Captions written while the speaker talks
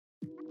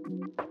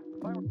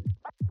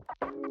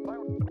Why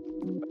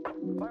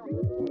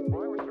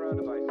we're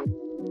surrounded by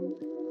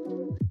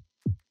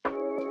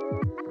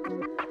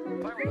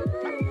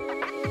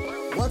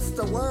What's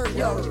the word,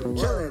 yo?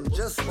 Chillin',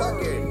 just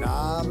bucket.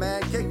 Nah,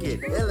 man, kick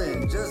it.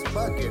 Illin', just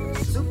bucket.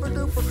 Super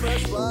duper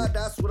fresh fly,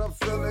 that's what I'm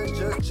feeling.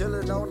 Just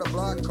chillin' on the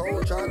block,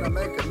 cold, trying to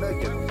make a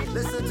million.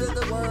 Listen to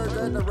the words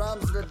and the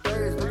rhymes of the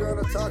days. We're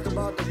gonna talk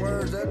about the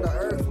words and the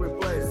earth we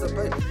play. So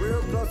pay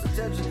real close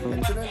attention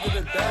and tune into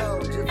the dial.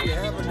 If you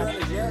haven't done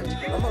it yet,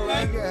 I'ma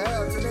learn your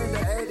how. Tune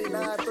into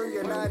 89 through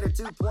your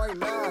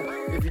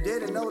 92.9. If you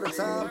didn't know the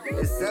time,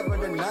 it's 7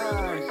 to 9.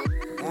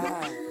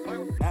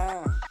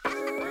 9.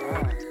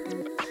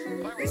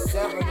 It's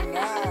 7 to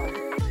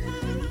 9.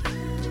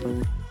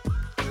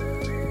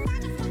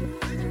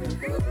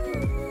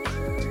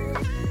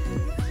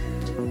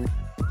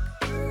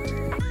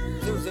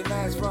 Tuesday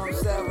nights from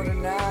 7 to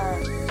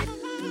 9.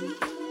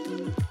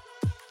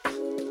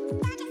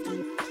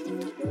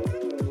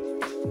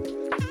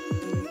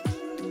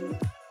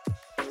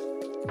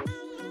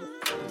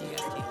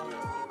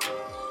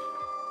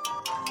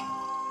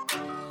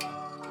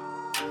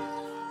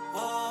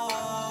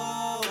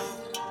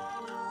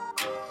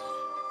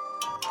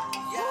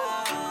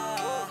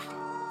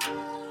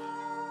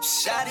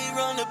 Shawty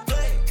run the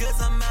play,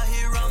 cause I'm out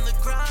here on the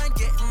grind,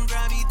 getting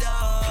grimy,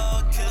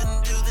 dog.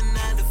 Couldn't do the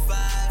 9 to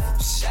 5.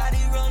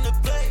 Shawty run the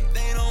play,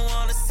 they don't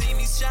wanna see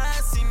me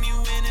shine, see me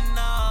winning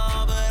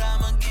all, but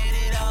I'ma get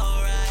it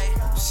alright.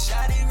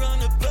 Shawty run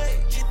the play,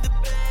 get the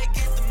bag,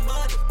 get the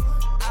money.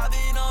 I've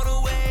been on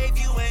the wave,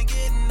 you ain't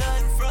getting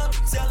nothing from me.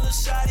 Tell her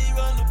Shawty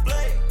run the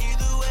play,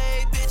 either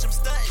way, bitch, I'm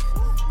stunting.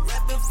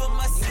 Rapping for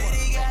my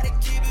city, gotta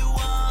keep it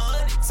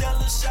 100. Tell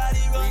her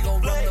Shawty run the play. We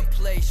gon' run the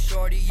play,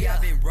 shorty. Yeah,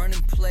 I've been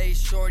running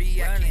plays,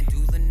 shorty. I can't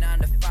do the 9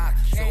 to 5,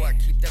 so I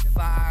keep the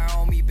fire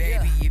on me,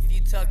 baby. If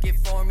you tuck it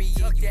for me,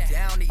 yeah, you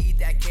down to eat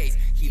that case.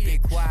 Keep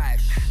it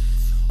quiet.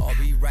 I'll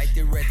be right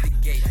there at the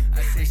gate.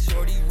 I say,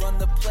 shorty, run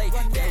the play.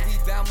 Yeah, we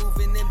bout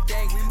moving them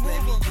things.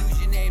 Let me use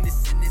your name to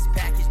send this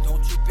package.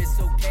 Don't trip, it's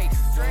okay.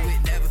 So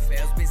it never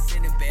fails. Been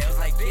sending bells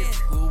like kids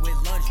school with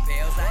lunch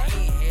pails. I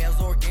inhales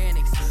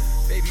organics.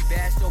 Baby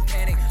bash, don't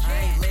panic. I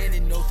ain't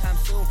landing no time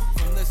soon.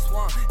 From the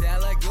swamp,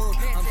 that lagoon.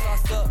 I'm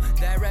sauced up,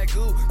 that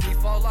ragu. We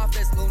fall off,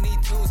 that's Looney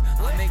Tunes.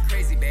 I'm in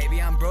crazy,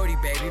 baby. I'm Brody,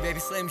 baby. Baby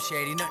Slim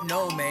Shady.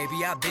 No,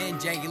 maybe. I've been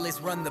janky.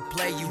 Let's run the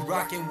play. You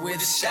rockin' with a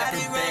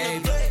Shawty shepherd, run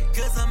babe. the play,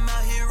 cause I'm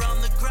out here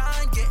on the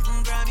grind,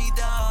 getting grimy,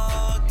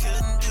 dog.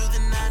 Couldn't do the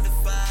 9 to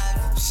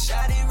 5.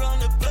 Shawty run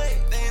the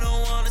play, they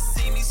don't wanna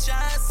see me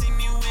shine, see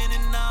me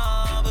winning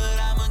all, but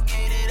I'ma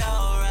get it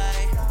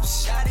alright.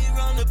 Shawty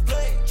run the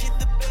play, get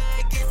the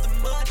bag, get the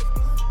money.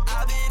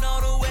 I've been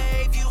on the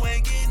wave, you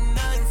ain't getting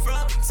nothing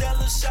from me. Tell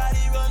her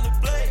Shawty run the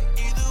play,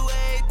 either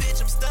way,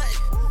 bitch, I'm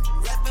stunting.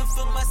 Rapping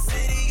for my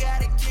city,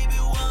 gotta keep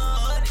it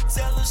 100.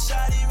 Tell her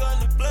Shawty run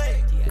the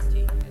play.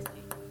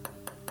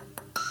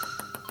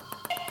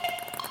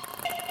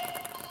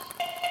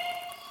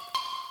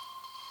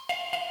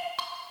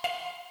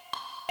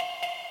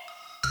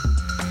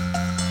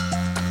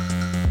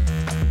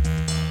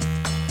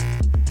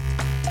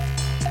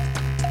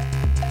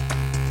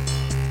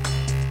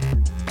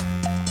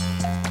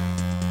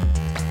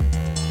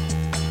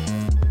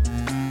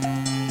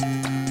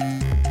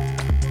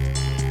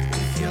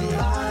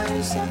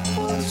 That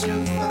pulls you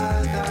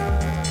further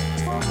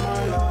from my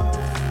love,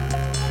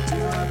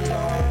 you have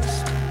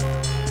lost.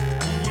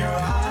 In your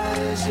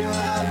eyes, you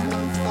have no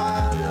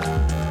father.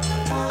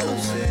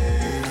 Policy,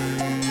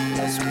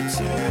 let's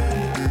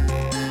pretend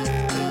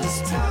it's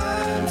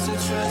time to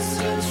trust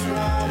your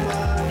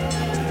trauma.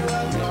 You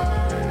have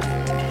learned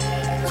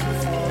to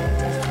fall.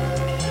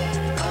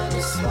 I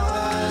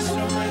despise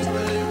your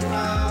make-believe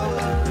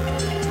power.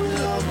 We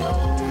all know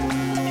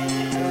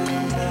what you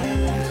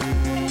meant.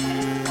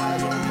 I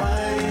don't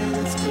mind,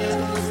 it's clear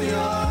who's the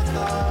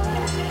author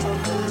of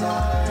the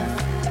life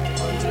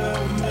of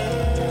your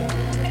man.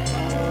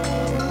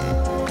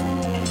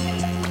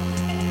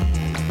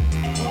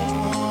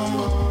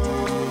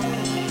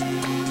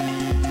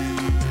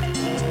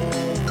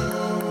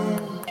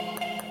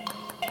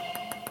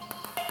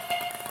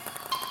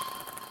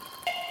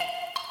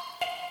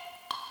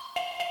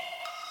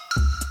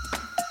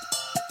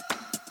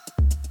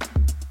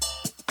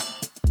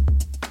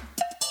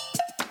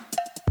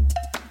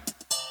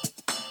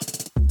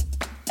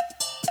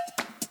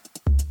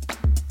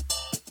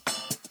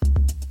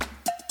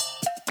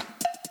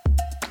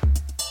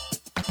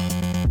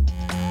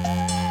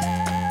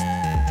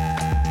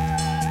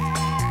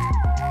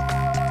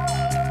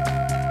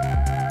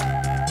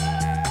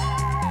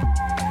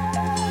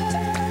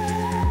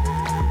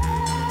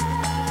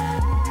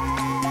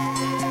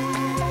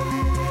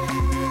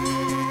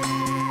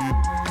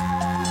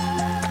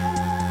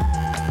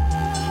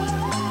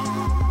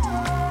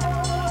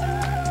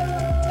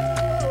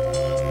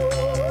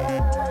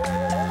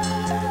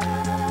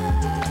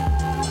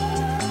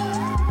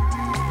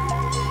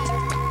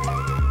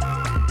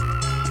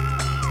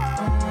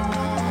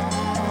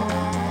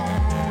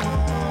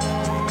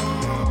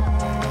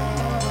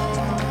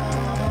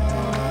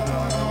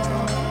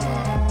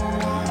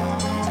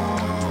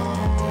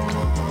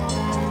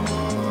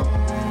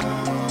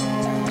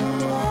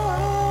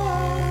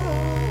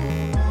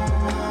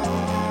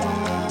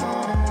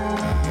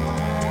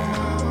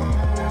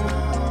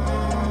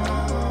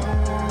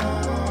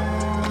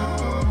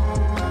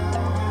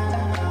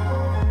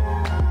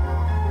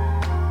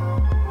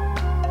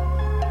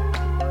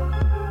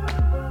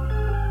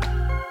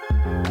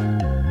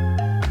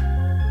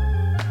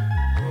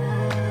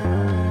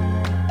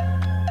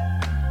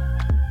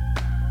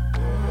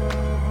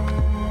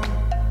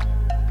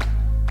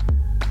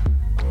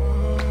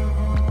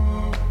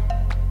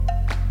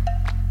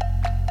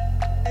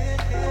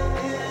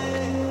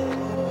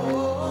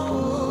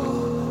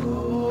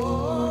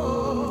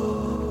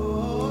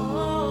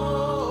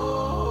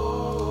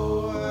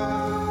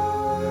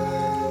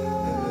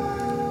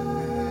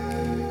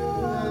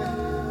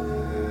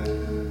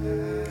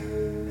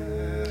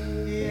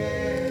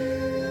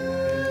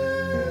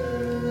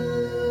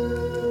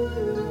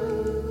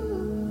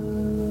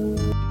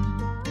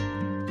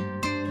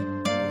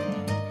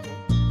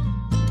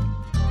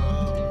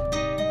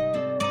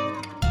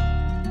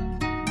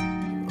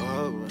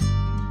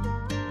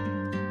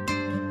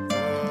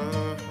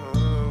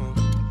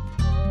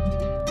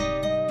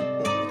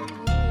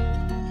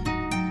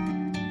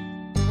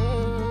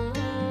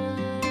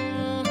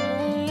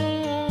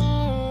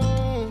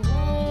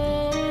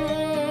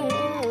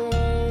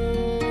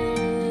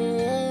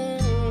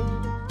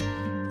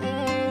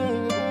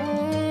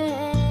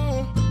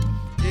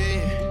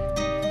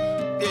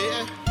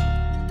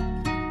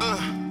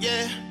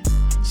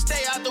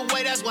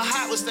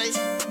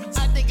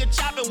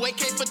 chopping weight,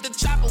 can't put the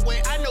chopper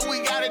away. I know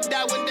we gotta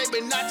die one day,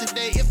 but not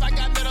today. If I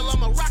got metal,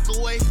 I'ma rock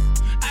away.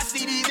 I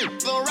see these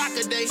niggas gon' rock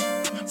a day.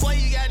 Boy,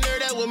 you got nerve,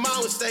 that what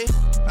mom would say.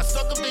 I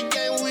soak up the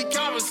game when we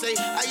conversate.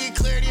 I get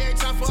clarity every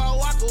time before I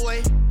walk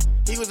away.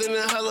 He was in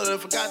the huddle and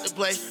forgot to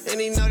play.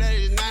 And he know that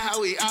is not how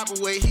we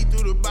operate. He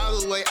threw the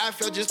ball away. I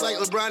felt just like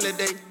LeBron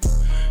today.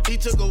 He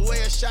took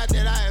away a shot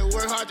that I had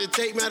worked hard to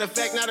take. Matter of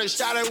fact, not a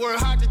shot I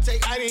worked hard to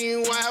take. I didn't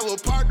even want to have a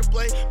part to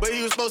play. But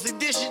he was supposed to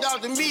dish it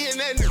off to me, and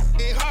that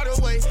ain't hard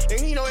away.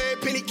 And he know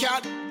every penny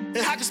count. And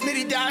how can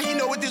Smitty down? He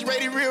know what this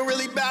radio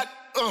really about.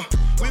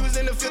 We was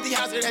in the filthy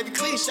house that had the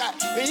clean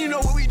shot. And you know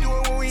what we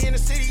doing when we in the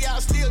city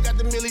out. Still got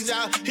the millies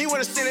out. He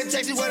wanna send a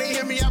text, he wanna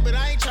hear me out. But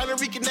I ain't tryna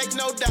reconnect,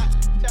 no doubt.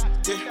 Yeah.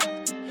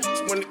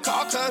 So when the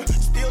call comes,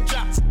 still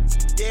drop.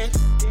 Yeah.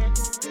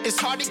 It's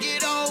hard to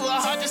get over,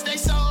 hard to stay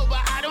sober.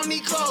 I don't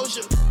need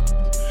closure.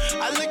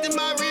 I looked in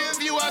my rear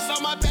view, I saw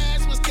my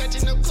past was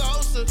catching up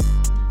closer.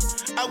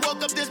 I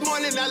woke up this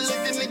morning, I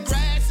looked in the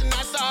grass and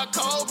I saw a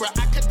cobra.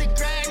 I cut the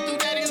grass, threw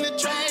that in the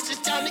trash. It's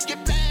time to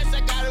get past,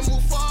 I gotta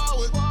move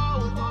forward.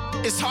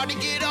 It's hard to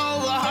get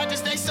over, hard to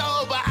stay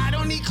sober. I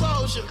don't need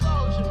closure.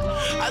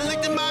 I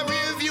looked in my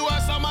rear view, I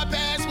saw my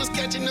past was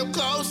catching up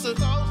closer.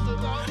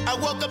 I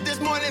woke up this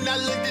morning, I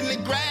looked in the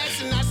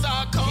grass and I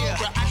saw a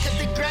cobra. I cut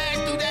the grass,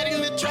 threw that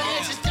in the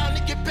trash. It's time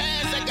to get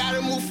past, I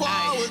gotta move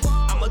forward.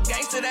 I'm a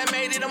gangster that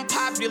made it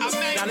unpopular.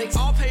 Now they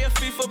all pay a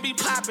fee for be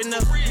popping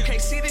up. You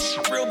can't see this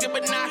shit real, get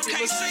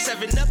binoculars.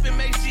 7-Up and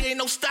Macy ain't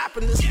no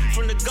stopping us.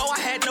 From the go, I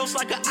had notes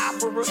like an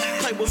opera.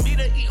 Play with me,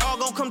 the ER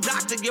gon' come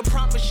doctor. You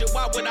promise you,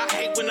 why would I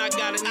hate when I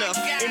got enough?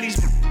 And these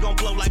gon'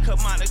 blow like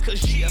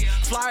harmonicas, yeah.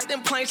 Flyer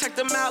them planes, check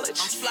the mileage.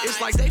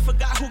 It's like they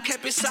forgot who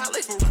kept it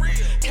solid.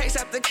 Case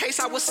after case,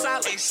 I was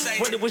solid.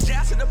 When it was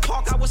jazz in the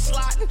park, I was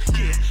sliding.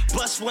 Yeah,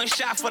 bust one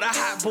shot for the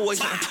hot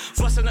boys.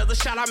 Bust another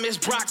shot, I miss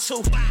Brock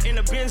too. In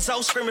the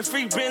Benzo, screaming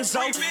free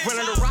Benzo.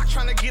 Running the rock,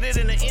 trying to get it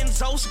in the end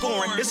zone,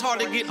 scoring. It's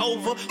hard to get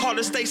over, hard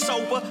to stay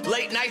sober.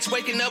 Late nights,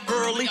 waking up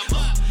early.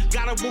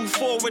 Gotta move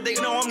forward, they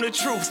know I'm the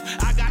truth.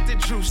 I got the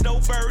juice, no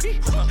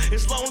birdie.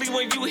 It's lonely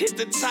when you hit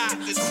the top.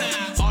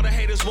 All the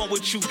haters want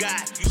what you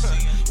got.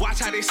 Watch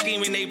how they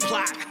scheme and they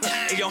plot.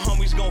 And your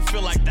homies gon'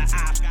 feel like the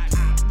op.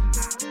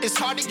 It's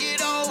hard to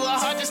get over,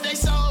 hard to stay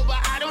sober.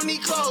 I don't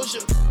need closure.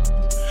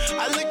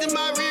 I looked in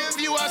my rear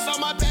view, I saw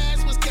my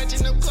past was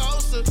catching up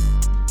closer.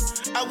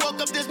 I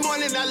woke up this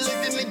morning, I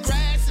looked in the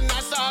grass and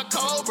I saw a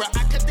cobra.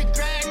 I cut the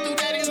grass, threw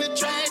that in the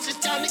trash. It's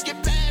time to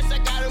get past, I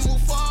gotta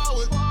move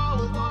forward.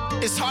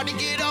 It's hard to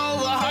get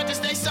over, hard to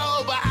stay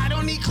sober. I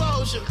don't need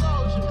closure.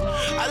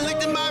 I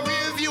looked in my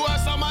rear view, I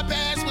saw my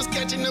past was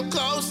catching up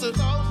closer.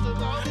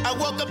 I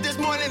woke up this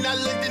morning, I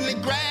looked in the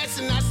grass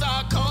and I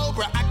saw a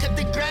cobra. I cut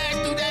the grass,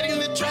 threw that in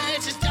the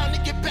trash. It's time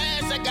to get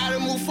past, I gotta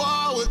move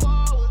forward.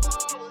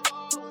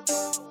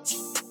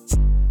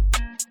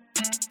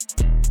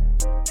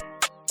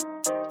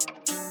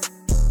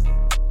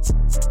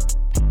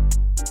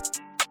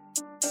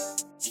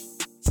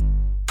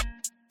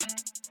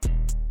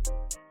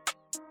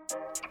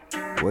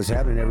 What's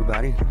happening,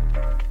 everybody?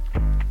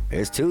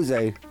 It's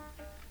Tuesday.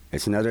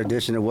 It's another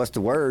edition of What's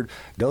the Word.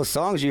 Those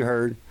songs you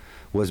heard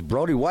was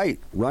Brody White,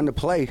 Run to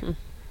Play.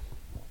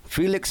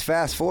 Felix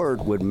Fast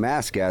Forward with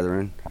Mass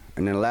Gathering.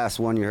 And then the last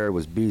one you heard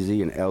was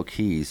BZ and L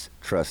Keys,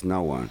 Trust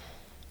No One.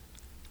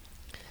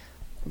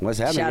 What's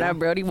happening? Shout out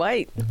Brody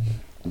White.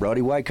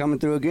 Brody White coming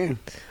through again.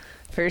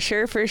 For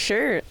sure, for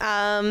sure.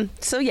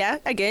 So yeah,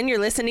 again, you're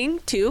listening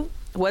to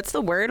What's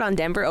the Word on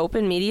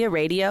Denver.Open.Media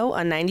Radio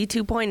on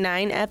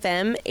 92.9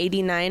 FM,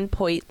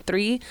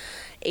 89.3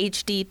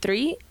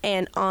 HD3,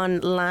 and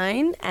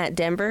online at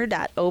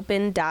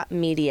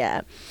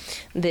Denver.Open.Media.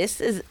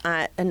 This is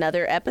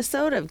another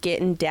episode of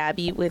Getting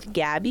Dabby with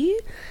Gabby,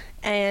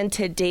 and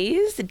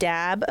today's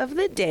dab of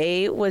the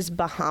day was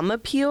Bahama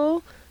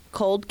Peel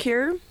Cold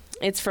Cure.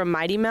 It's from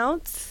Mighty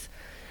Melts.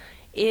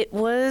 It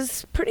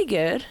was pretty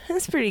good.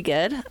 It's pretty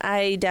good.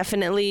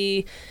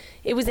 It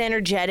was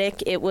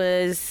energetic. It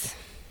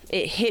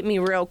hit me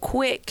real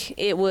quick.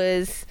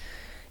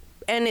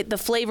 The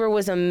flavor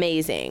was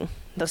amazing.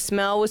 The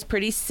smell was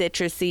pretty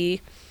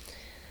citrusy.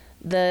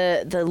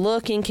 The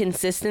look and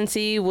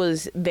consistency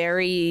was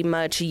very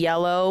much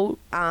yellow.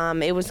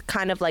 It was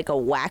kind of like a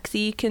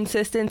waxy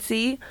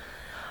consistency.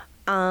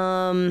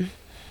 The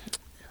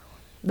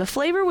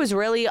flavor was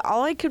really,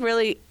 I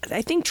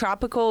think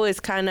tropical is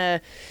kind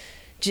of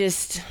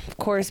just, of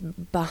course,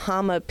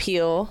 Bahama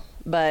Peel,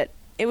 but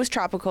it was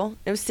tropical.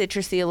 It was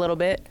citrusy a little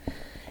bit.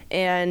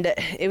 And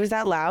it was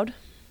that loud.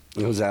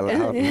 It was that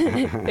loud?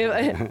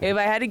 if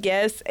I had to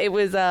guess, it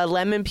was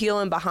lemon peel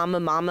and Bahama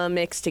Mama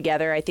mixed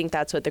together. I think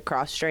that's what the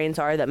cross strains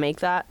are that make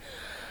that.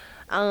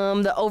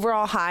 The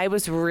overall high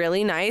was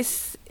really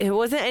nice. It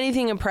wasn't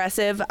anything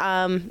impressive,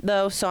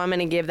 though, so I'm going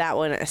to give that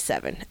one a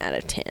 7 out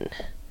of 10.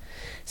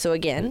 So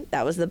again,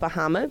 that was the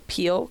Bahama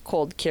Peel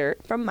Cold Cure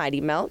from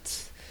Mighty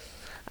Melts.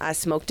 I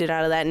smoked it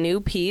out of that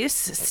new piece.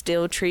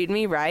 Still treat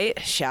me right.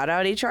 Shout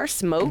out HR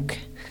Smoke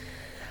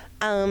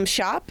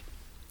shop.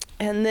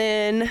 And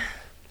then,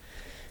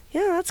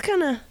 yeah, that's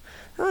kind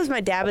That was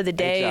my dab of the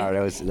day. HR,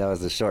 that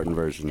was the shortened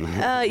version.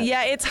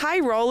 Yeah, it's high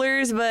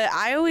rollers, but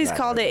I always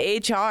called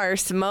it HR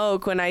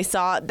smoke when I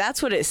saw it.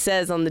 That's what it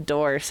says on the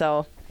door.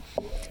 So,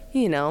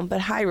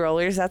 but high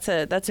rollers, that's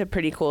a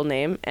pretty cool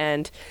name,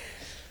 and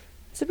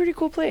it's a pretty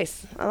cool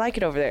place. I like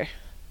it over there.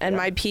 And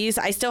my piece,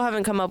 I still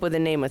haven't come up with a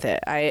name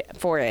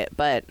for it,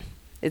 but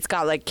it's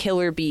got like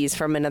killer bees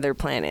from another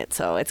planet,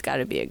 so it's got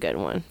to be a good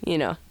one,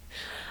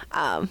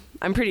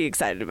 I'm pretty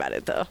excited about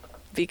it though,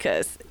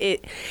 because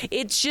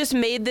it's just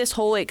made this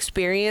whole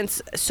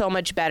experience so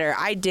much better.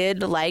 I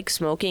did like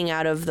smoking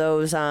out of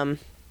those I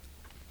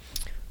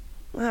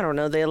don't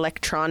know, the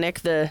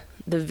electronic, the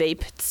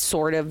vape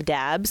sort of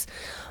dabs,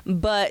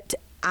 but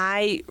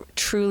I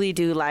truly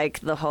do like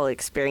the whole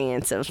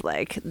experience of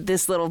like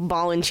this little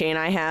ball and chain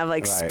I have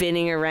like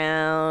spinning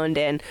around,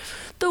 and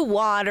the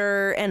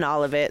water and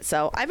all of it.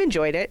 So I've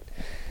enjoyed it.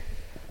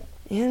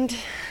 And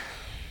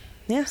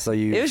yeah, so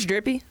it was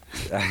drippy.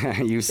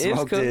 You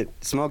smoked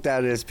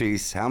out of this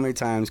piece. How many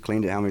times?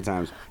 Cleaned it how many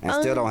times? And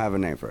still don't have a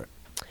name for it?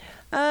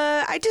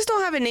 I just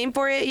don't have a name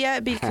for it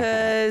yet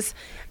because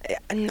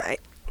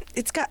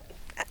it's got...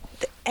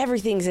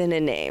 everything's in a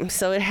name,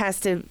 so it has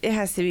to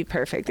be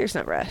perfect. There's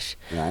no rush.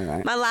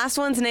 Right. My last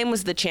one's name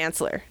was the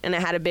Chancellor, and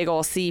it had a big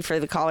old C for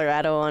the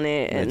Colorado on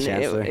it, and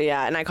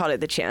and I called it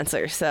the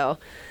Chancellor. So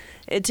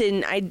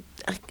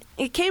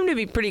it came to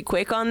be pretty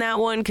quick on that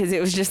one because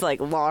it was just like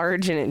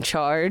large and in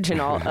charge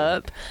and all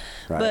up.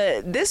 Right.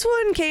 But this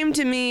one came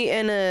to me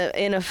in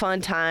a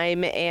fun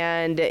time,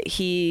 and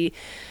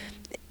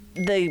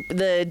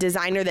the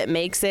designer that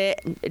makes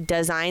it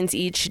designs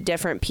each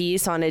different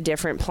piece on a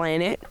different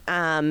planet.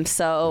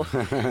 So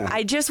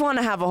I just want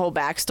to have a whole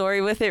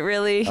backstory with it,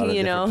 really.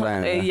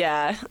 Planet,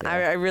 yeah.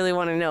 I really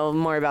want to know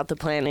more about the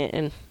planet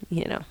and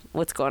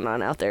what's going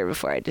on out there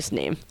before I just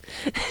name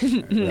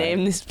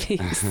this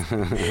piece.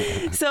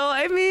 So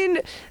I mean,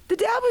 the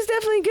dab was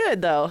definitely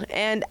good though,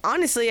 and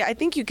honestly, I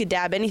think you could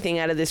dab anything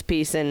out of this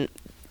piece and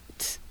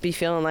be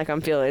feeling like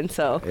I'm feeling.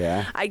 So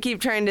I keep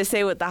trying to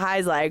say what the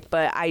high's like,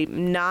 but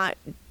I'm not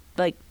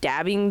like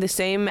dabbing the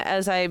same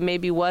as I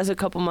maybe was a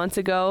couple months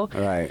ago.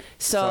 Right.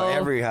 So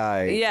every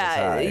high is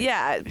high.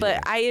 Yeah.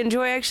 But I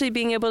enjoy actually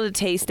being able to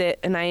taste it,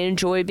 and I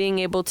enjoy being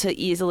able to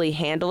easily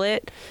handle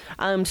it.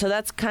 So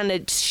that's kind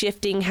of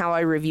shifting how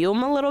I review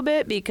them a little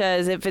bit,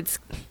 because if it's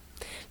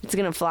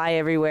going to fly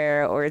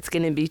everywhere or it's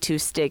going to be too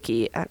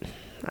sticky,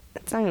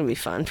 it's not going to be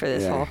fun for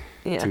this whole...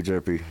 Yeah. Too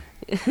drippy.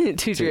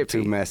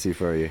 Too messy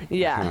for you.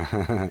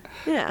 Yeah.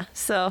 Yeah.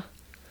 So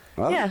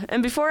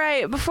and before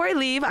I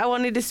leave, I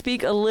wanted to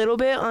speak a little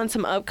bit on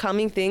some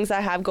upcoming things I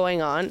have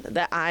going on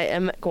that I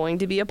am going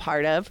to be a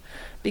part of,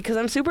 because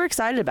I'm super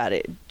excited about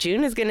it.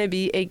 June is going to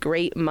be a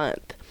great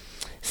month.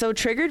 So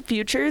Triggered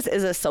Futures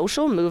is a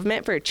social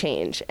movement for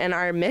change, and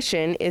our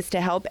mission is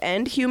to help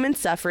end human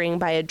suffering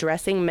by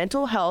addressing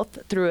mental health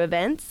through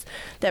events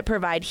that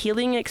provide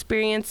healing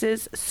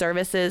experiences,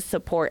 services,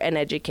 support, and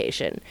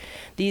education.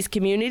 These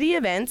community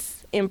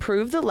events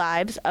improve the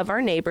lives of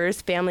our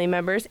neighbors, family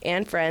members,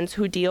 and friends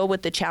who deal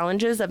with the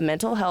challenges of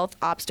mental health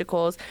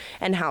obstacles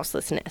and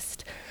houselessness.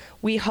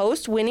 We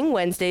host Winning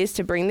Wednesdays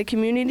to bring the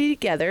community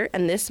together,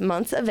 and this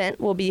month's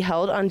event will be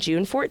held on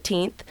June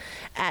 14th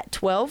at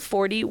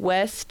 1240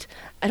 West.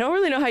 I don't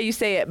really know how you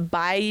say it.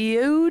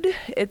 Bayard?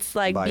 It's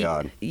like...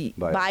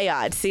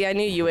 Bayard. See, I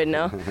knew you would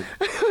know.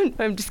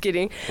 I'm just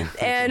kidding.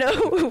 And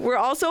we're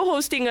also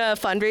hosting a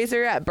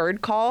fundraiser at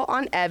Bird Call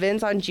on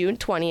Evans on June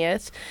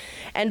 20th.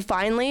 And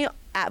finally,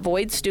 at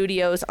Void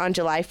Studios on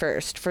July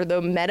 1st for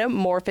the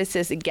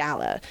Metamorphosis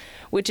Gala,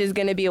 which is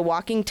going to be a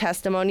walking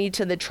testimony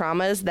to the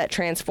traumas that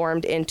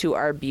transformed into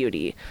our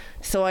beauty.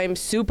 So I'm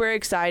super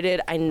excited.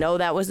 I know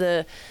that was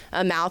a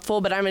mouthful,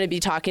 but I'm going to be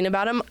talking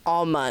about them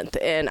all month,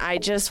 and I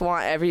just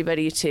want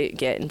everybody to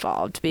get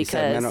involved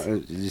because...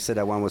 You said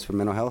that one was for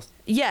mental health?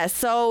 Yes,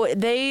 so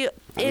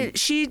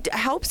she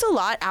helps a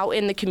lot out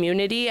in the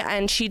community,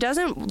 and she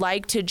doesn't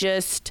like to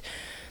just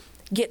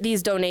get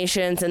these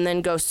donations and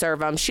then go serve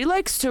them. She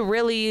likes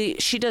to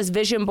she does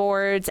vision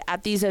boards.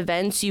 At these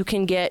events, you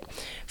can get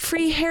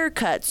free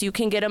haircuts. You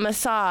can get a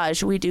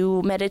massage. We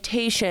do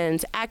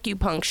meditations,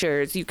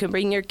 acupunctures. You can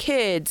bring your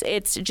kids.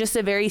 It's just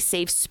a very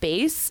safe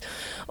space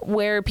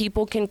where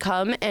people can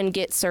come and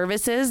get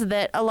services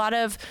that a lot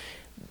of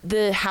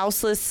the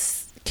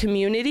houseless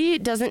community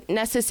doesn't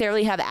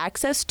necessarily have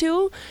access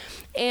to.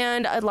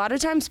 And a lot of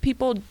times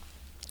people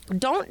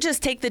don't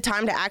just take the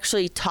time to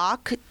actually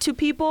talk to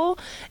people,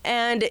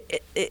 and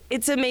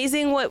it's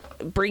amazing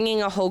what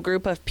bringing a whole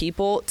group of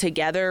people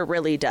together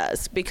really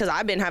does, because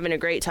I've been having a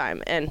great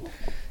time, and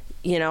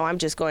I'm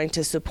just going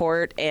to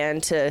support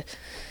and to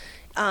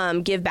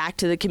give back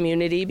to the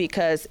community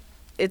because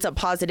it's a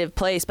positive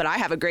place, but I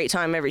have a great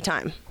time every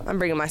time. I'm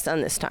bringing my son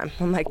this time.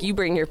 I'm like, you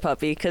bring your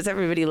puppy, because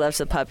everybody loves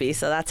a puppy,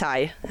 so that's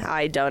how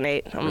I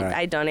donate.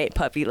 I donate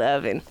puppy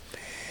love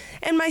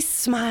and my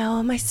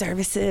smile, my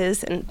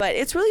services, but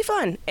it's really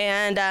fun.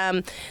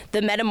 And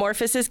the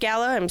Metamorphosis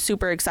Gala, I'm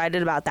super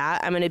excited about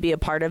that. I'm going to be a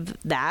part of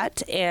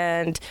that,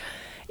 and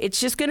it's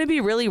just going to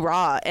be really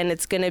raw, and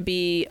it's going to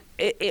be,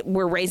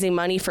 we're raising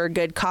money for a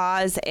good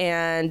cause,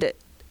 and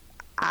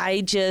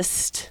I'm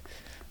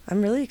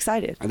really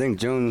excited. I think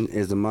June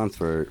is the month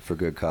for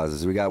good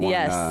causes. We got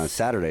one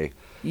Saturday.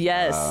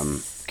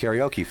 Yes.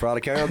 Karaoke for all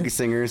the karaoke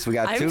singers. We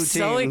got 2 teams.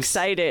 I'm so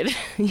excited.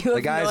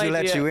 The guys who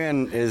let you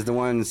in is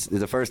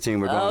the first team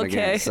we're going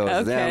against. So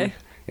it's them.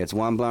 It's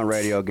One Blunt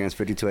Radio against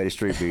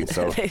 5280 StreetBeat.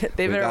 So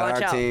they better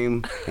watch our out.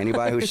 Team.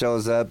 Anybody who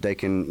shows up, they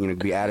can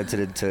be added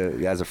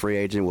to as a free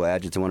agent. We'll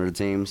add you to one of the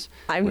teams.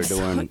 I'm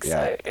so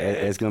excited. Yeah,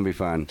 it's going to be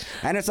fun,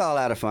 and it's all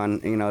out of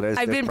fun.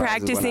 I've been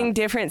practicing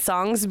different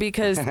songs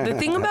because the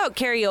thing about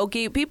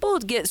karaoke, people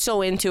get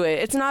so into it.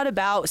 It's not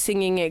about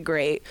singing it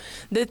great.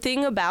 The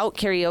thing about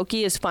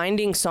karaoke is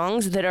finding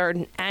songs that are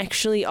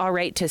actually all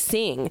right to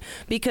sing,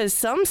 because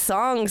some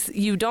songs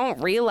you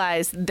don't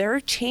realize they're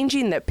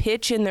changing the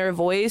pitch in their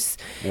voice.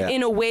 Yeah.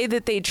 In a way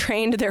that they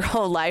trained their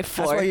whole life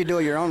for. That's why you do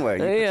it your own way.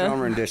 You put your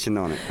own rendition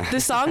on it. The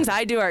songs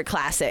I do are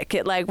classic.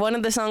 One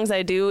of the songs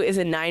I do is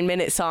a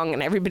 9-minute song,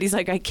 and everybody's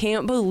like, I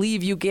can't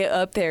believe you get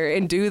up there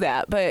and do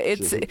that. But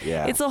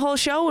it's a whole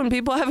show, and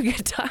people have a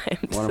good time.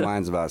 One of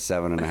mine's about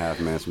 7.5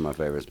 minutes, one of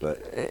my favorites.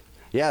 But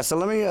yeah, so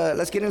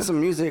let's get in some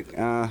music.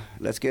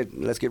 Let's get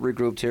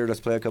regrouped here.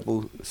 Let's play a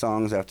couple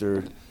songs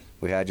after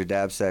we had your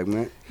dab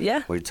segment.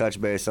 Yeah. We touched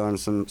base on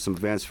some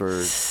events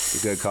for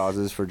good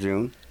causes for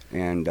June.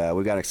 And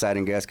we got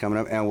exciting guests coming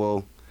up, and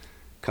we'll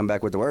come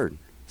back with the word.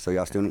 So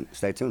y'all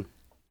stay tuned.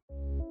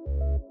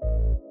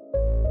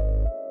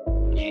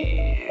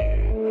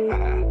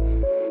 Yeah.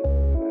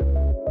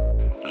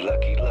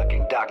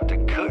 Lucky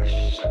Dr.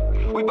 Kush.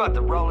 We about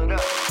to roll it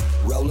up.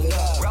 Roll it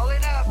up. Roll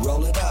it up.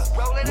 Roll it up.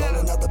 Roll it up.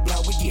 Rolling out the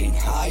blunt, we getting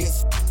high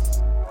as.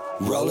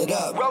 Roll it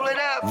up. Roll it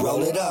up.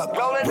 Roll it up.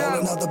 Roll it up.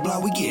 Rolling out the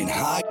blunt, we getting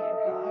high.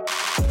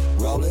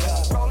 Roll it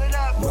up. Roll it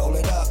up. Roll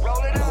it up.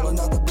 Roll it up. Rolling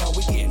out the blunt,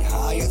 we getting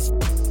high as.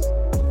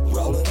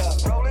 Roll it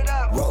up, roll it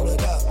up, roll it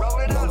up, roll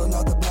it up. Rolling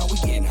out the blunt, we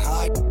getting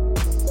high.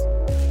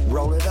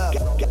 Roll it up,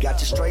 got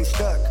you straight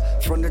stuck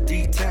from the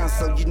D-town,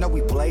 so you know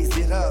we blaze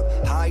it up.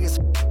 High as,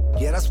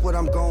 yeah, that's what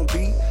I'm gon'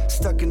 be.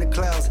 Stuck in the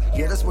clouds,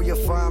 yeah, that's where you'll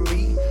find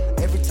me.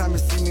 Every time you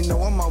see me,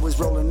 know I'm always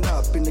rolling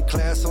up. In the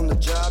class, on the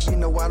job, you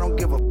know I don't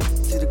give a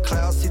see the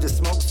clouds, see the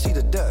smoke, see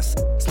the dust.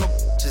 Smoke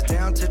just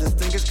down to the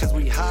stingers, cause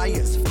we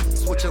highest.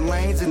 Switching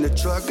lanes in the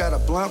truck, got a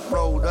blunt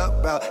rolled up,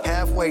 about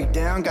halfway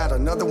down, got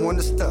another one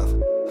to stuff.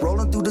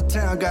 Rolling through the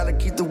town, gotta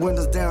keep the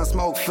windows down.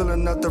 Smoke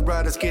filling up the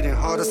ride, it's getting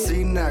hard to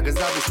see now. Cause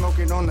I be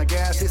smoking on the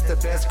gas, it's the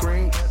best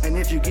green. And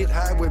if you get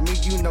high with me,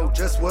 you know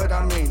just what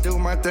I mean. Do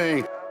my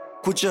thing.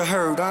 What you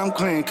heard, I'm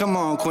clean. Come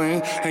on,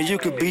 Quinn. And you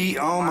could be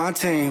on my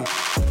team.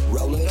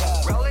 Roll it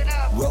up. Roll it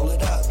up. Roll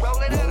it up. Roll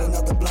it up. Rolling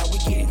out the block, we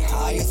getting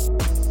highest.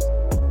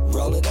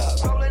 Roll it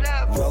up. Roll it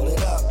up. Roll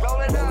it up.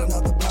 Roll it up. Rolling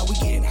out the block, we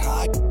getting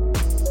high.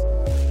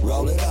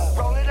 Roll it up.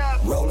 Roll it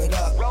up. Roll it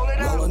up. Roll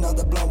it up. Rolling out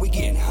the block, we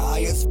getting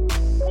highest.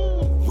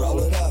 Roll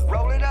it up,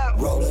 roll it up,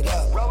 roll it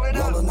up, roll it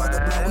up. Rolling out the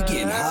block, we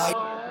getting high.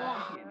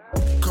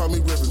 Call me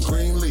Reverend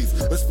Greenleaf,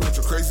 a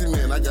spiritual crazy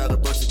man. I got a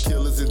bunch of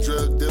killers and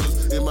drug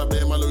dealers in my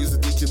band. My lawyer's a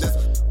deacon.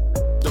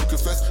 Don't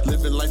confess,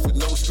 living life with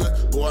no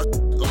stress. Boy,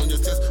 on your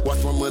test,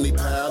 watch my money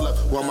pile up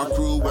while my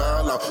crew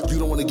wild out. You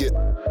don't wanna get,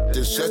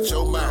 then shut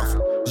your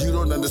mouth. You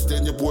don't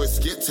understand your boy's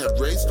skits have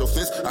raised no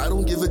fists. I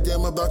don't give a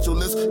damn about your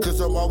list, cause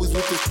I'm always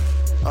with this.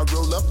 I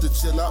roll up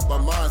to chill out my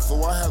mind,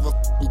 so I have a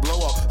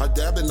blowout. I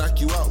dab and knock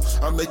you out.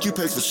 I make you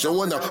pay for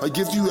showing up. I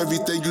give you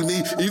everything you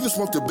need, even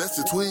smoke the best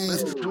of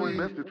tweeds. Roll it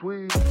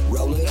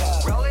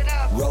up, roll it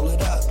up, roll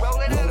it up, roll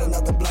it up. Rolling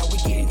out the block, we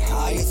getting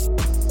highest.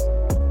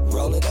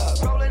 Roll it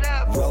up, roll it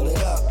up, roll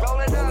it up, roll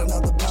it up. Rolling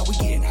out the block, we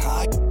getting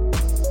high.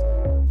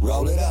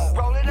 Roll it up,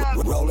 roll it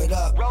up, roll it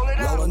up, roll it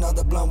up. Rolling out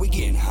the block, we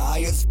getting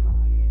highest.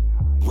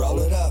 Roll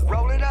it up,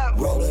 roll it up,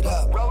 roll it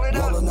up, roll it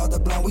up. Rolling out the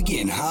block, we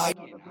getting high.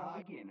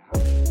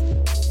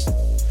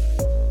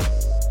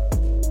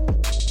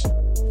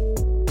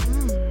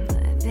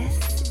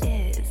 This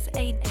is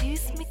a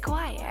Deuce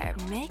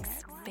McGuire mix,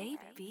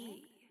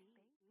 baby.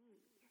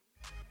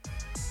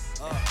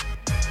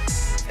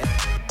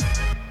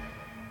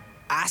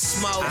 I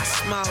smoke,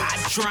 I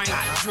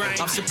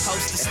drink. I'm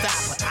supposed to stop,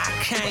 but I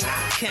can't.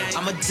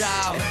 I'm a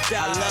dog,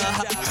 I love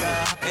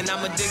her, and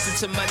I'm addicted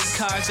to money,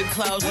 cars, and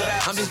clothes.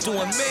 I'm just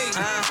doing me.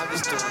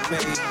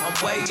 I'm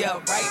way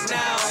up right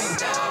now.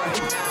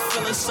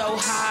 Feeling so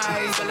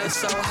high.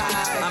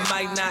 I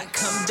might not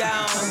come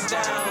down.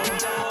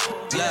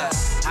 Yeah,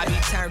 I be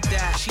turned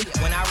up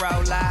when I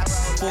roll out.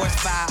 Force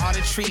fire, all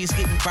the trees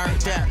getting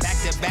burnt up. Back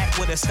to back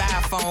with a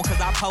styrofoam,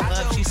 cause I pull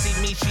up. She see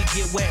me, she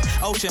get wet.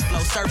 Ocean flow,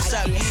 surf's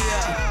up,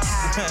 yeah.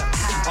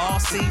 All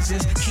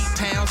seasons, keep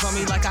pounds on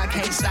me like I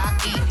can't stop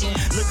eating.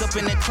 Look up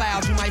in the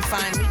clouds, you might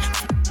find me.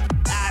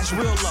 Eyes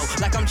levels real low,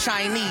 like I'm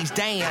Chinese.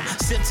 Damn,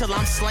 sip till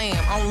I'm slam.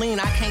 On lean,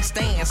 I can't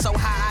stand. So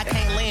high, I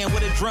can't land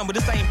with a drum, but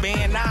this ain't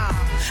band, nah.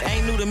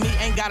 Ain't new to me,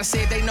 ain't gotta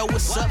say it, they know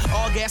what's up.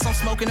 All gas, I'm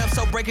smoking up,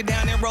 so break it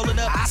down and roll it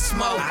up. I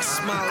smoke, I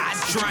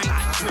drink.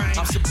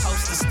 I'm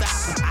supposed to stop,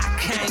 but I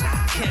can't.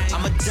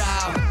 I'm a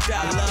dog,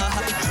 I love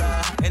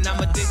her. And I'm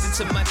addicted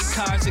to money,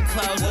 cars, and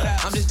clothes.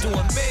 I'm just doing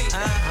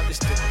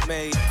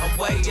me, I'm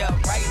way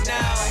up right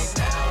now.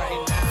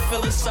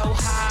 Feeling so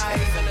high,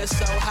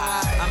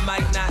 I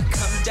might not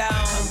come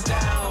down.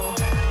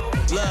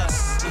 Look,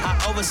 I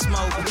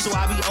oversmoke, so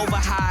I be over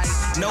high.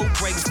 No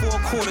breaks, 4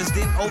 quarters,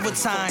 then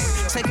overtime.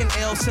 Taking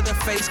L's to the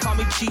face, call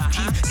me Chief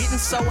Keef. Getting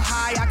so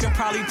high, I can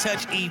probably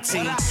touch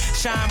E.T.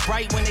 Shine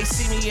bright when they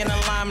see me in the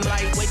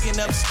limelight. Waking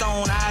up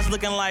stone, eyes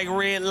looking like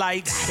red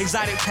lights.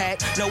 Exotic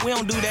pack, no, we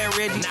don't do that,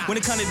 Reggie. When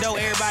it come to dough,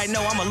 everybody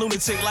know I'm a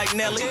lunatic like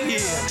Nelly.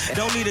 Yeah,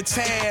 don't need a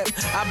tab,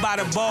 I buy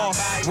the ball.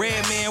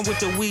 Red man with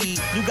the weed,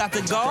 you got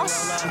the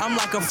gauze? I'm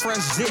like a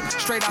fresh zip,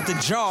 straight out the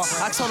jar.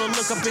 I told her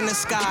look up in the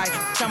sky,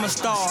 I'm a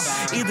star.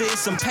 Either it's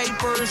some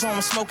papers or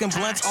I'm smoking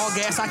blunts, all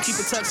gas, I keep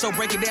it tucked, so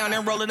break it down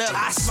and roll it up.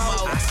 I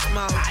smoke,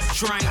 I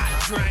drink.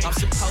 I'm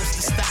supposed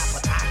to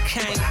stop, but I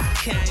can't.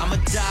 I'm a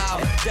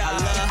dog, I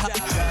love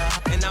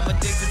her. And I'm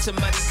addicted to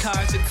money,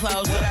 cars, and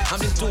clothes. I'm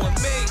just doing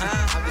me,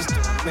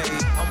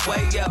 I'm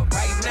way up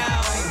right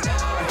now.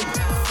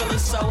 Feeling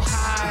so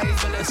high,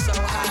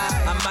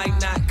 I might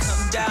not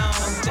come down.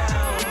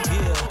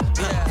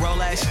 Yeah. Roll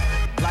that shit,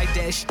 like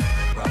that shit.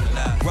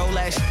 Roll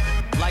that shit,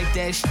 like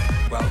that shit.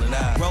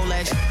 Roll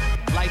that shit,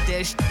 like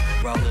that shit.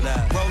 Roll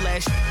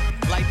that shit,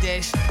 like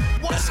that shit.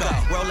 Let's go.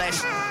 Roll that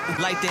shit,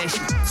 like that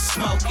shit.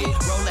 Smoke it.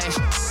 Roll that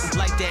shit,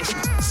 like that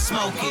shit.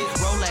 Smoke it.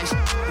 Roll that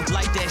shit,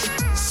 like that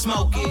shit.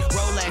 Smoke it.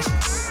 Roll that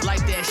shit,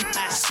 like that shit.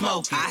 I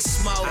smoke it. I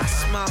smoke.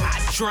 I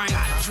drink.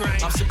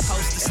 I'm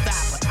supposed to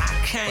stop, but I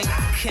can't.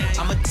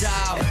 I'm a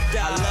dog.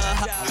 I love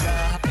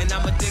her. And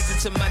I'm addicted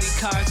to money,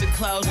 cars, and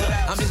clothes.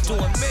 I'm just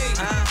doing me.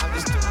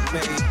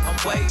 I'm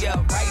way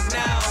up right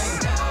now.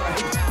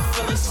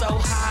 Feeling so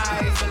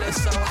high,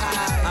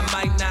 I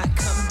might not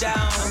come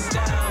down.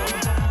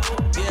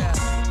 Yeah.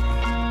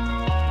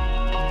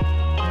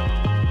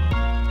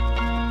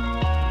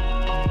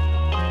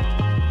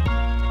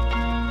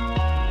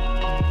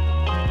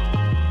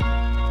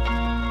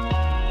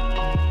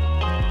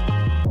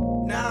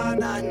 Na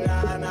na na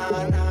na na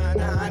na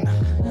na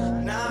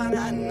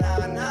na na na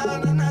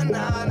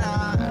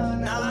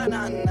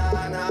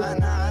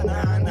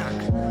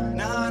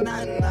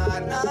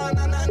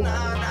na na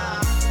na.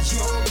 You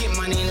don't get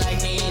money like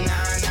me,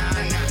 nah nah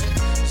nah.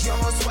 You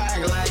don't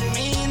swag like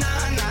me,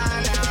 nah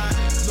nah nah.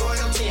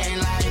 Loyalty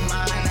ain't like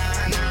mine, nah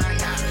nah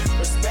nah.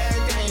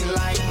 Respect ain't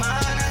like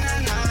mine,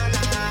 nah nah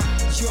nah.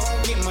 You don't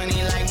get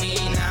money like me,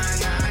 nah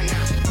nah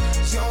nah.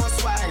 You don't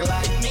swag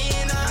like me,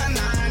 nah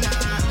nah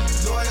nah.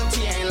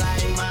 Loyalty ain't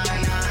like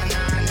mine, nah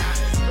nah nah.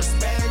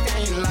 Respect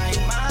ain't like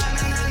mine,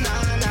 nah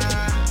nah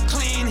nah.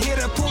 Clean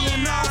hitter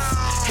pulling off,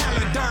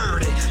 hella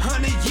dirty.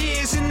 100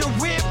 years in the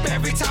whip,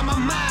 every time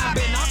I'm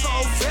mobbing. I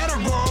go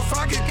federal,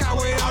 fuck it, got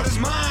with all this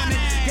money.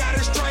 Got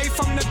it straight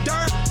from the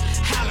dirt,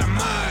 hella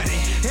muddy.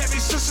 Ever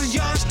since a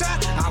youngster,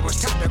 I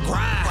was taught to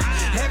grind.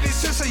 Ever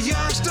since a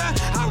youngster,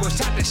 I was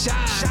taught to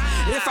shine.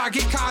 If I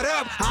get caught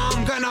up,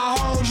 I'm gonna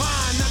hold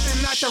mine.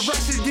 Nothing like the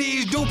rest of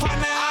these do,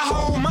 partner, I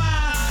hold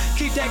mine.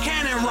 Keep that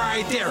cannon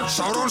right there,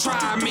 so don't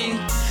try me.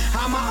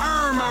 I'ma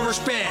earn my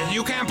respect,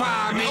 you can't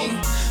buy me.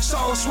 So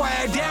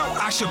swagged out,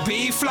 I should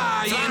be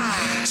flying.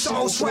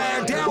 So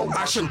swagged out,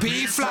 I should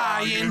be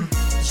flying.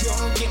 You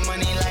don't get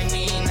money like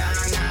me, nah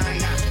nah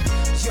nah.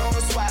 You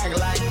don't swag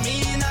like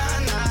me, nah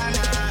nah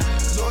nah.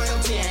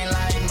 Loyalty ain't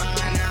like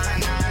mine, nah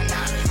nah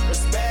nah.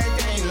 Respect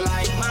ain't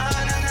like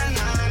mine, nah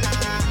nah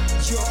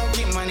nah. You don't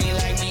get money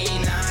like me,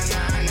 nah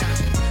nah nah.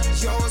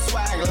 You don't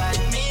swag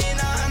like me,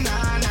 nah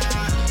nah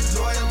nah.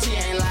 Loyalty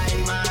ain't like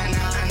mine,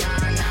 nah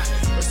nah nah.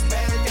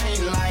 Respect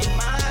ain't like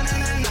mine,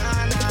 nah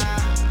nah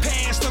nah.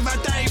 Pants look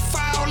like they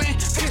falling,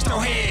 pistol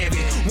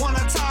heavy.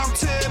 Wanna talk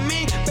to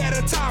me?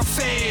 Better talk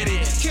fatty.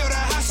 Kill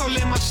the hustle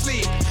in my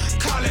sleep,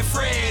 call it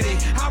Freddy.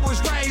 I was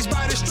raised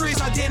by the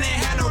streets, I didn't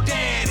have no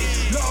daddy.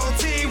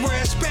 Loyalty,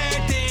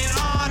 respect, and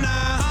honor.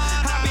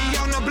 I be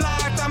on the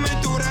block, thumbing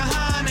through the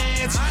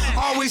hundreds.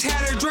 Always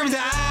had a dream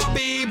that I'll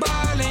be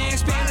ballin'.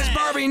 Spanish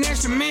Barbie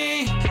next to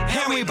me,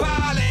 and we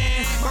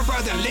ballin'. My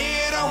brother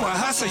Little, a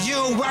hustle,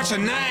 you watch your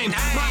name.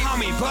 My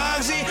homie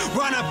Bugsy,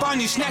 run up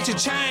on you, snatch your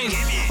chain.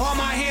 All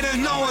my haters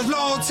know is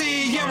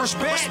loyalty and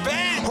respect.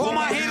 All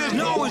my haters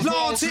know is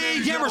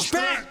loyalty and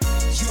respect.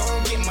 You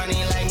don't get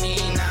money like me,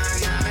 nah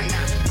nah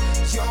nah.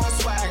 You don't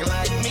swag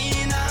like me,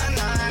 nah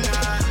nah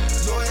nah.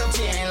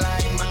 Loyalty ain't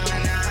like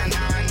mine, nah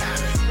nah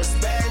nah.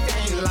 Respect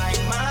ain't like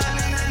mine,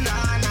 nah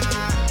nah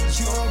nah.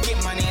 You don't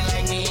get money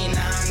like me,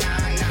 nah nah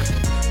nah.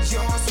 You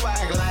don't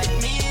swag like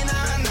me,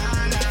 nah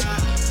nah nah.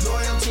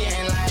 Loyalty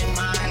ain't like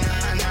mine,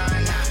 nah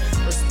nah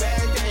nah.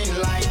 Respect ain't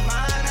like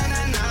mine,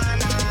 nah nah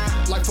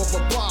nah. Life of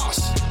a boss,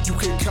 you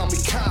can call me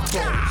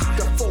Capo.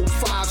 The 4,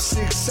 5,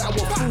 6 hour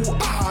full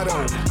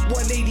auto.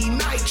 180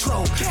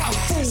 nitro, I'm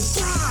full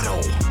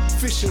throttle.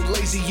 Fishing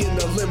lazy in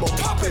the limo,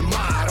 popping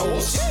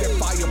models. That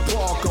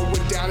fireball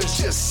going down is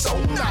just so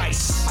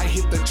nice. I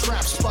hit the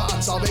trap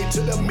spots all day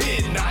to the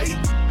midnight.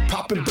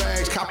 Popping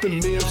bags, copping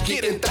meals,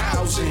 getting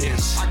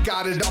thousands. I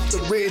got it off the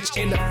ridge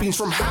and the fiends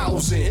from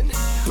housing.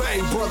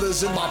 Bang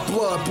brothers in my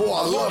blood, boy,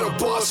 I love the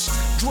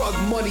bus. Drug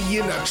money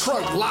in the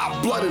trunk,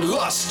 live blood and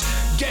lust.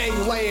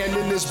 Gangland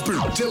in this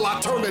boot till I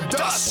turn to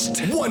dust.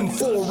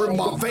 1-4 in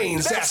my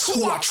veins, that's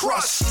who I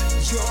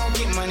trust. You don't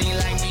get money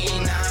like me,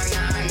 nah,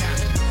 nah, nah.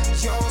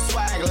 You don't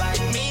swag like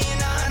me,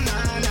 nah,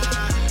 nah,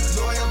 nah.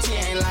 Loyalty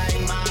ain't like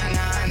mine,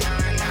 nah,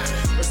 nah,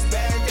 nah.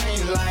 Respect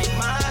ain't like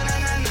mine,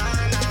 nah, nah,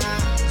 nah,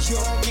 nah. You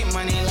don't get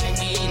money like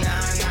me, nah,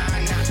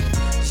 nah, nah.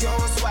 You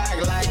don't swag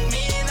like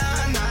me,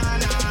 nah,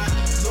 nah, nah.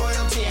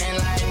 Loyalty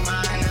ain't like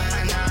mine, nah,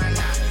 nah,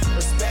 nah.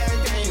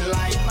 Respect ain't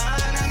like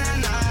mine, nah,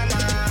 nah, nah,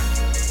 nah.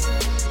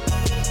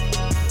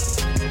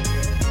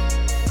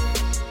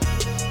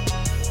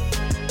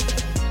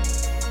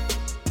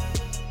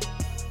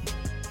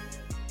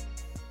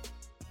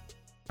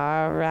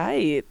 All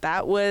right,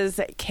 that was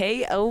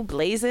K.O.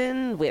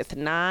 Blazin' with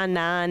Nah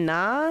Nah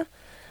Nah.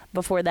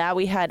 Before that,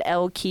 we had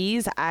L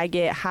Keys, I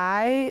Get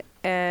High,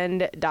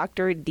 and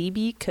Dr.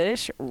 DB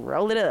Kush,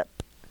 Roll It Up.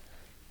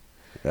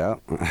 Yeah.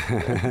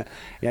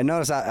 Yeah,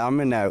 notice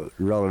I'm in that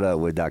Roll It Up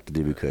with Dr.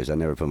 DB Kush. I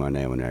never put my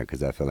name in there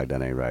because I feel like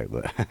that ain't right.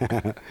 But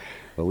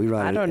but we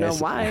run it. I don't know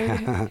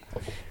why.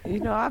 You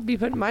know, I'll be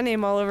putting my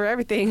name all over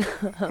everything.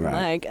 I'm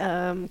Right.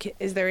 like,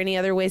 is there any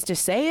other ways to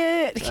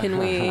say it? Can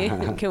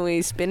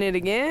we spin it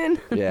again?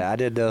 Yeah, I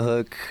did the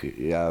hook.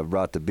 I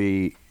brought the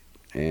beat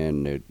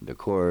and the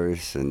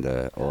chorus and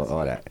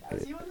all that.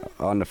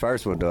 On the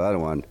first one, the other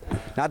one.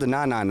 Not the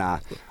Nah Nah Nah.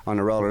 On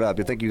the Roll It Up.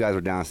 You think you guys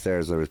were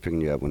downstairs. I was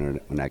picking you up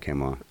when that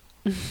came on.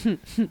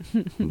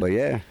 But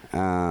yeah.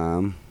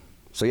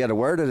 So yeah, the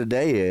word of the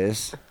day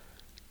is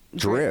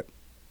drip.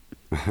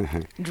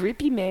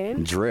 Drippy,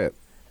 man. Drip.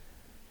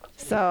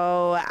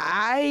 So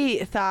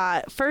I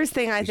thought, first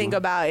thing I think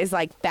about is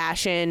like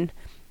fashion,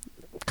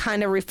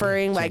 kind of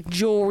referring like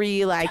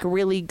jewelry, like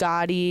really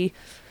gaudy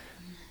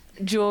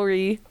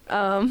jewelry.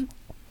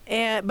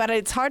 But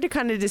it's hard to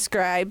kind of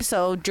describe.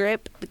 So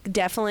drip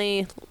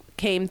definitely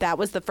came. That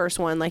was the first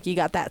one. Like you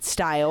got that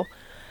style.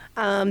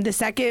 The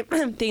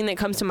second thing that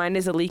comes to mind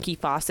is a leaky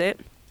faucet.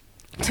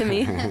 To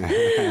me,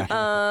 and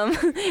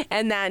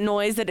that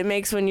noise that it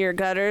makes when your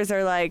gutters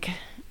are like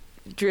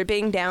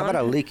dripping down. How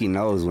about a leaky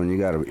nose when you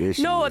got an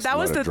issue? No, that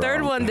was the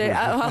third one.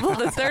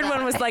 The third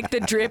one was like the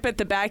drip at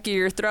the back of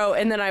your throat,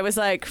 and then I was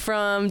like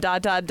from ...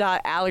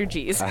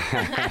 allergies.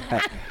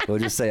 We'll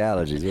just say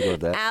allergies. We'll go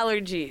with that.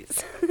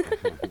 Allergies.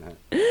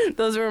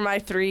 Those were my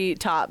 3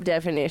 top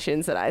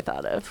definitions that I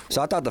thought of.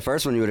 So I thought the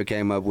first one you would have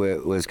came up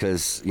with was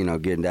because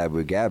getting dabbed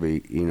with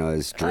Gabby,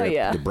 is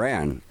drip, the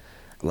brand.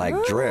 Like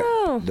Drip,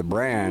 the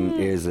brand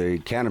is a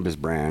cannabis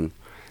brand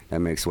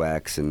that makes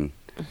wax and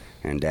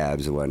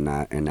dabs and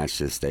whatnot, and that's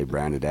just, they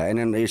branded that. And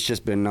then it's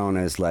just been known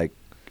as like,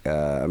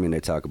 they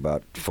talk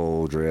about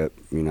full drip,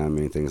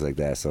 things like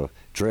that. So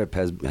drip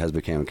has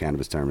become a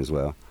cannabis term as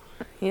well.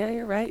 Yeah,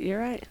 you're right.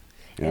 Yeah,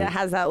 it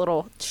has that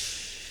little.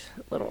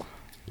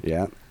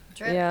 Yeah.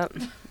 Drip. Yeah.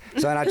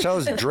 So and I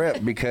chose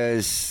drip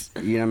because,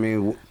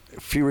 a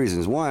few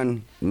reasons.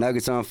 One,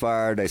 Nuggets on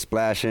fire, they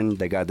splashing,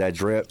 they got that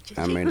drip.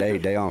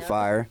 They on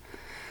fire.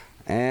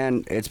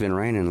 And it's been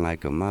raining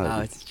like a mug. Oh,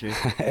 it's true.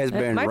 It's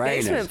been My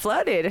raining. basement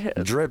flooded.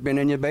 Dripping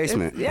in your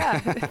basement.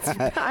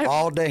 It's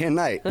all day and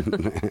night.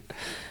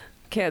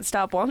 Can't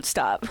stop, won't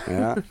stop.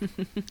 Yeah.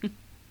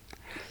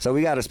 So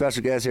we got a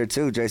special guest here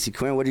too, JC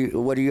Quinn. What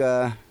do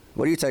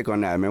you take on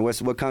that, man?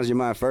 What comes to your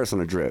mind first on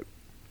the drip?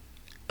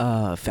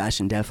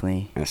 Fashion,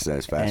 definitely.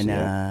 That's fashion.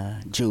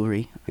 And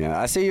jewelry. Yeah,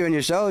 I see you in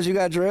your shows. You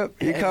got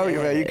drip. You come,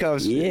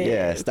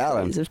 yeah,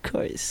 styling. Of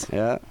course.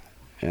 Yeah.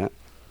 And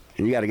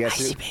you got a guest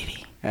too.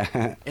 Baby.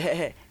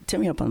 Turn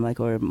me up on the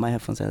mic or my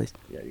headphones at least.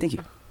 Yeah, Thank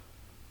you.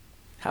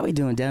 How we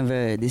doing,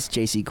 Denver? This is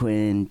JC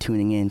Quinn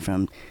tuning in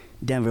from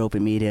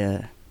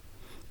Denver.Open.Media,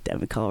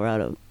 Denver,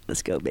 Colorado.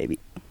 Let's go, baby.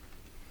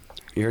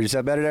 You heard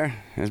yourself better there?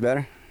 That's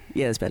better?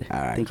 Yeah, that's better. All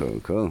right,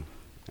 cool.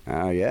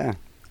 Yeah.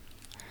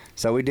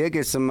 So we did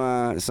get some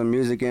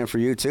music in for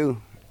you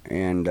too,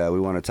 and we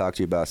want to talk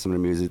to you about some of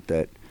the music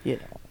that. Yeah.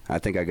 I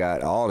think I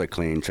got all the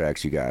clean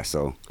tracks you got.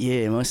 So.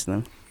 Yeah, most of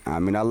them. I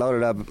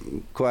loaded up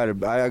quite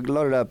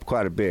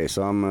a bit.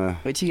 So I'm.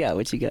 What you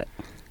got?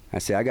 I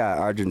see. I got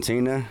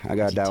Argentina. I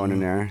got that one in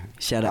there.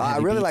 Shout out. I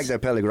really like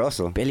that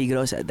Peligroso.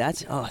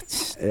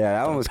 That's yeah,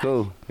 that one was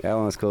cool.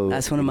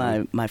 That's one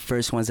of my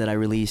first ones that I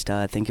released.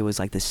 I think it was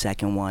like the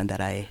second one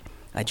that I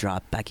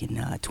dropped back in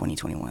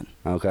 2021.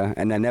 Okay,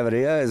 and then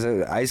Neveria is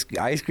ice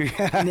cream.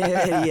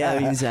 Yeah,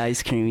 it means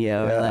ice cream.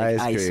 Yeah, or like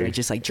ice or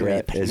just like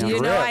drip. Yeah, it's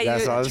drip.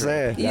 That's what I'm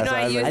saying.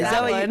 I use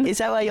that one. Is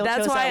that why you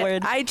chose that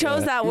word? I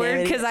chose that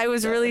word because I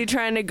was really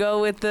trying to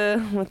go with the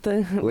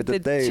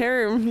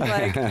term.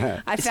 Like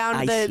I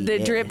found the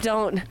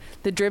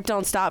drip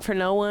don't stop for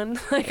no one.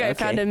 Like I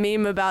found a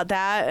meme about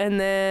that, and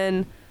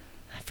then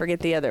I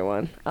Forget the other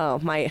one. Oh,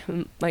 my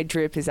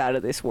drip is out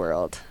of this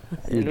world.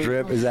 Your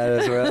drip is out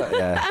of this world?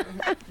 Yeah.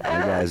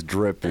 That guy's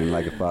dripping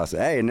like a faucet.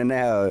 Hey, and then they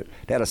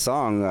had a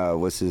song.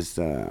 What's his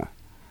name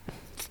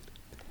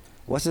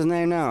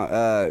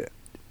now?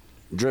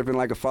 Dripping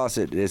like a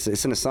faucet.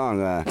 It's in a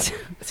song.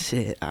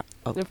 Shit.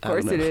 Of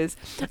course it is.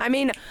 I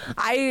mean,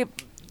 I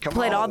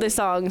played all the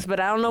songs, but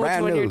I don't know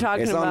which one you're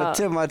talking about. It's on the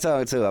tip of my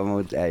tongue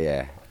too.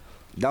 Yeah.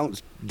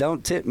 Don't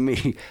tip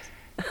me.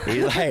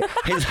 He's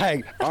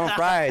like on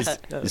fries.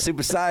 The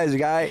super size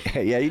guy.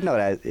 Yeah, you know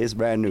that. It's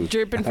brand new.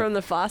 Dripping from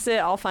the faucet.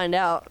 I'll find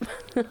out.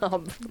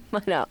 I'll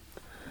find out.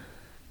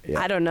 Yeah.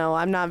 I don't know.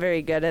 I'm not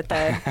very good at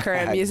the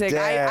current music.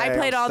 I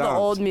played all the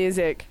old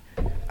music.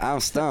 I'm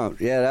stumped.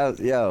 Yeah, that was,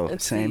 yo.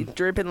 Same.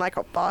 Dripping like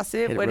a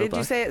faucet. What did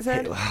you say it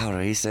said? Hold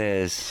on, he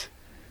says.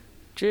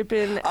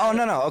 Dripping. Oh,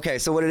 no. Okay,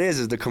 so what it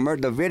is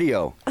the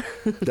video.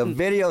 The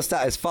video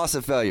style is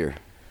Faucet Failure.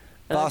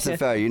 Faucet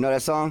Failure. You know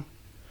that song?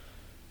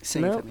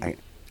 Sing it for me.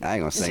 I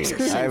ain't gonna sing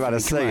it. I ain't about to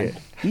sing it.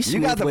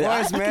 You got the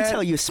voice, man. I can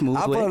tell you smooth.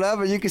 I'll put it up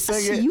and you can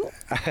sing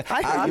it.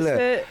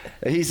 Faucet.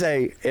 He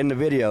say in the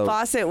video.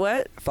 Faucet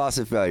what?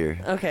 Faucet Failure.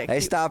 Okay. They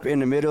stop in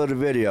the middle of the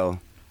video,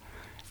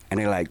 and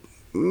they're like,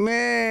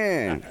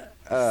 man.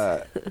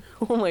 Oh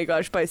my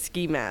gosh, by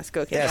Ski Mask.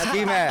 Okay. Yeah,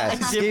 Ski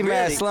Mask. Ski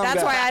Mask. Slum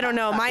That's guy. why I don't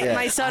know.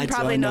 My son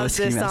probably knows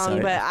this song,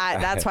 but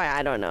that's why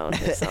I don't know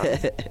this song.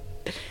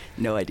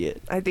 No idea.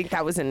 I think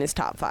that was in his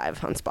top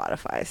 5 on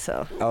Spotify.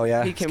 So. Oh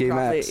yeah. He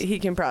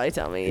can probably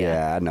tell me.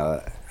 Yeah, I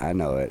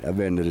know it. I've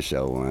been to the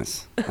show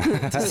once.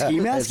 Ski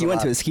Mask? You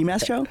went to a Ski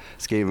Mask show?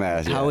 Ski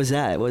Mask. Yeah. How was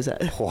that? What was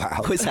that? Wow.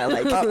 What was that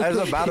like? It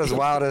was about as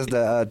wild as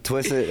the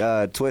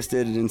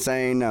Twisted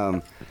Insane.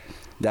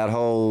 That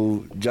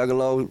whole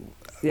Juggalo.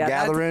 Yeah,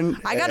 gathering.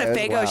 I got a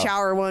Faygo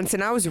shower once,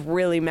 and I was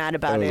really mad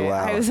about it.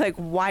 I was like,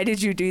 why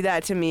did you do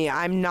that to me?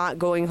 I'm not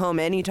going home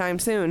anytime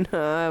soon.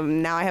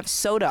 Now I have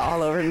soda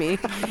all over me,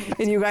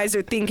 and you guys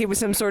are thinking it was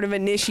some sort of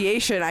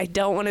initiation. I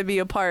don't want to be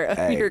a part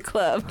of your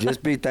club.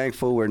 Just be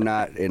thankful we're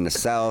not in the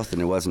South,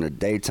 and it wasn't a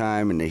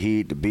daytime, and the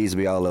heat, the bees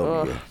be all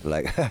over you.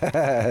 Like,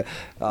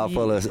 all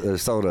full of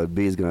soda,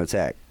 bees going to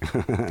attack.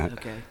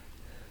 Okay.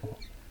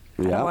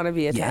 I don't want to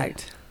be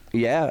attacked. Yeah.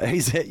 Yeah,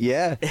 he said,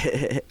 yeah.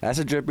 That's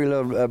a drippy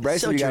little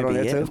bracelet you got on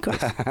there, too. Of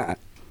course.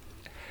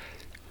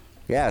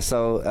 Yeah,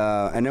 so,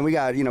 and then we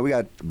got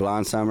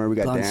Blonde Summer, we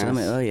got Blonde Dance.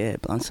 Summer, oh yeah,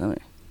 Blonde Summer.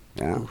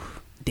 Yeah.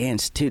 Oof.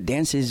 Dance, too.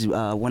 Dance is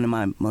one of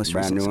my most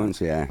brand recent new songs.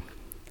 ones, yeah.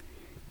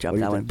 Dropped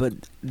that one. But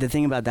the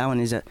thing about that one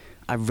is that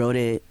I wrote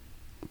it,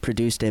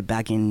 produced it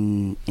back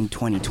in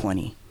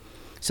 2020.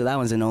 So that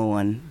one's an old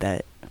one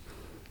that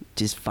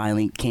just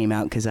finally came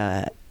out because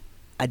I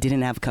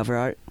didn't have cover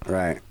art.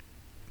 Right.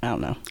 I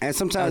don't know. And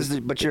sometimes,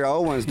 but your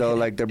old ones though,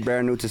 like they're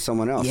brand new to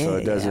someone else, so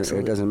it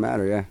doesn't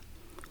matter. Yeah.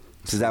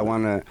 Does that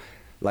one,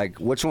 like,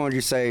 which one would you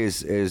say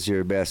is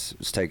your best?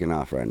 It's taking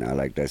off right now.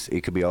 Like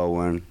it could be old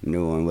one,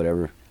 new one,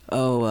 whatever.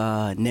 Oh,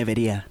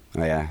 Neveria.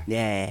 Oh yeah.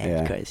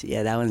 Yeah, of course.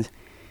 Yeah, that one's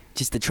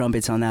just the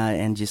trumpets on that,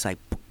 and just like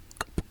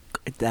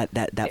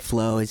that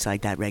flow. It's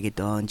like that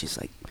reggaeton, just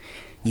like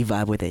you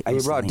vibe with it. Hey,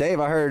 bro, Dave,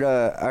 I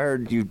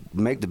heard you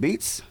make the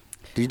beats.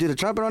 Did you do the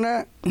trumpet on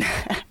that?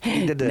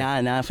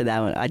 Nah, for that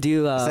one. I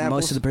do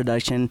most of the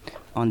production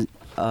on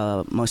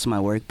most of my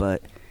work,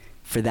 but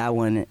for that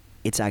one,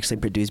 it's actually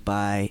produced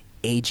by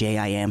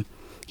AJIM.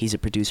 He's a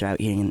producer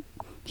out here, and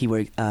he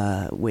worked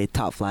with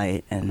Top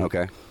Flight and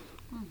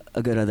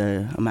a good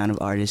other amount of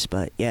artists.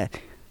 But yeah,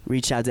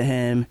 reached out to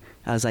him.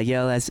 I was like,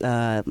 yo,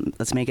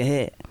 let's make a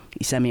hit.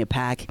 He sent me a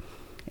pack,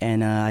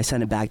 and I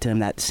sent it back to him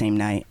that same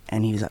night,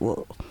 and he was like,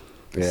 whoa.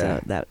 Yeah. So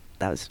that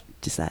was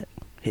just that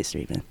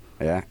history, man.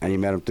 Yeah, and you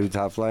met him through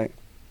Top Flight?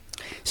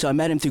 So I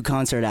met him through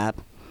Concert App,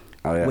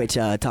 which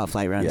Top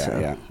Flight runs.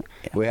 Yeah.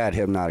 We had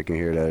Hypnotic in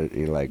here a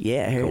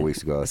couple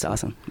weeks ago. That's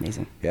awesome.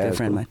 Amazing. Yeah, good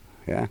friend, cool.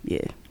 Man.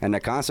 Yeah. And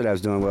the Concert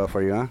App's doing well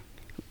for you, huh?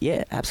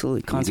 Yeah,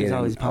 absolutely. Concert's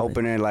always popping.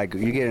 Opening, like,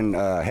 you're getting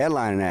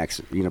headlining acts.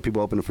 You know,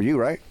 people opening for you,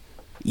 right?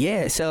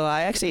 Yeah, so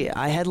I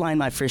headlined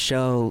my first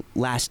show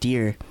last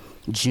year,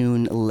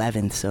 June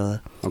 11th, so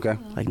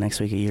like next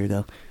week, a year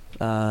ago.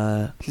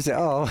 She said,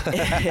 "Oh,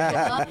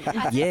 yeah,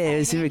 it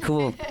was super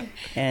cool."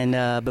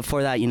 And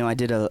before that, I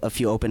did a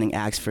few opening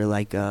acts for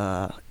like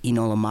Eno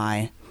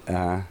Lamai.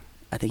 I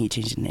think he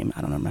changed the name. I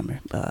don't remember.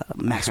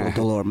 Maxwell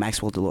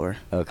Delore.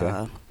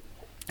 Okay.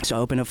 So I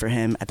opened up for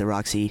him at the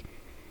Roxy,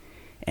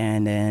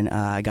 and then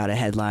I got a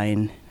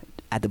headline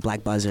at the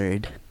Black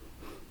Buzzard.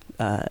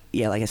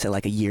 Yeah, like I said,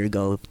 like a year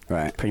ago,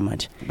 right? Pretty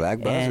much.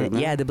 Black Buzzard.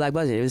 Yeah, the Black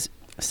Buzzard. It was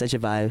such a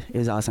vibe. It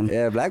was awesome.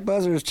 Yeah, Black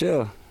Buzzard is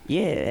chill.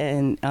 Yeah,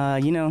 and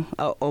I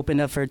opened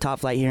up for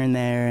Top Flight here and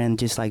there, and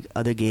just like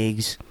other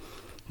gigs,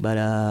 but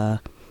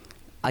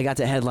I got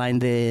to headline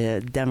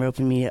the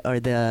Denver.Open.Media,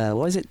 or the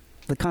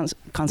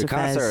concert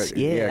fest.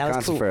 Yeah, that was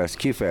concert cool. fest,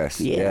 Q Fest.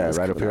 Yeah, right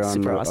cool. up here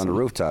on the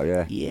rooftop.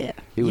 Yeah. Yeah.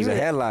 He was a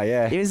headline.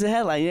 Yeah. It was a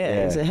headline.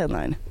 Yeah, it was a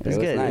headline. It was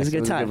good. Nice. It was a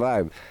good time. It was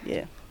a good vibe.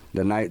 Yeah.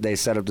 The night they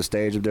set up the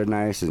stage up there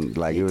nice, and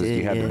like you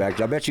had the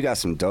back. I bet you got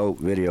some dope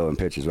video and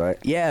pictures, right?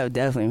 Yeah,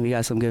 definitely. We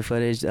got some good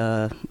footage.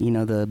 You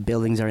know, the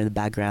buildings are in the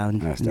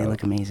background. And they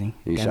look amazing.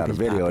 You shot a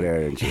video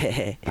there, didn't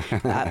you?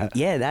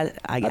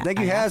 I think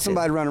you had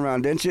somebody running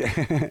around, didn't you?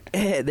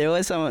 There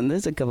was someone.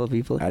 There's a couple of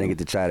people. I didn't get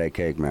to try that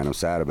cake, man. I'm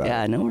sad about it.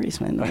 Yeah, no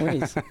worries, man. No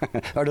worries.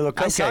 Or the little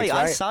cupcakes,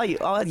 I saw you.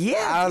 Oh,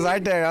 yeah. I was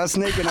right there. I was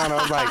sneaking on. I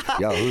was like,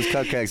 yo, whose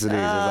cupcakes are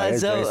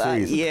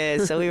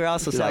these? So we were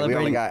also celebrating. We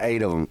only got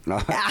 8 of them.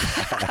 No.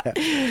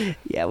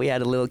 Yeah, we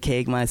had a little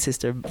cake my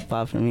sister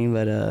bought for me,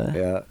 but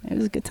it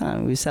was a good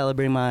time. We were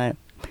celebrating my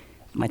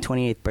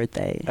 28th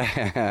birthday.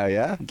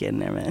 Yeah? Getting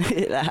there, man.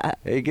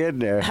 You getting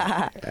there.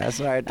 That's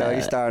right, though.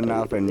 You starting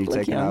off and you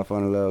taking off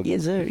on a little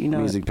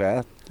music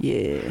path.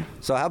 Yeah.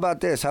 So how about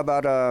this? How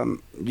about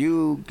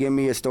you give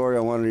me a story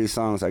on one of these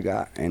songs I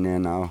got, and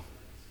then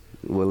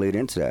we'll lead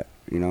into that.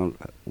 You know,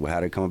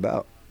 how'd it come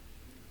about?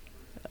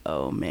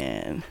 Oh,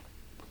 man.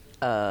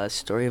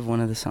 Story of one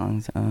of the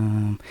songs.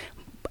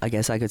 I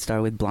guess I could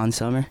start with Blonde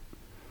Summer.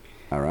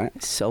 All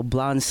right. So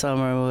Blonde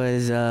Summer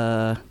was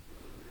a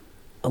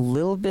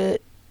little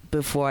bit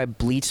before I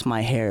bleached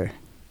my hair.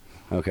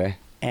 Okay.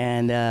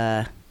 And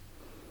I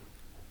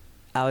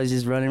was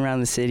just running around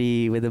the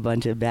city with a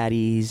bunch of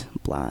baddies,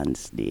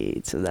 blondes,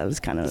 dude. So that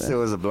was kind of... So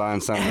it was a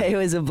blonde summer. It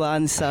was a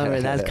blonde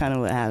summer. That's kind of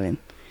what happened.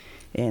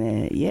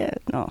 And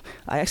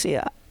I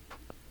actually...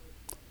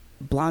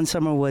 Blonde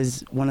Summer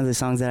was one of the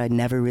songs that I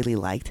never really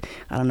liked.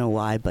 I don't know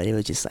why, but it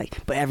was just like...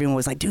 But everyone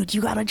was like, dude,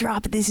 you gotta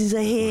drop it. This is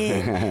a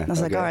hit. And I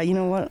was like, all right, you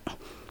know what?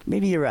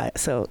 Maybe you're right.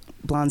 So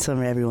Blonde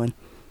Summer, everyone.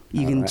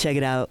 You can check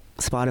it out.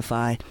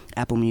 Spotify,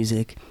 Apple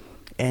Music,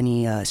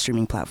 any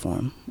streaming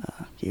platform.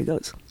 Here it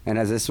goes. And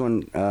has this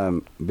one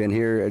been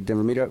here at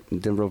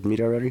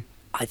Denver.Open.Media already?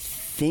 I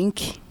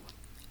think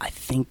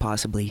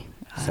possibly.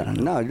 I don't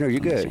know. No, you're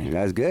good. Sure.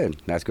 That's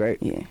good. That's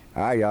great. Yeah.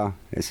 All right, y'all.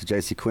 It's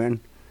JC Quinn,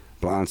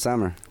 Blonde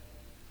Summer.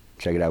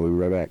 Check it out. We'll be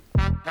right back.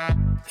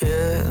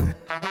 Yeah.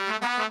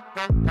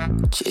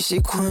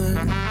 JC Quinn,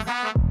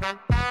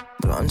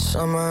 Blonde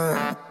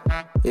Summer.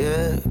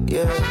 Yeah.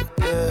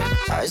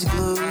 Eyes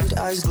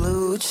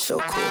glued, so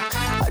cool.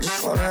 I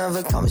just wanna have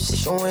a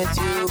conversation with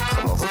you.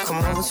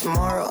 Come over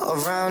tomorrow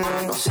around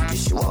noon. I'll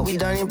seduce you while we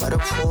dining by the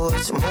pool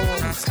to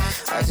move.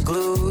 Eyes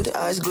glued,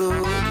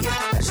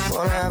 yeah. I just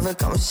wanna have a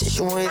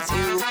conversation with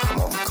you.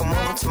 Come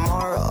over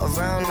tomorrow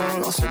around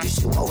noon. I'll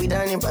seduce you while we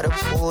dining by the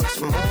pool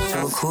to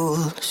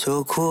move.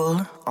 So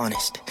cool,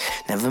 honest.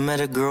 Never met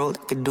a girl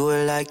that could do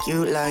it like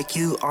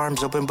you.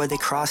 Arms open but they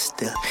crossed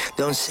still.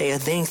 Don't say a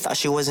thing, thought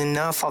she was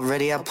enough.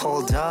 Already I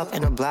pulled up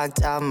in a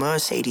blacked out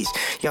Mercedes.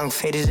 Young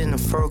faded in a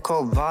fur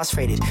coat, boss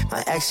faded.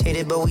 My ex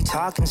hated but we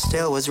talking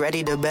still. Was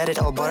ready to bet it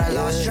all but I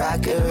lost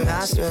track of the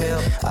master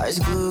pill. Eyes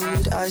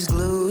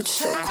glued,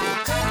 so cool.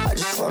 I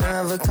just wanna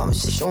have a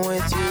conversation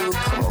with you.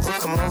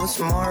 Come over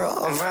tomorrow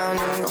around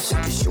noon. I'll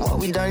seduce you while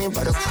we dining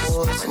by the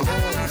pool to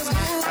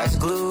move. Eyes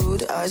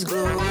glued,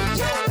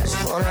 yeah. I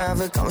just wanna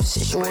have a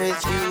conversation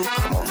with you.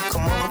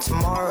 Come over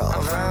tomorrow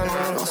around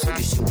noon. I'll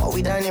seduce you while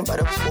we dining by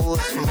the pool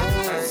to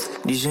move.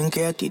 Dicen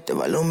que a ti te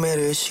va lo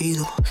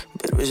merecido,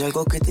 pero es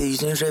algo que te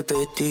dicen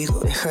repetido.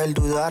 Deja el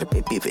dudar,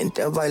 baby,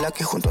 vente a bailar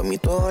que junto a mí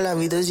toda la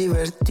vida es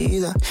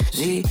divertida.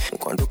 Sí,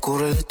 cuando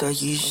corre el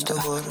detallista,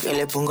 que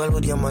le ponga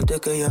los diamantes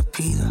que ella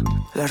pida.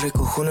 La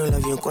recojo en el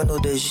avión cuando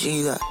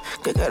decida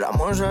que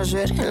queramos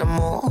hacer el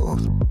amor.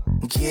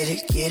 Get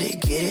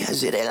it,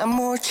 hacer el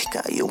amor,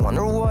 chica. You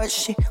wonder what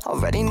she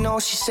already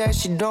knows. She said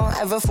she don't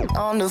ever fuck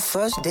on the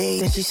first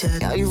date. Then she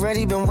said, now you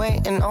already been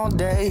waiting all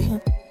day.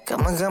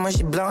 Come on,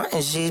 she blunt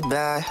and she's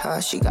bad, huh?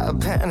 She got a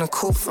pet and a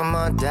coupe from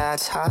my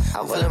dad's, huh?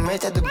 I will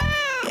admit that the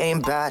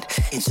ain't bad.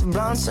 It's a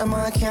blonde summer,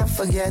 I can't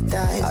forget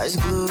that. Eyes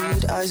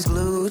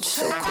glued,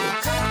 so cool.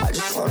 I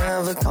just wanna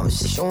have a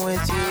conversation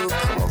with you.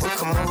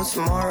 Come over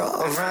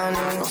tomorrow around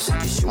noon. I'll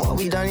seduce you while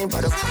we dining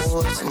by the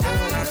pool to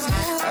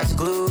move. Eyes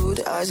glued,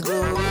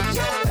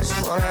 yeah. I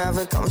just wanna have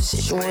a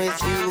conversation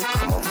with you.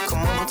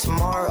 Come over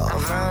tomorrow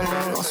around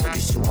noon. I'll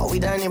seduce you while we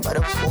dining by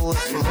the pool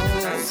to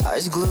move.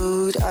 Eyes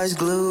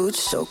glued,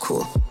 so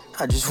cool.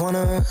 I just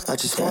wanna.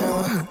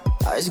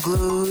 Eyes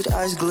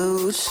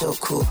glued, so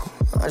cool.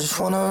 I just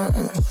wanna,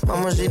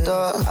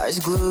 mamacita. Eyes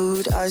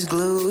glued,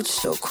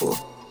 so cool.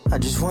 I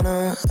just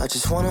wanna.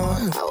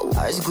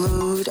 Eyes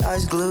glued,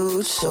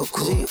 so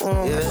cool.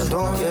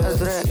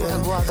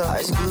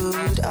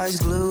 Eyes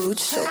glued,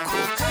 so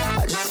cool.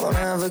 I just wanna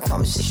have a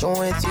conversation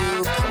with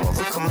you.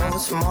 Come over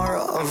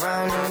tomorrow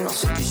around noon. I'll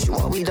seduce you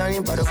while we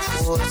dining by the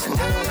pool to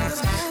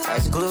move.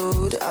 Eyes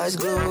glued, yeah.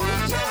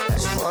 I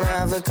just wanna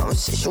have a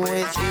conversation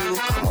with you.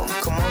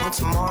 Come over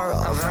tomorrow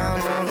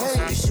around noon. I'll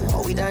seduce you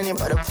while we dining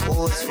by the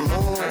pool to move.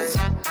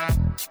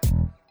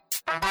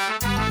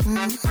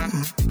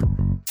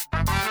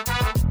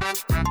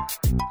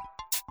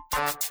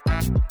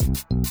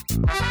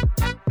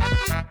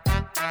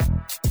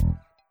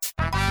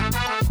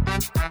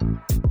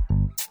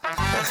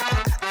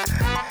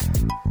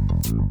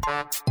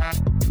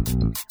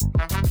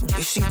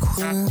 You see,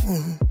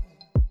 Quinn.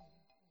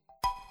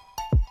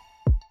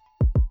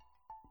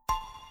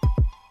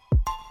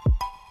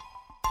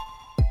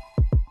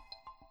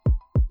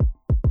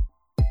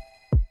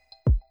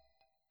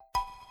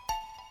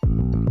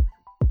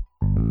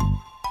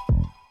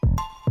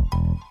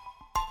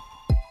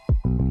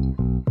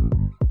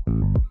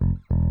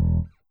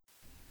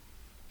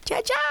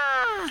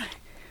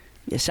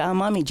 Yeah, shout out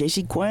mommy,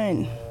 JC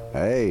Quinn.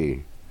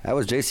 Hey, that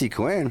was JC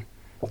Quinn.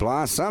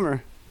 Blonde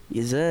Summer.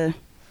 Yes, sir.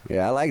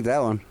 Yeah, I like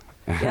that one.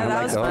 Yeah,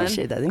 that was fun.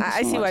 Shit,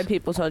 I see why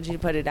people told you to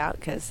put it out,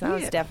 because that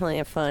was definitely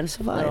a fun. It's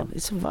a vibe.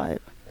 It's a vibe.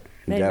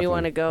 Made me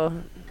want to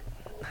go,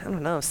 I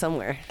don't know,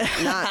 somewhere.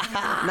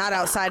 Not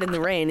outside in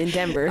the rain in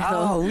Denver.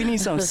 Oh, we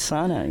need some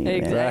sun out here.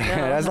 Exactly.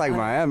 That's like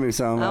Miami or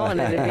something. I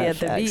wanted to be at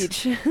the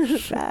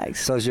beach.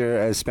 Facts. So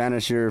is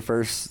Spanish your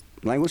first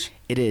language?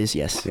 It is,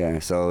 yes. Yeah,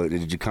 so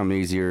did you come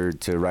easier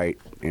to write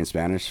in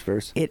Spanish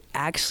first? It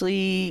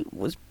actually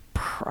was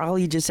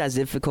probably just as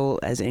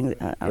difficult as English.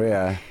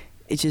 Yeah.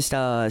 It's just,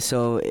 I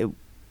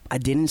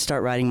didn't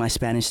start writing my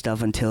Spanish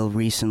stuff until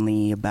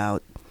recently,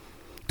 about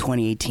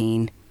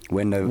 2018.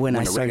 When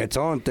I started,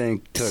 reggaeton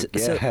thing took,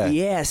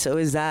 so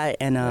is that,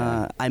 and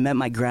I met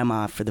my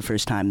grandma for the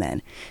first time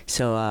then.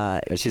 So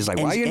and she's like,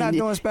 "Why are you not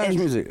doing Spanish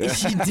music?"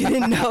 She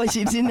didn't know.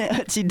 She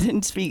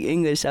didn't speak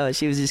English, so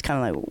she was just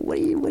kind of like,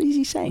 "What is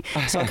he saying?"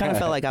 So I kind of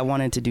felt like I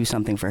wanted to do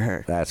something for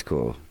her. That's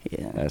cool.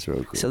 Yeah, that's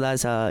really cool. So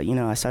that's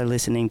I started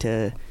listening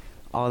to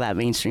all that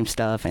mainstream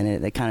stuff, and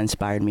it kind of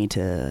inspired me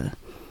to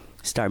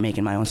start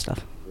making my own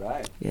stuff.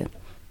 Right. Yeah.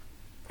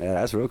 Yeah,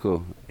 that's real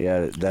cool.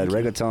 Yeah, that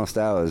reggaeton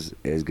style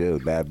is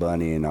good. Bad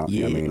Bunny and all.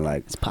 Yeah, I mean,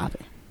 like, it's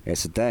popping.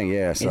 It's a thing,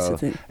 yeah. So, it's a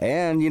thing.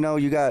 And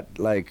you got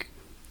like,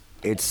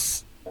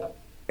 it's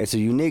a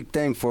unique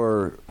thing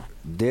for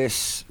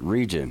this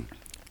region.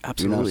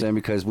 Absolutely. You know what I'm saying?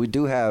 Because we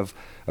do have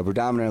a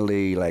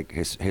predominantly like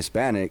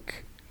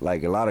Hispanic,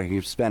 like a lot of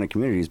Hispanic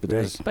communities,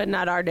 but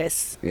not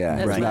artists. Yeah,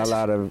 there's not a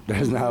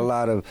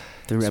lot of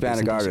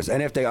Hispanic artists.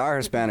 And if they are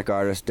Hispanic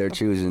artists, they're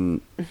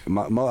choosing a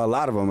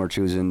lot of them are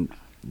choosing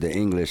the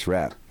English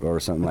rap or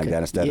something like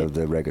that instead of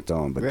the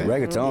reggaeton. But the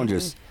reggaeton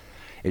just,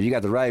 if you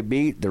got the right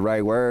beat, the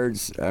right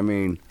words, I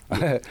mean,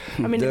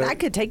 that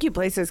could take you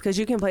places because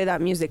you can play that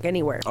music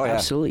anywhere. Oh yeah,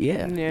 absolutely,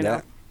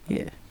 yeah,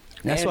 yeah.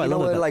 That's and what I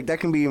love. Like that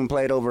can be even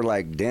played over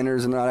like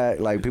dinners and all that.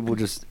 Like people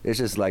it's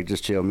just like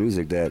chill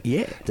music that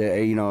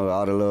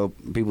all the little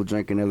people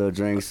drinking their little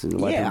drinks. And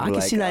white people I can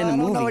like, see that in the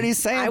movie. I don't know what he's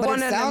saying, but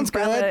it sounds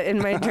good. In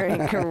my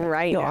drink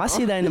right now. I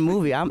see that in the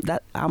movie. I'm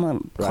gonna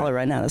call it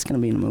right now. That's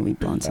gonna be in the movie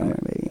Blonde Summer,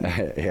 baby.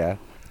 Yeah.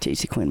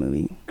 JC Quinn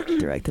movie,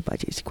 directed by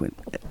JC Quinn.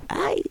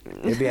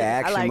 It'd be an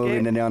action movie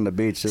and then they're on the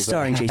beach.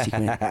 Starring JC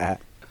Quinn.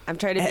 I'm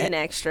trying to be an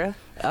extra.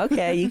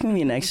 Okay, you can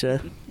be an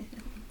extra.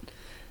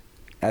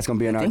 That's going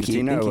to be in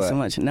Argentina Thank or what? you so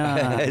much. No.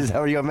 Is that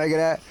where you're going to make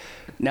it at?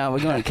 No,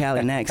 we're going to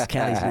Cali next.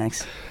 Cali's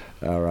next.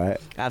 All right.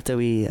 After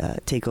we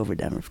take over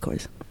Denver, of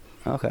course.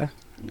 Okay.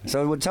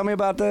 So tell me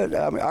about the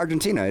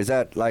Argentina. Is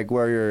that like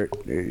where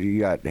you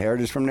got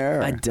heritage from there?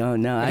 Or? I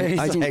don't know.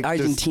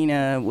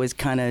 Argentina was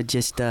kind of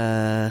just...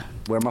 where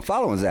my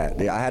following's at.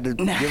 I had to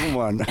give them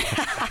one.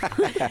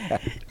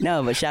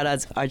 No, but shout out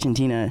to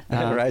Argentina.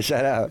 Right,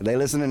 shout out. They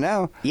listening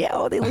now?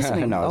 Yeah, they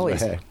listening. No,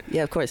 always.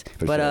 Yeah, of course.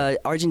 But sure.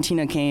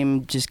 Argentina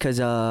came just because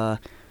the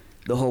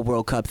whole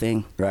World Cup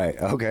thing. Right,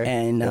 okay.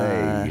 And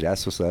hey,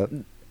 that's what's up.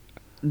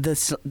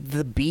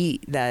 The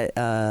beat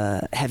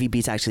that Heavy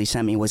Beats actually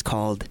sent me was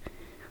called...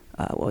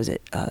 what was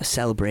it?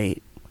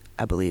 Celebrate,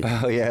 I believe.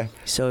 Oh, yeah.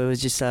 So it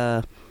was just,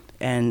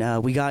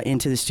 and we got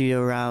into the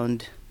studio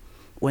around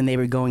when they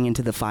were going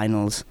into the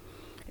finals.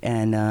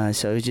 And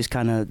so it was just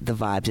kind of the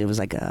vibes. It was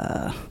like,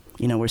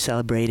 we're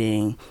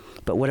celebrating,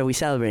 but what are we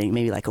celebrating?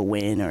 Maybe like a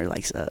win or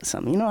like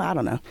something, I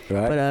don't know.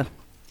 Right. But,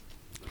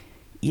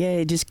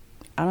 it just,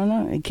 I don't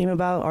know. It came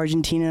about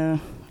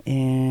Argentina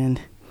and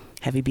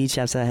Heavy Beats,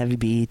 shouts out Heavy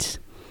Beats.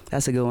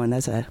 That's a good one.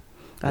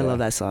 I love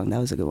that song. That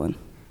was a good one.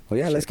 Well,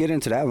 yeah, let's get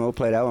into that one. We'll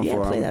play that one for him.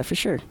 Yeah, play that for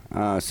sure.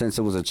 Since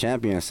it was a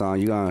champion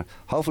song,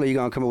 hopefully you're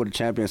gonna come up with a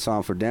champion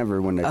song for Denver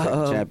when they take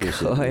the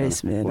championship. Of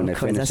course, man. When they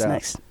finish that's out.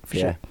 Next, for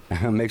sure.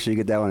 Make sure you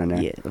get that one in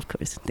there. Yeah, of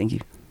course. Thank you.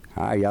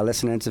 All right, y'all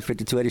listening to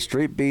 5280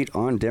 Street Beat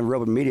on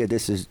Denver.Open.Media.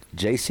 This is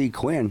JC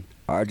Quinn,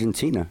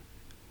 Argentina.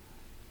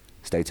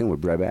 Stay tuned. We'll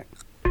be right back.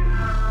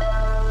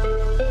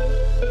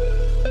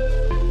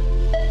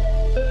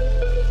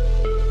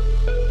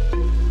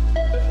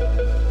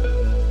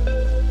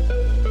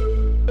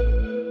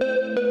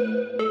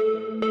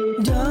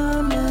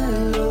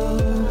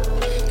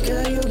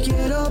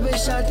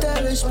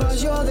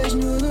 Despacio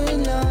desnudo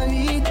en la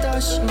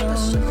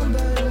habitación.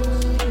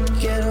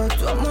 Quiero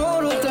tu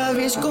amor otra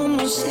vez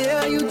como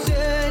sea, yo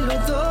te lo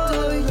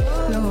doy.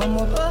 Nos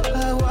vamos pa'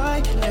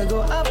 Hawái,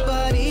 luego a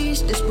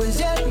París, después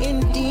de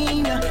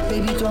Argentina.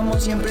 Baby, tu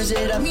amor siempre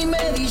será mi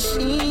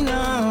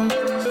medicina.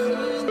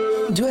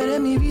 Tú eres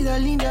mi vida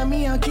linda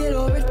mía,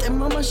 quiero verte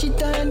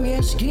mamacita en mi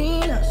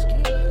esquina.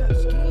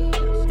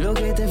 Lo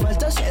que te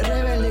falta es ser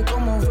rebelde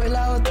como fue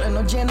la otra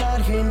noche en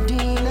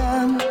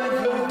Argentina.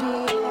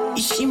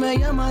 Y si me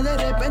llamas de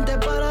repente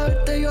para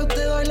verte, yo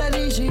te doy la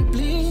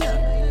disciplina.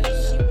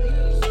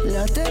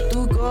 Late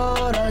tu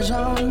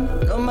corazón,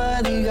 no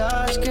me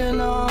digas que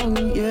no,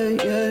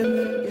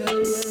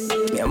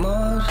 Mi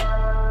amor,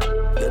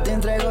 yo te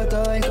entrego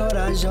todo el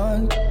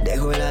corazón.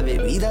 Dejo la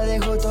bebida,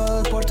 dejo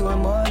todo por tu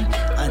amor.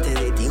 Antes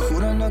de ti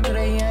juro no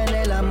creía en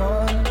el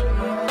amor.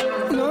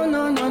 No.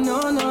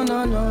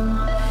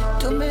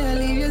 Tú me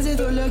alivias de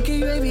todo lo que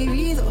yo he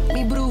vivido.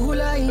 Mi brújula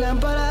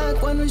lámpara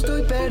cuando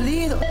estoy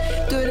perdido.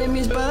 Tú eres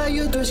mi espada,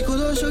 yo tu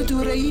escudo, soy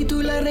tu rey y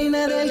tú la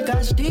reina del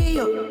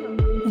castillo.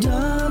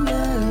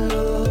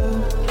 Dámelo,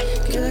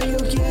 que yo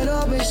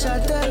quiero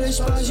besarte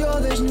despacio,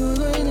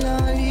 desnudo en la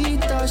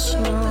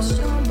habitación.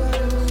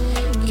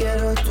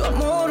 Quiero tu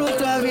amor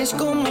otra vez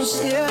como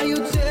sea,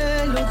 yo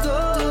te lo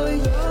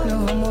doy.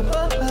 Nos vamos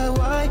pa'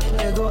 Hawái,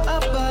 luego a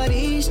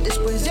París,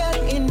 después de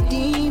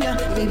Argentina.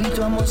 Baby,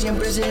 tu amor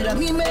siempre será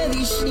mi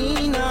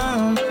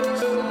medicina.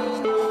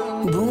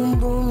 Boom,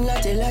 boom,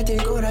 late, late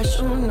el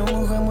corazón. Nos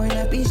mojamos en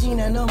la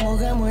piscina, nos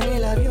mojamos en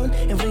el avión.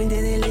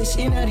 Enfrente del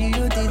escenario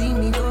yo te di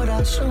mi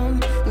corazón.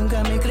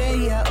 Nunca me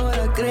creía,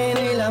 ahora creo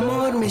en el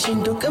amor. Me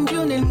siento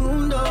campeón del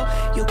mundo.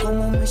 Yo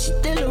como Messi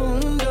te lo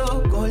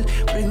hundo. Gol,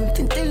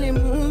 pregunta en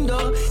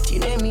Telemundo.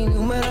 Tiene mi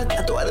número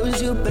tatuado en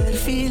su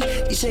perfil.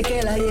 Dice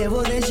que la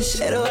llevo desde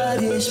 0 a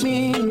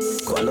 10,000.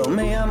 Cuando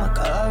me llama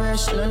cada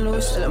vez en la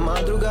luz de la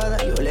madrugada,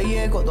 yo le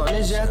llego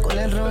donde sea con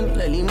el ron y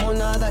la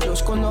limonada.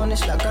 Los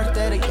condones, la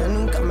cartera y ya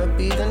nunca me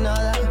pide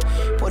nada.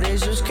 Por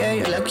eso es que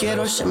yo la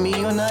quiero ser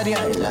millonaria.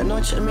 En la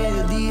noche, al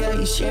mediodía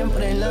y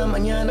siempre en la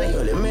mañana.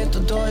 Yo le meto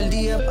todo el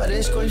día,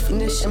 parezco el fin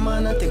de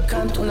semana. Te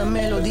canto una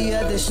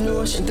melodía,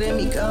 desnudos entre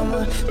mi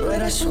cama. No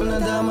eras una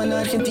dama en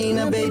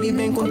Argentina, baby,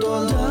 ven con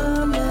todo.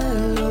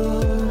 Dámelo,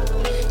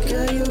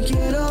 que yo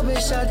quiero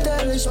besarte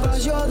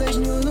despacio,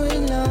 desnudo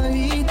en la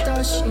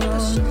habitación.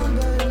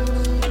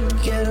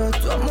 Quiero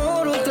tu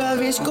amor otra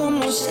vez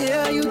como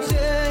sea, yo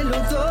te lo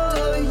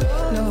doy.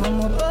 Nos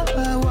vamos pa'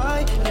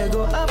 Hawái,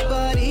 luego a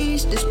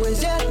París,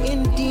 después de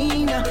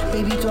Argentina.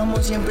 Baby, tu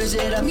amor siempre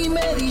será mi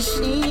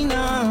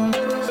medicina.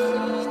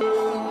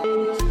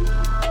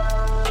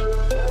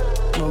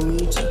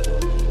 Mamita,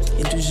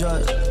 y tú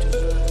sabes,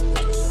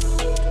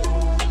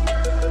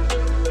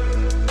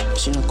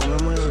 si nos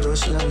comemos los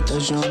dos en la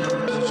habitación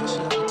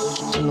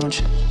esta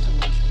noche.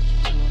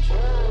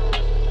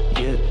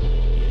 Yeah.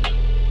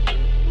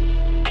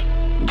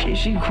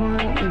 JC Quinn,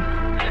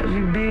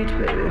 heavy beat,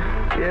 baby.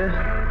 Yeah.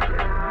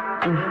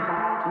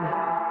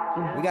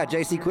 We got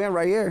JC Quinn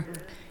right here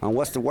on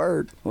What's the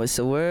Word? What's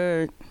the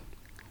word?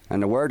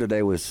 And the word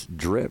today was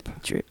drip.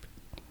 Drip.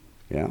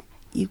 Yeah.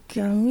 You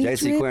got me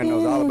JC Quinn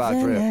knows all about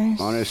drip.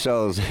 On his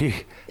shows, he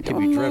be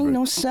Don't dripping. make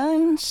no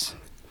sense.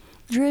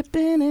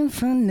 Dripping in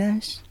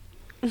finesse.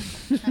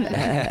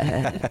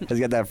 Let's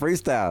get that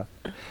freestyle.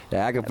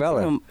 Yeah,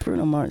 acapella.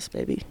 Bruno Mars,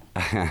 baby.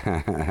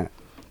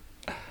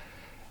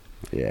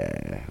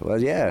 Yeah.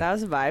 Well, yeah. That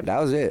was a vibe.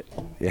 That was it.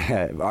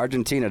 Yeah.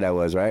 Argentina, that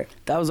was, right?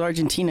 That was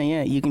Argentina,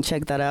 yeah. You can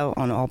check that out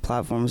on all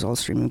platforms, all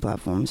streaming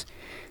platforms.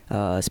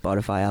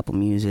 Spotify, Apple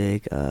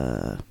Music,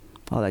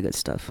 all that good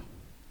stuff.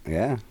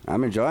 Yeah.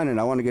 I'm enjoying it.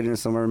 I want to get into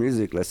some more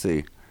music. Let's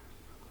see.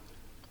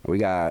 We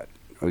got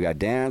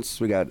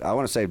dance. I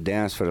want to save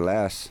dance for the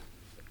last.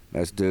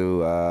 Let's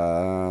do,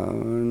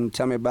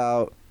 tell me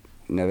about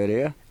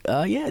Neveria.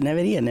 Yeah,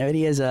 Neveria.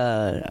 Neveria is,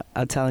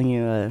 I'm telling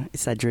you,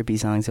 it's that drippy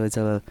song, so it's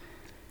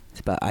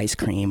about ice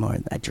cream or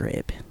that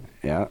drip.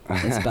 Yeah.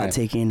 It's about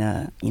taking,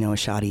 a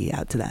shawty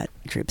out to that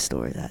drip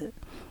store that,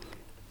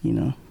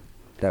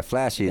 That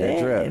flashy, that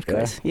yeah, drip. Of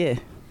course, yeah.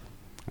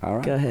 All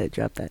right. Go ahead,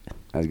 drop that.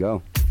 Let's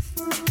go.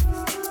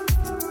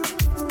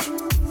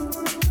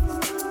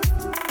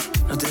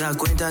 No te das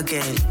cuenta que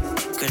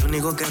el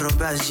único que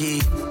rompe allí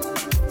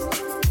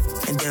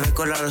en TV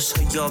Colorado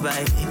soy yo,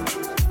 baby.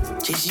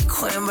 JC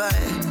Quinn,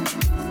 baby.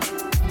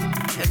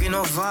 El que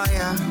no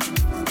falla.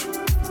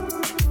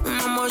 Un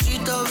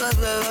amorcito,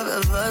 baby.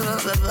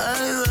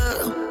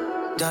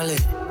 Dale,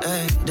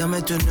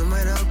 dame tu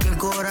número que el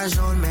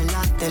corazón me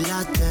late.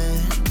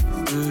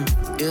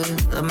 Yeah.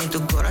 Dame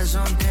tu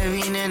corazón que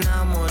vine a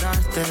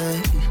enamorarte.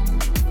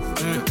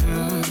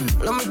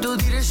 Dame tu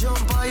dirección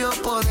pa' yo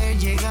poder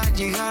llegarte.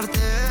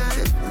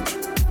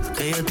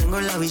 Que yo tengo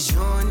la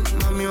visión,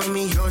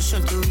 mami, yo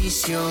soy tu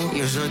vicio.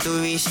 Yo soy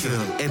tu vicio,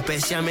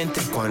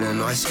 especialmente cuando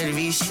no hay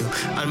servicio.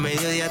 Al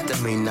mediodía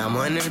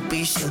terminamos en el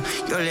piso.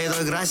 Yo le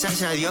doy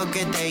gracias a Dios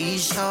que te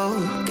hizo.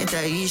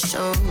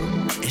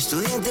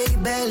 Estudiante y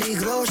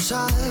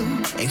peligrosa,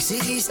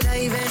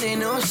 exigiste y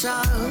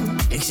venenosa.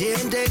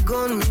 Exigente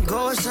con mi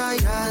cosa,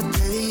 ya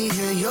te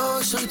dije,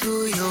 yo soy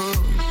tuyo.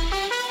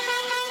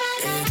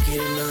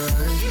 Quiere más.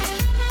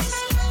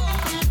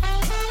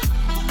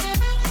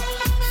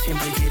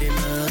 Siempre quiere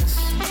más.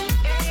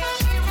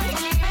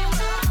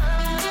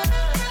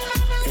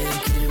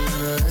 Quiere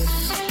más.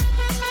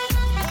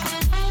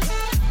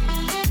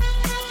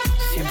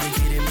 Siempre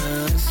quiere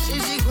más.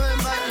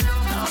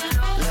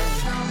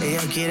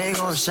 Ella quiere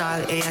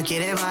gozar, ella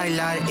quiere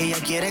bailar, ella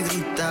quiere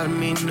gritar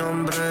mi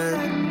nombre.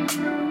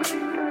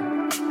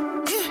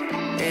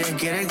 Ella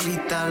quiere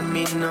gritar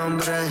mi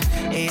nombre.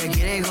 Ella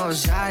quiere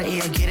gozar,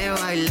 ella quiere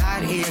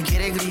bailar, ella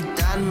quiere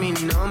gritar mi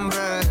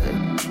nombre.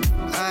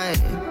 Ay.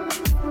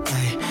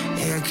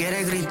 Ella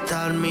quiere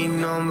gritar mi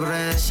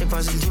nombre. Se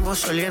pasa el tiempo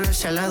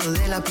soliéndose al lado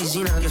de la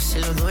piscina. Yo se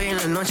lo doy en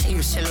la noche,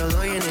 yo se lo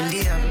doy en el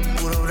día.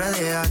 Pura obra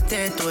de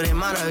arte, tú eres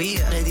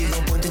maravilla. Le digo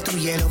ponte tu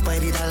hielo para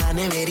ir a la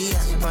nevería.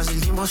 Se pasa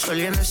el tiempo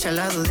soliéndose al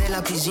lado de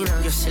la piscina.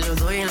 Yo se lo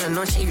doy en la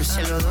noche, yo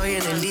se lo doy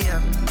en el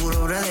día. Pura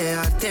obra de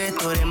arte. carácter,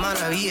 tú eres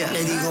maravilla.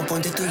 Le digo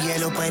ponte tu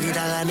hielo para ir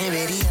a la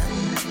nevería.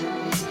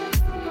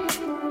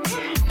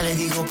 Le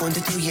digo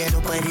ponte tu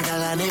hielo para ir a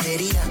la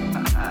nevería.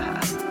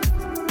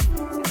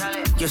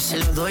 Yo se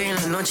lo doy en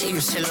la noche y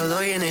yo se lo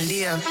doy en el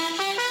día.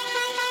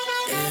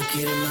 Ella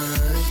quiere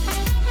más.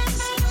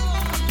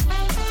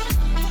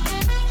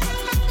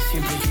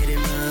 Siempre quiere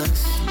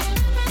más.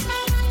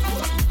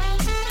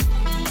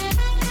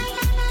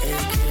 Ella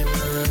quiere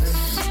más.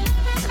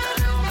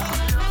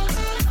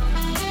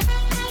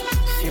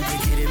 Siempre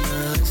quiere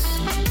más.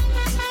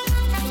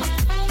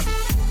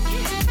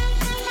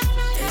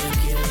 Ella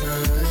quiere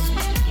más.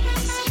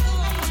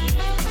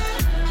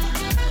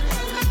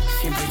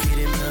 Siempre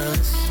quiere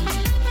más.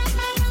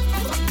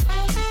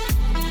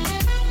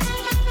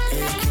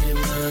 Ella quiere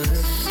más.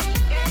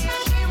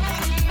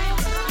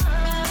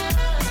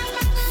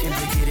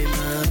 Siempre quiere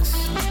más.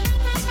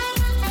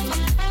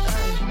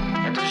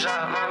 Ya tú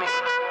sabes, mami.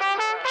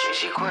 JC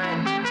Quinn.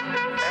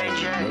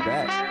 AJ.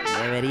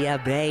 Debería,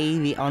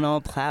 baby, on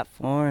all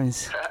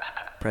platforms.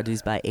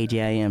 Produced by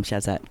AJIM.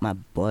 Shouts out my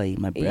boy,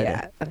 my brother.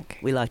 Yeah, okay.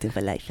 We locked in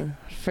for life.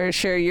 For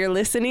sure. You're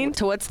listening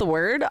to What's the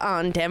Word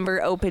on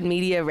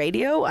Denver.Open.Media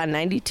Radio on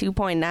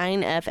 92.9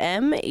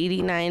 FM,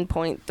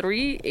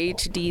 89.3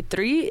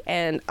 HD3,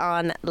 and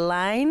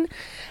online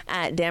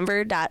at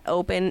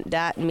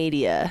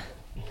Denver.Open.Media.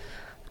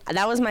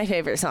 That was my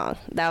favorite song.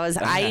 That was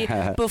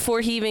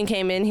before he even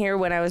came in here,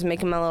 when I was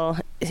making my little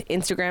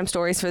Instagram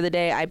stories for the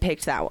day, I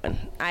picked that one.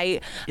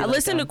 I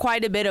listened to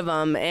quite a bit of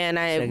them, and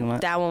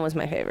that one was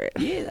my favorite.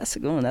 Yeah, that's a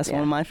good one. That's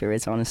one of my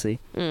favorites, honestly.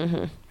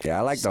 Mm-hmm. Yeah,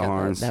 I like the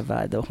horns. That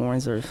vibe. The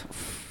horns are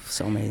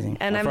so amazing.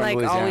 And I'm like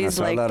Louisiana, always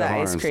so like the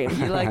ice cream.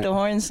 You like the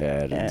horns?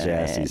 Yeah, the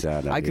jazzy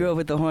sound. I grew up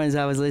with the horns.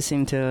 I was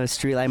listening to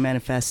Streetlight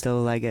Manifesto.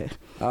 Oh, nice.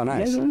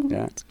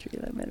 Yeah.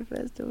 Streetlight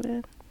Manifesto,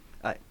 man.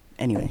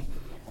 Anyway.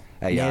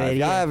 Hey, y'all,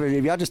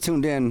 if y'all just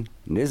tuned in,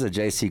 this is a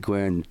JC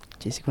Quinn.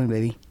 JC Quinn,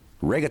 baby.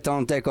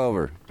 Reggaeton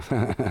takeover.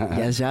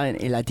 Ya saben,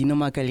 el latino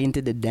más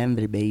caliente de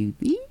Denver,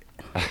 baby.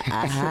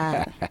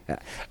 Aha.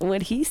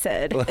 What he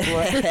said.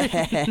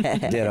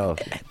 Ditto.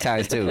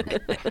 Times two.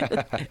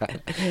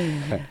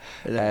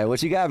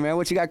 What you got, man?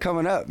 What you got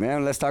coming up,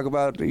 man? Let's talk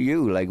about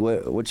you. Like,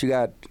 what you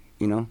got,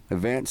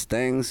 events,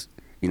 things,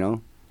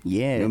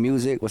 Yeah. New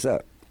music. What's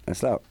up?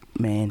 What's up?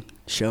 Man,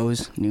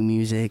 shows, new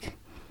music,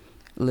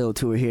 a little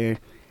tour here.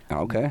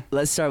 Okay.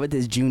 Let's start with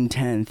this June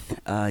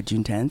 10th.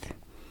 June 10th,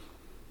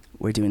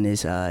 we're doing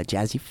this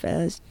Jazzy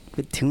Fest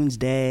with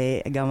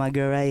Tuesday. I got my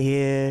girl right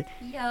here.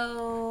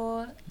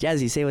 Yo.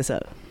 Jazzy, say what's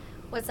up.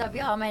 What's up,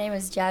 y'all? My name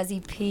is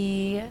Jazzy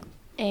P,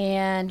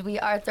 and we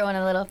are throwing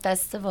a little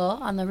festival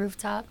on the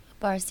rooftop,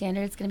 Bar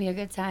Standard. It's going to be a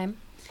good time.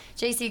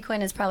 JC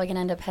Quinn is probably going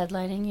to end up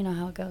headlining. You know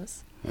how it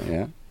goes.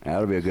 Yeah,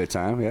 that'll be a good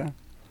time, yeah.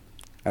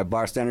 At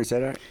Bar Standard,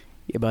 said that?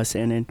 Yeah, Bar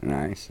Standard.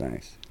 Nice.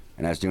 And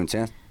that's June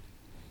 10th?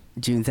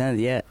 June 10th,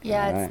 yeah.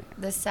 Yeah, it's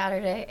this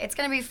Saturday. It's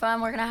going to be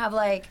fun. We're going to have,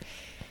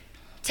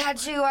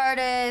 tattoo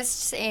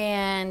artists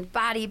and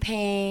body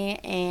paint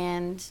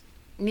and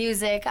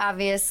music,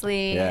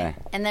 obviously. Yeah.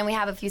 And then we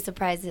have a few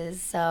surprises,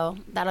 so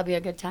that'll be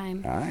a good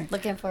time. All right.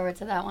 Looking forward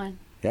to that one.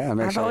 Yeah,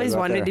 I've always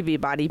wanted to be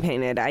body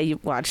painted. I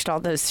watched all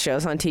those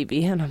shows on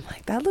TV, and I'm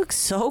like, that looks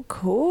so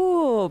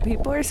cool.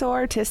 People are so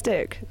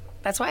artistic.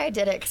 That's why I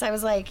did it, because I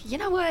was like, you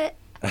know what?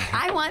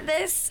 I want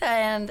this,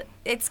 and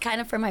it's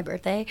kind of for my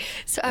birthday.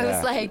 So I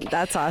was like...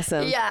 That's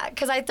awesome. Yeah,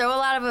 because I throw a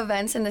lot of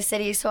events in the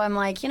city, so I'm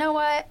like, you know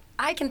what?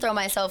 I can throw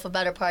myself a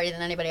better party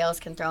than anybody else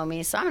can throw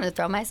me, so I'm going to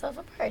throw myself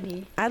a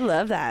party. I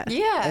love that.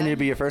 Yeah. And it'll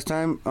be your first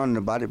time on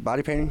the body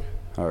painting?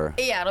 Or?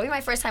 Yeah, it'll be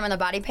my first time on the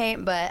body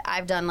paint, but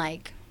I've done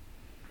it'll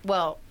be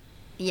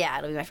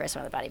my first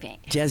time on the body paint.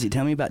 Jazzy,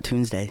 tell me about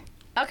Tuesday.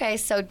 Okay,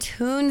 so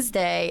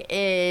Tuesday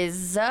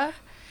is an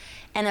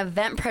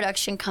event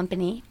production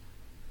company.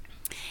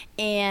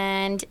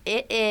 And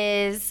it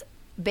is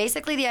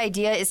basically, the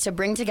idea is to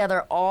bring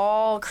together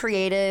all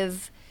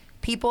creative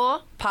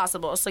people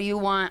possible. So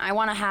I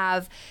want to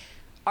have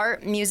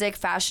art, music,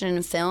 fashion,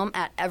 and film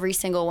at every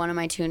single one of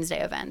my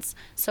Tuesday events.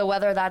 So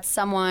whether that's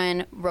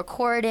someone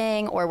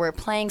recording or we're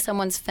playing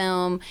someone's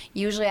film,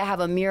 usually I have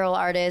a mural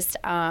artist.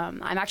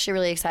 I'm actually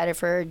really excited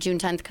for June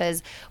 10th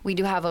because we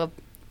do have a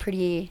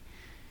pretty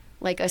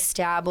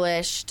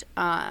established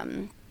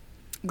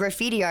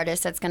graffiti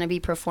artist that's going to be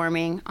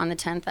performing on the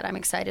 10th that I'm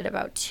excited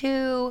about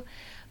too.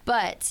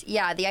 But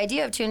yeah, the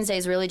idea of Tuesday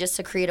is really just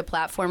to create a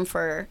platform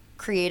for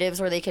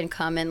creatives where they can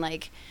come and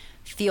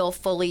feel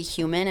fully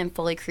human and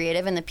fully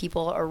creative, and the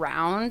people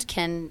around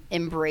can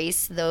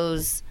embrace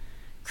those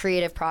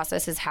creative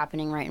processes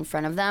happening right in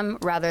front of them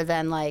rather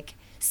than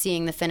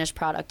seeing the finished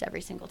product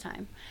every single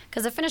time.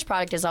 Because the finished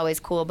product is always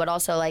cool, but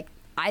also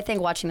I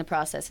think watching the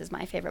process is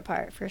my favorite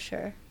part for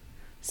sure.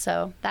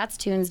 So that's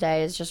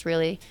Tuesday, is just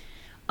really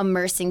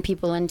immersing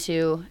people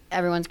into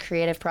everyone's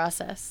creative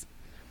process.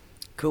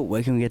 Cool.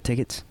 Where can we get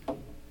tickets?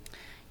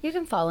 You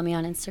can follow me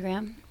on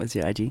Instagram. What's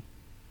your IG?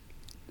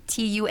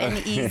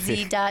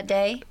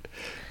 TUNEZ.day.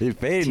 You're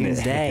fading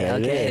Tuesday.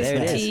 Okay, there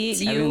it is.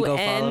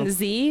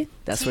 TUNZ.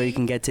 That's where you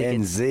can get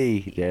tickets.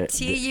 NZ. Yeah.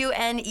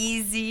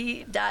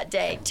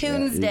 TUNEZ.day.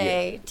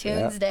 Tuesday.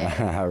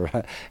 Tuesday. All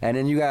right. And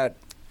then you got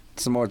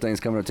some more things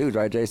coming up too,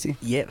 right, JC?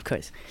 Yeah, of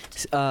course.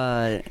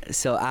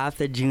 So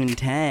after June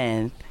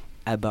 10th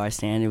at Bar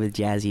Standard with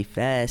Jazzy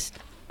Fest,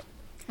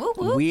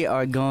 we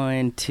are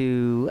going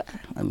to,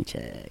 let me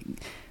check.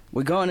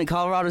 We're going to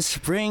Colorado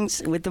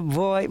Springs with the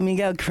boy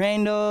Miguel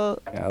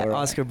Crandall,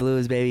 Oscar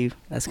Blues, baby.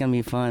 That's gonna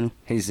be fun.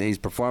 He's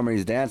performing,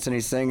 he's dancing,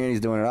 he's singing, he's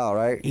doing it all,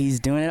 right?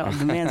 He's doing it all.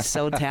 The man's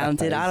so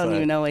talented. I don't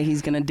even know what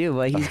he's gonna do,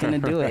 but he's gonna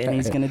do it, and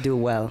he's gonna do it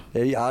well.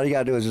 All you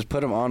gotta do is just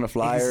put him on the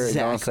flyer. Exactly.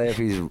 Don't say if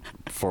he's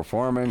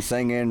performing,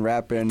 singing,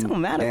 rapping. It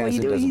don't matter what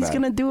you do. He's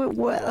gonna do it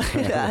well.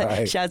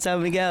 Right. Shouts out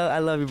Miguel. I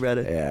love you,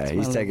 brother. Yeah,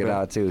 he's taking it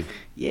out too.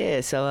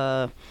 Yeah.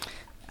 So.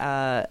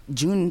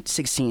 June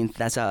 16th,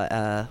 that's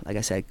like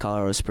I said,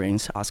 Colorado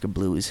Springs, Oscar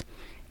Blues.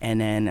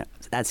 And then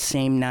that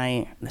same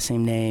night, the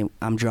same day,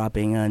 I'm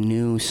dropping a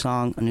new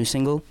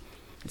single.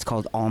 It's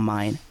called All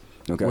Mine.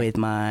 Okay. With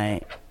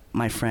my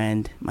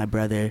friend, my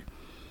brother,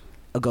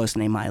 a ghost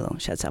named Milo.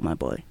 Shouts out my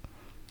boy.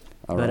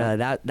 All but right.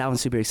 that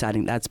one's super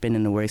exciting. That's been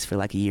in the works for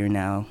like a year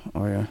now,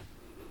 or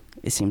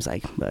it seems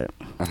like. But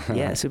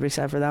yeah, super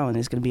excited for that one.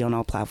 It's going to be on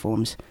all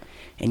platforms.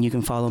 And you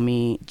can follow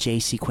me,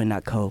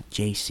 jcquinn.co,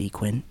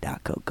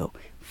 jcquinn.co. Go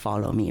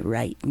follow me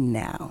right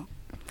now.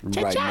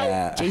 Right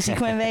now. JC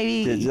Quinn,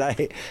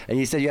 baby. And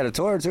you said you had a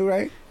tour too,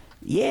 right?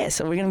 Yeah,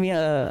 so we're going to be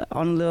on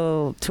a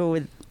little tour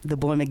with the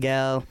boy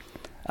Miguel,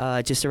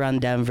 just around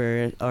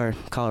Denver or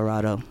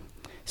Colorado.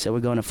 So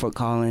we're going to Fort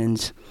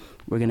Collins.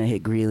 We're going to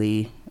hit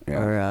Greeley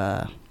or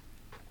a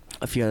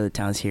few other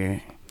towns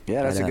here.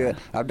 Yeah, that's a good.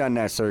 I've done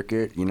that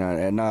circuit, you know,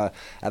 and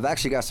I've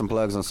actually got some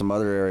plugs on some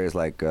other areas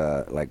like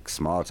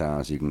small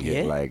towns. You can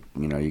hit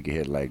you can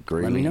hit like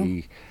Greeley. Let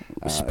me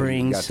know.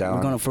 Springs. We're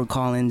going to Fort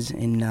Collins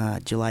in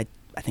July,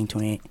 I think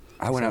 28th.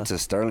 I went up to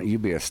Sterling.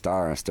 You'd be a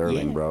star in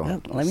Sterling,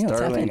 bro. Let me know.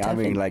 Sterling. Tap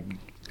in. Like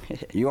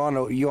you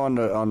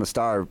on the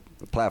star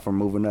platform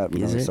moving up.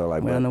 You know, so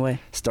like we're on the way.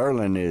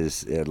 Sterling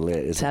is lit.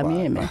 It's Tap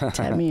me in, man.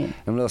 Tap me in.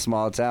 Them little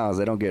small towns,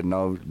 they don't get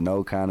no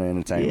kind of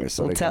entertainment. Yeah,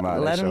 so they come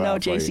out. Let them know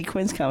JC JC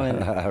Quinn's coming.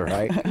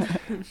 Right.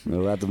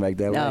 We'll have to make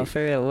that. No, work.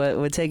 for real.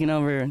 We're taking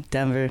over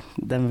Denver,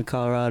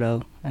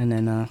 Colorado, and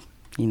then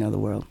the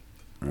world.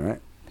 All right.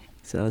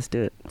 So let's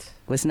do it.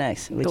 What's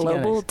next?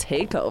 Global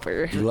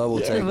takeover. Global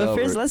takeover. But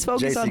first, let's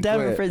focus on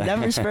Denver first.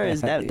 Denver's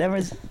first.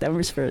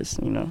 Denver's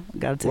first. You know,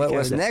 gotta take care of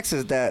What's that. next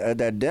is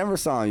that Denver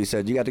song you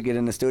said you got to get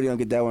in the studio and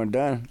get that one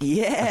done.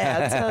 Yeah,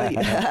 I'll tell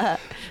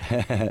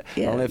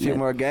you. Only a few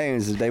more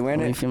games. If they win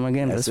Only it, a few more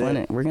games. Let's win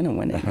it. We're gonna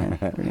win it, man.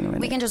 We're gonna win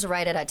We it. can just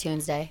write it at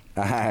Tuesday.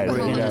 All right,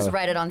 We'll just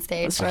write it on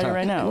stage. Let's write it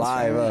right now.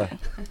 Live.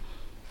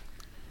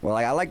 Well,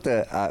 I like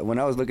when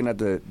I was looking at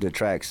the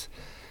tracks,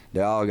 they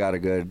all got a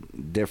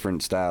good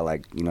different style.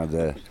 Like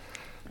the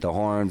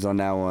horns on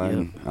that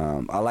one.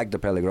 Yep. I like the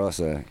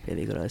Peligrosa.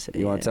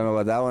 You want to tell me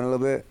about that one a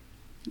little bit?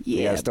 Yeah.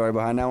 You got a story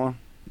behind that one?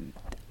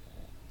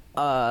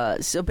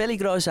 So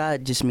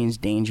Peligrosa just means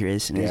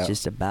dangerous, and it's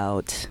just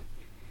about.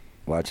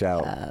 Watch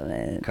out.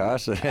 Man.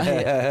 Caution.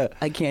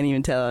 I can't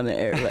even tell on the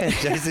air.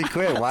 JC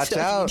Quinn, watch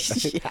out.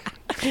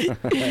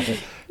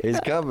 He's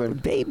coming.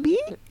 Baby.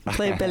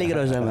 Play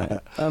Peligrosa, man.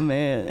 Oh,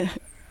 man.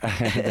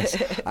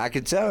 I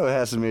can tell it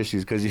has some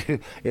issues because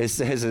it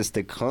says it's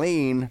the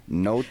clean,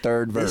 no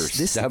third verse.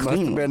 That must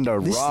have been the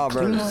raw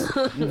verse.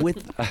 We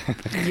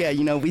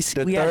the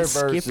third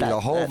verse,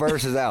 the whole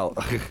verse is out.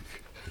 All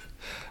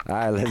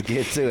right, let's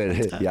get to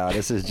it, y'all.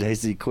 This is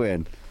JC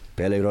Quinn,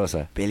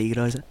 Peligrosa.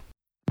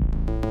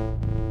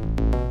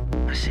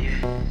 Así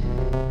es.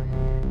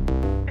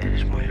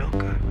 Eres muy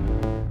loca,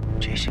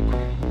 JC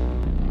Quinn.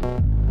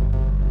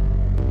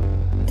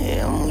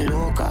 Ella muy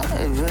loca,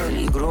 es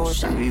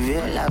peligrosa,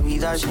 vive la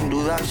vida sin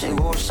duda se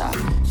goza,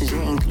 se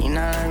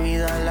inclina la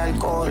vida al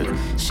alcohol,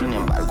 sin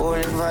embargo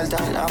le falta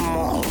el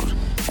amor.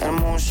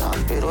 Hermosa,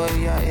 pero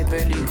ella es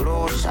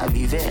peligrosa,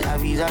 vive la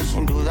vida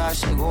sin duda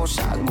se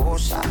goza,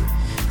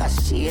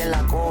 así es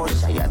la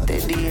cosa, ya te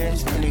dije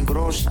es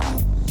peligrosa.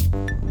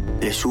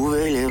 Le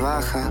sube, le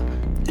baja,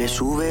 le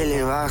sube,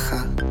 le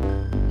baja.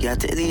 Ya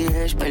te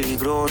dije es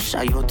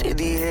peligrosa, yo te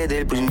dije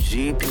del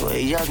principio.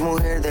 Ella es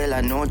mujer de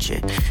la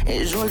noche,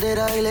 es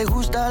soltera y le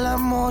gusta el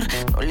amor.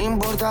 No le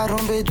importa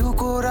romper tu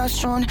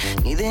corazón,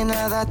 ni de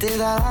nada te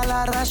dará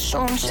la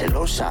razón.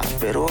 Celosa,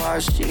 pero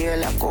así es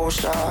la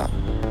cosa.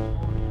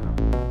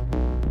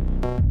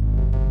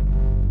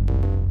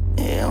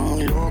 Ella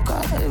muy loca,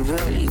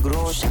 es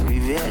peligrosa,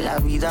 vive la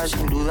vida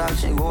sin duda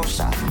se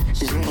goza.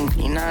 Se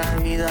inclina la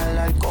vida al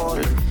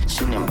alcohol,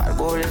 sin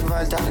embargo le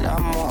falta el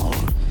amor.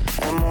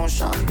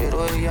 Hermosa,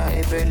 pero ella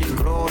es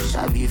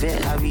peligrosa, vive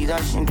la vida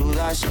sin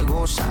duda se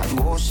goza,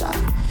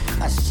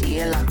 así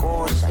es la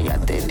cosa, ya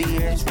te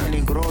dije es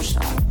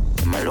peligrosa.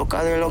 Más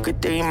loca de lo que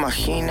te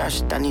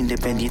imaginas. Tan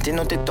independiente,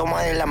 no te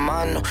toma de la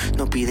mano.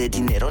 No pide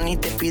dinero ni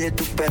te pide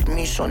tu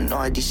permiso.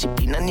 No hay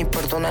disciplina ni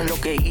perdona lo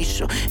que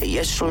hizo.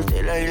 Ella es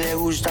soltera y le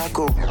gusta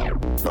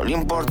no le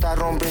importa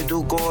romper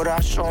tu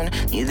corazón.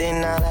 Ni de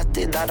nada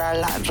te dará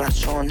la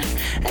razón.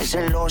 Es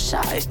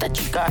celosa, esta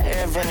chica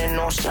es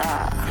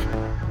venenosa.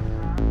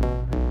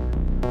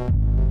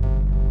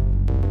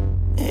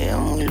 Ella es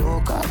muy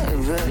loca,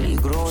 es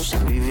peligrosa.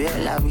 Vive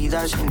la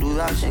vida, sin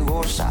duda se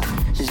goza.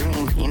 Se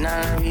inclina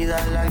la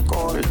vida al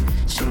alcohol.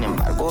 Sin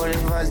embargo le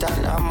falta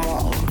el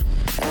amor.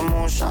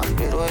 Hermosa,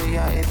 pero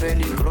ella es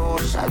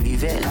peligrosa.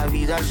 Vive la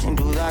vida, sin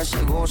duda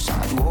se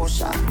goza.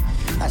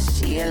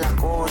 Así es la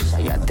cosa,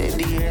 ya te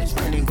dije, es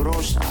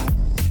peligrosa.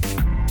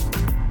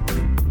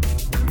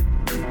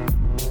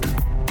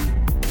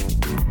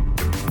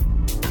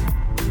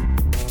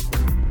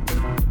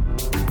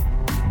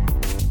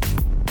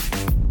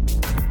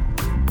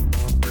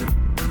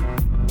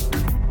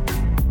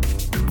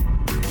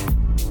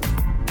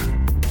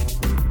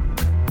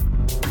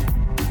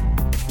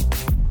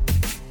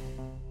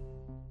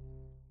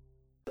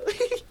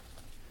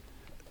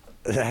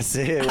 That's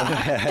it.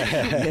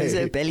 Es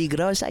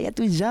peligrosa, ya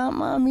tú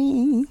llama a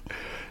mí.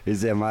 He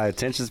said my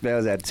attention span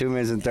was at 2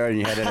 minutes and 30, and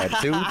you had it at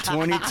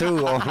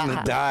 2:22 on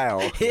the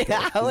dial.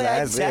 Yeah,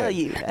 I tell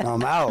you.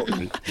 I'm out.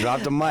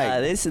 Drop the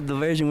mic. This is the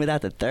version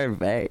without the third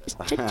verse.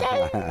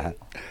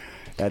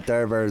 That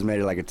third verse made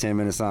it like a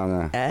 10-minute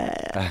song,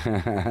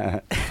 huh?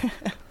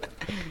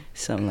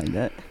 Something like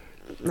that.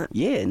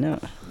 Yeah, no.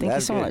 Thank you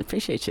so much.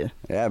 Appreciate you.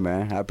 Yeah,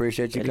 man. I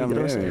appreciate you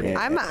coming here.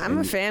 I'm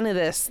a fan of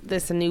this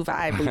new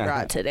vibe we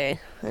brought today.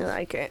 I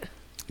like it.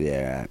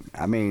 Yeah,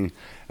 I mean,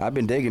 I've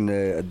been digging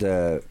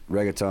the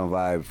reggaeton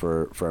vibe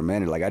for a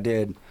minute. Like I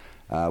did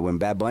when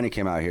Bad Bunny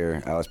came out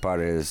here. I was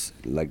part of his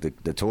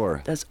the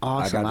tour. That's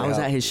awesome. I was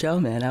at his show,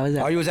 man. I was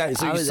at. Oh, you was at.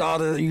 So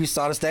you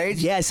saw the stage?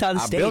 Yeah, I saw the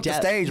stage. I built the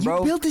stage, bro.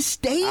 You built the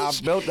stage? I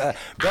built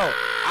bro.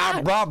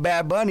 I brought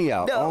Bad Bunny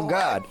out. No, oh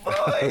God.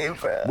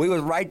 We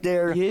was right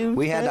there.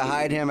 We had to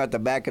hide him at the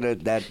back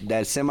of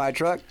that semi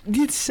truck.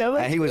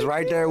 And he was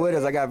right there with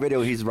us. I got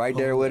video. He's right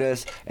there with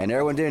us, and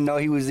everyone didn't know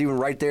he was even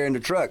right there in the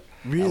truck.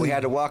 Really? And we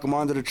had to walk him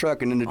onto the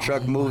truck, and then the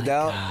truck moved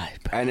out,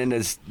 and then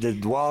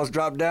the walls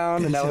dropped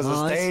down, and that was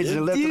the stage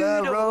and lifted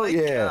up, bro.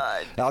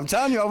 Yeah, I'm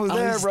telling you, I was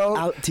there, bro.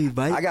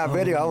 I got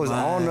video. I was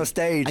on the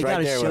stage right there.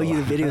 I gotta show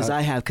you the videos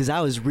I have because I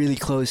was really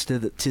close to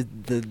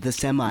the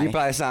semi. You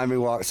probably saw me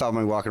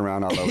walking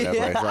around all over that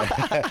place,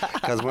 right?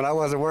 Because when I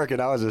wasn't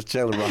working, I was just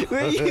chilling, bro.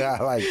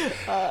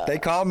 They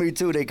called me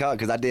too.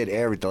 Because I did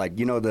everything, like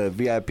the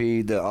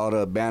VIP, all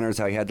the banners,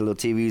 how you had the little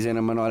TVs in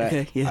them and all that.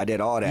 Okay, yeah. I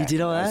did all that. You did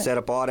all that? I set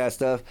up all that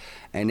stuff.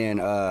 And then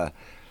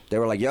they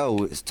were like, "Yo,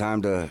 it's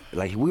time to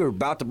we were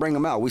about to bring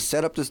them out. We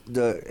set up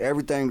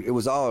everything. It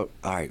was all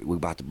right. We're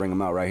about to bring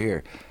them out right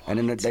here." And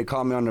then they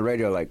called me on the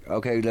radio like,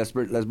 "Okay, let's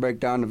break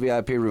down the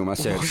VIP room." I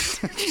said,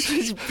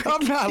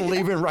 "I'm not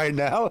leaving right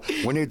now.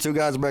 We need 2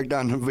 guys to break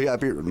down the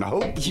VIP room."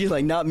 No, you're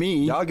like, "Not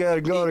me. Y'all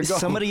gotta go.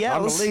 Somebody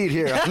else. I'm the lead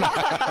here."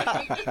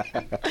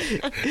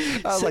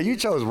 I was like, "You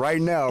chose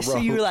right now, bro." So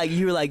you were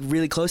like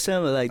really close to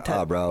him, or like?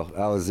 Oh, bro,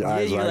 I was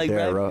right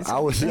there, bro. I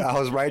was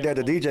right there at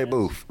the DJ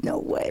booth. No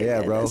way. Yeah,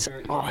 man, bro. That's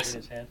awesome.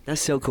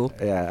 That's so cool.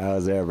 Yeah, I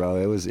was there, bro.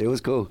 It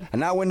was cool. And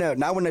not when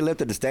they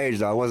lifted the stage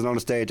though. I wasn't on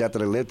the stage after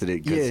they lifted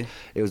it. Yeah.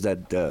 It was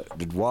that the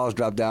walls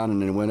dropped down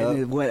and then it went up.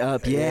 It went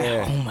up.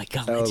 Yeah. Oh my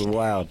God. That was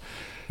wild.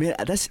 Man,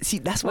 that's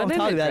what I'm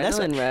talking about. That's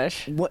an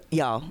rush. What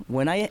y'all?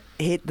 When I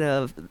hit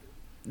that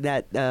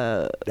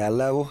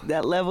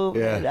level,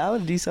 yeah, man, I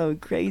would do something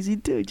crazy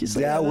too. Just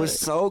like that was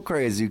so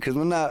crazy because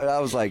when I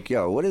was like,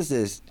 "Yo, what is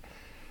this?"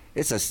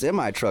 It's a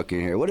semi truck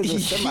in here. What is a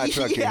semi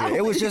truck in here?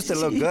 It was just the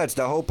little guts.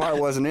 The whole part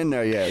wasn't in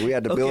there yet. We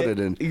had to build it.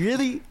 And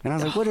really? And I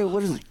was like, what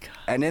is it?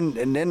 And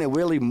then it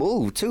really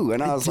moved too.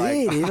 And I was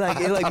like,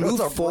 it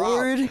moved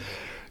forward.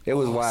 It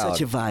was wild.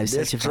 Such a vibe.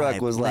 This truck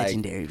was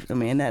legendary. I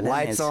mean, that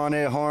lights on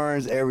it,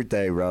 horns,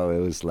 everything, bro. It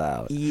was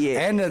loud.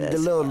 Yeah. And the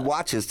little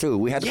watches too.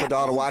 We had to put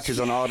all the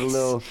watches on all the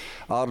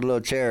little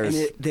chairs.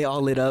 And they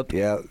all lit up.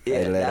 Yeah,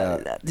 they lit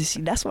up.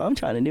 See, that's what I'm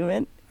trying to do,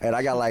 man. And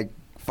I got like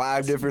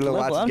 5 different little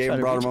watches.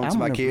 Brought them home to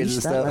my kids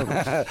and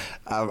stuff.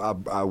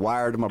 I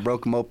wired them. I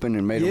broke them open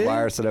and made a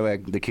wire so that way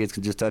the kids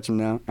could just touch them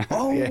now.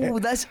 Oh,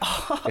 that's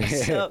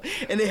awesome!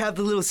 And they have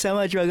the little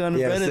semi truck on the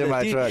front of it.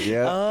 Semi truck.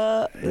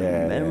 Yeah.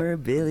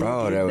 Memorabilia.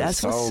 Bro, there was that's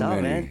so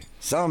many, man.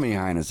 So many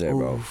hyenas there,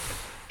 bro.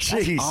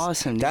 That's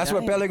awesome. Dude. That's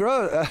where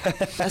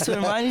Peligrosa. That's what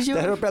reminded you.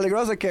 That's where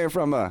Peligrosa came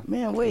from.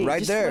 Man, wait. Right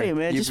just there. Wait,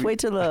 man. Just wait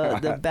till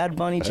the Bad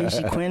Bunny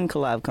JC Quinn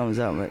collab comes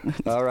out, man.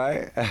 All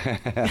right.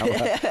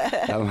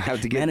 I'm gonna have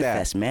to get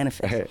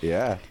Manifest.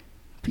 Yeah.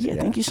 But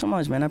thank you so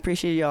much, man. I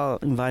appreciate y'all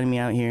inviting me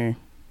out here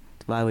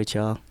to vibe with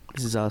y'all.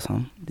 This is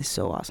awesome. This is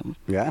so awesome.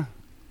 Yeah.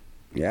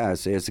 Yeah,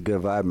 it's a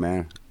good vibe,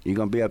 man. You're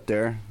going to be up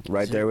there,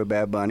 there with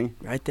Bad Bunny.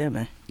 Right there,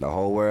 man. The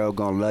whole world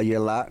going to love you a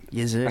lot.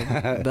 Yes, sir.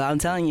 But I'm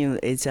telling you,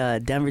 it's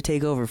Denver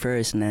take over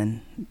first, and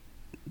then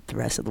the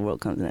rest of the world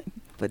comes next.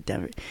 But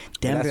Denver,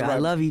 I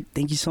love you.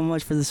 Thank you so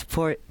much for the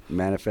support.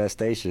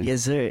 Manifestation.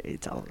 Yes, sir.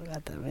 It's all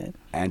about that, man.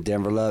 And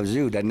Denver loves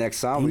you. That next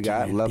song we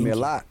got, Love Me a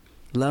Lot.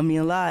 Love Me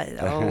a Lot.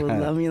 Oh,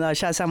 Love Me a Lot.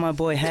 Shouts out my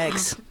boy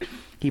Hex.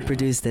 He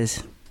produced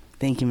this.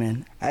 Thank you,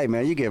 man. Hey,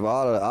 man, you give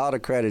all the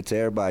credit to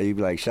everybody. You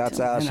be like, shouts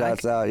out.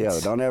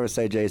 Yo, don't ever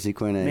say JC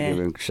Quinn and give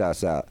him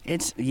shouts out.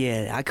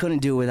 I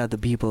couldn't do it without the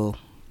people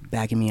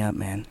backing me up,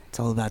 man.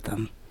 It's all about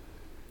them.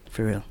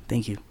 For real.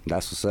 Thank you.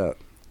 That's what's up.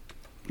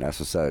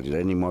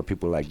 There need more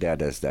people like that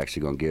that's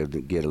actually going to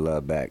give the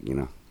love back, you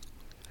know?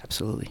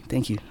 Absolutely.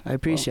 Thank you. I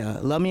appreciate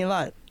it. Love Me a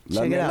Lot.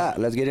 Love Me a Lot.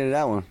 Let's get into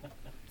that one.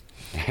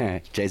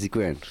 JC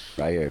Quinn,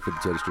 right here,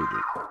 52 of the Street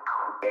Beat.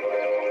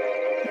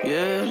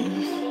 Yeah.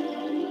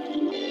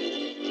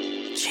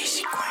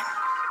 JC Quinn.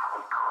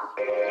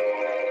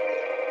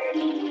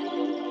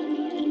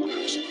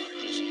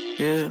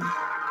 Yeah.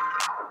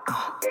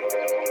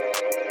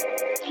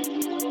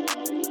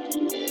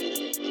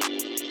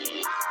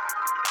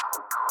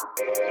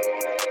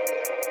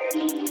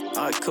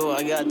 Alright, cool,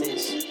 I got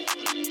this.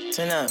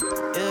 Turn up.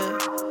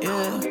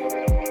 Yeah.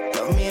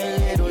 Love me a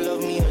little,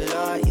 love me a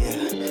lot,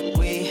 yeah.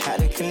 We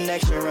had a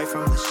connection right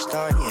from the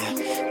start,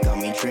 yeah. Got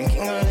me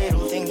drinking a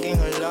little, thinking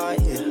a lot,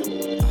 yeah.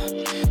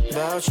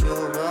 About you.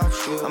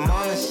 I'm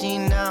on the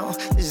scene now.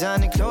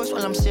 Designer clothes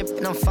while I'm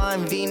sipping, I'm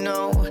fine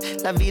vino.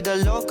 La vida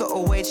loca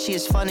awaits, she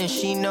is fun and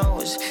she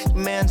knows. The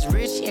man's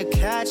rich, he a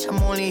catch.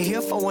 I'm only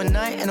here for one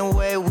night and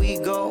away we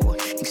go.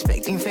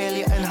 Expecting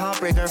failure and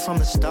heartbreaker from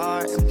the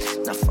start.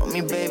 Not from me,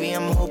 baby,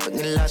 I'm hoping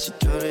it lasts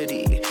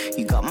eternity.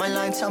 You got my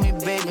line, tell me,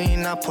 baby,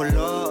 and I pull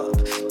up.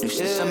 Knew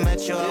since I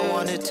met you, I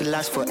wanted to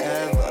last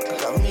forever.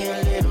 Love me a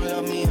little,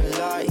 love me a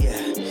lot,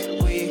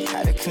 yeah. We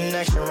had a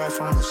connection right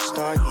from the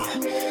start,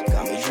 yeah.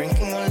 Got me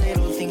drinking a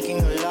little, thinking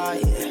a lot,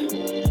 yeah.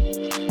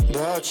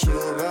 About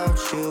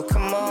you,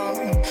 come on.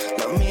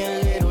 Love me a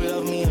little,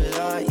 love me a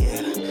lot,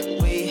 yeah.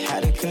 We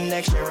had a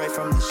connection right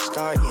from the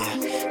start,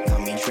 yeah.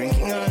 Got me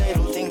drinking a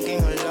little,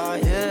 thinking a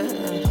lot, yeah.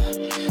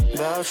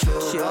 About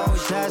you. She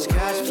always has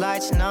cash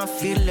flights and our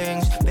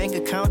feelings. Bank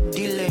account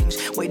dealings.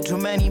 Way too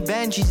many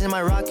Benjis in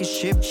my rocket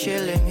ship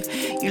chilling.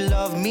 You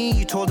love me,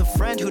 you told a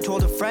friend who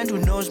told a friend who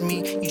knows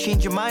me. You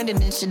change your mind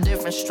and it's a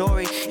different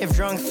story. If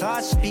drunk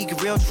thoughts speak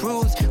real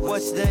truth,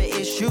 what's the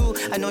issue?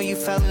 I know you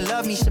fell in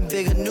love, need some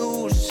bigger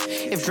news.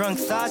 If drunk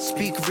thoughts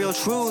speak real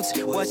truth,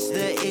 what's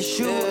the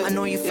issue? I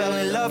know you fell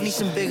in love, need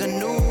some bigger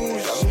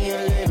news. Love me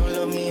a little,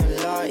 love me a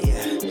lot,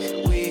 yeah.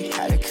 We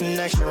had a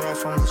connection right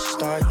from the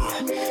start,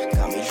 yeah.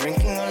 Got me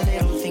drinking a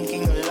little,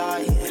 thinking a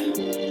lot, yeah.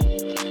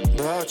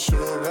 About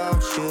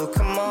you,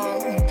 come on.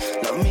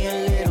 Love me a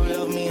little,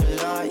 love me a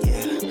lot,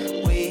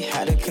 yeah. We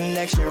had a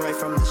connection right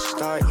from the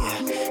start,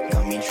 yeah.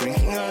 Got me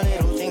drinking a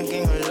little,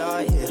 thinking a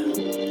lot, yeah.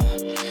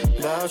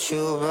 About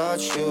you,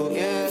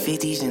 yeah.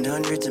 50s and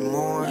hundreds and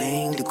more.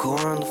 Laying decor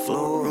on the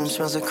floor. Room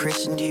smells like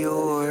Christian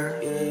Dior.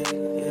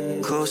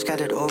 Clothes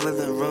scattered over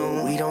the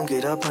room. We don't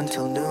get up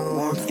until noon.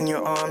 Warmth in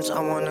your arms,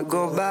 I wanna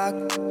go back.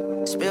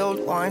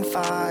 Spilled wine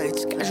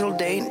fights, casual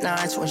date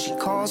nights. When she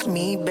calls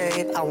me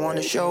babe, I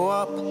wanna show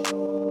up.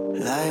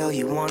 Lie all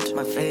you want to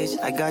my face.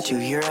 I got you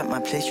here at my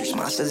place. Your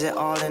smile says it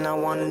all, and I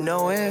wanna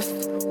know if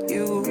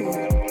you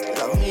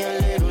love me a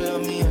little,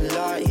 love me a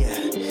lot,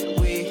 yeah.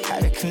 We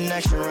had a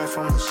connection right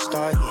from the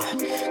start,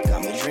 yeah.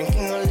 Got me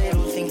drinking a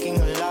little, thinking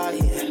a lot,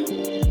 yeah.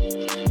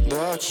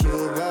 About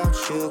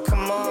you,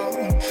 come on.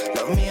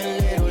 Love me a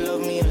little,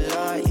 love me a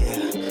lot,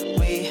 yeah.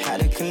 We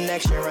had a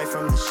connection right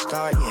from the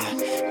start,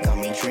 yeah. Got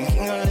me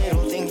drinking a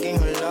little, thinking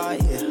a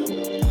lot, yeah.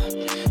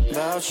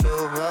 About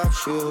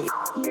you.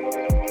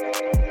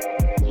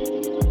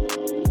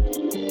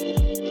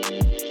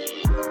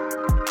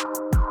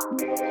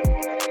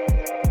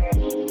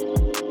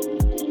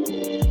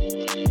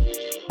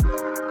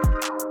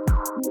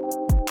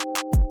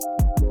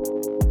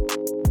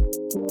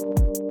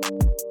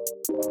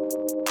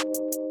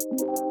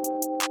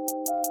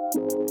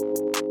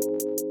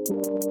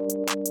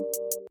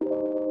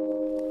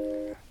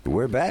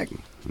 We're back.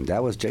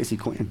 That was JC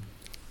Quinn.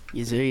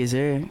 Yes,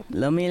 sir.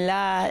 Love me a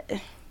lot.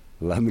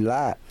 Love me a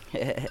lot.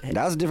 That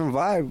was a different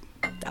vibe.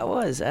 That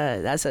was.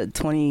 That's a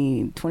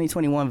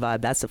 2021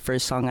 vibe. That's the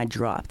first song I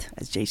dropped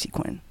as JC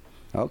Quinn.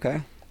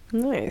 Okay.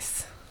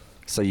 Nice.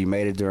 So you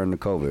made it during the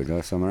COVID,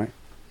 or something, right?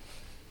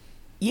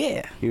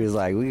 Yeah. He was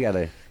like, we got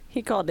to...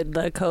 He called it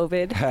the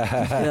COVID.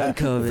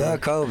 The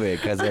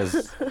COVID, because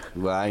there's...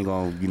 Well, I ain't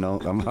going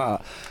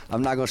to,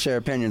 I'm not going to share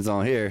opinions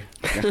on here.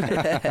 The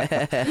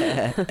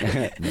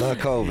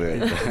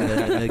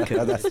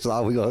COVID. That's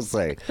all we going to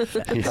say.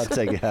 Y'all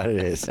take it how it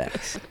is.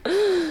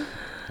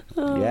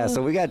 Yeah,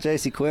 so we got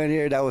JC Quinn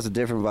here. That was a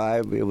different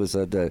vibe. It was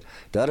the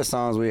other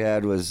songs we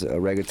had was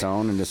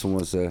reggaeton, and this one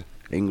was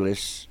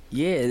English.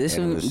 Yeah, this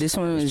one was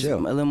a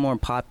little more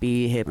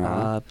poppy, hip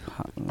hop,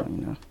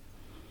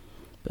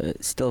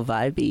 but still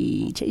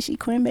vibey. JC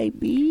Quinn,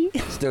 baby.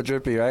 Still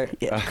drippy, right?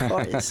 Yeah, of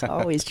course.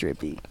 Always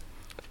drippy.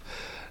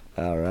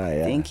 All right.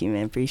 Yeah. Thank you,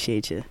 man.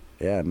 Appreciate you.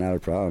 Yeah, not a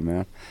problem,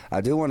 man.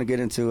 I do want to get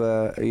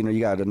into, you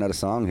got another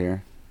song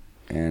here,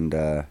 and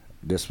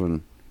this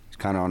one is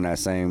kind of on that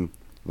same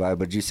Right,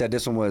 but you said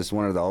this one was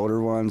one of the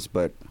older ones,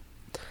 but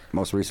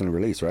most recently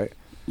released, right?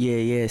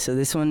 Yeah. So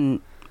this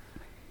one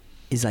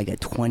is like a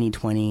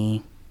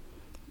 2020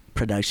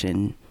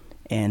 production,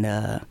 and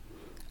I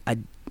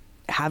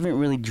haven't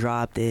really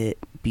dropped it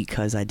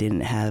because I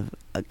didn't have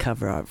a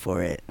cover art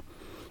for it.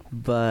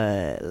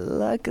 But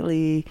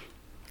luckily,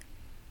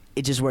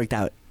 it just worked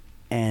out,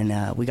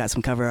 and we got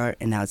some cover art,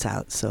 and now it's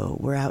out. So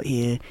we're out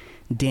here,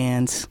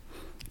 dance.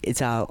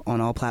 It's out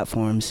on all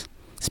platforms: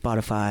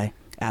 Spotify,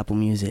 Apple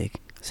Music,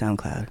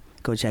 SoundCloud.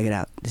 Go check it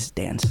out. This is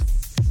Dance.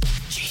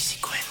 Cheesy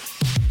Quinn.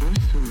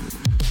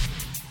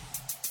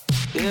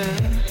 Yeah.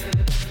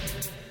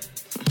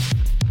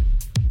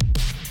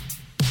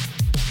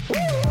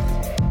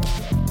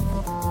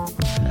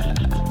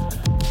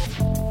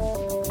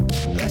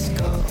 Let's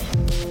go.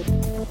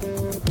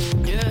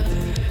 Yeah.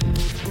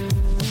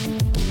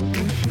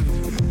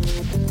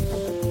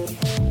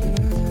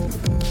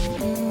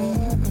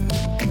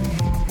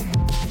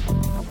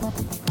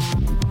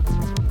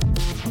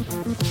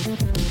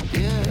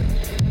 Yeah.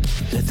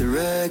 Let the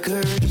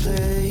record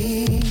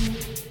play.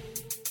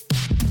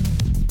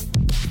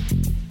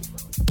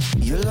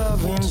 Your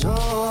loving's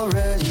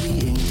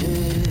already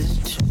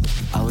inked.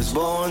 I was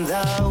born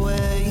that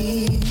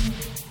way.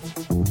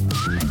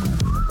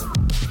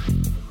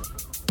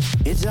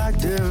 It's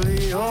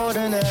actively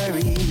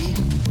ordinary.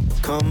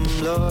 Come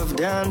love,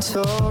 dance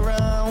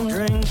around.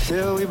 Drink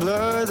till we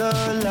blur the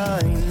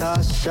line.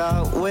 Pass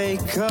out,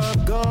 wake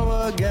up,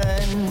 go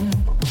again.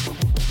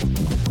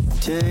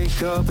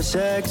 Take up a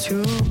sec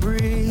to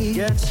breathe.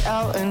 Get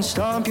out and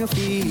stomp your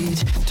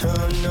feet.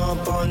 Turn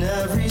up on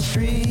every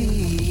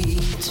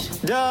street.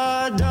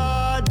 Da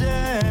da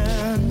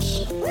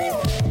dance.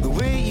 The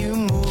way you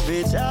move,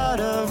 it's out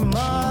of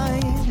my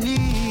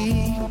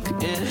league.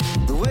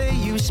 The way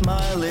you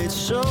smile, it's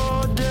so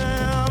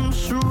damn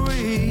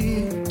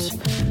sweet.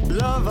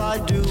 Love, I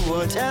do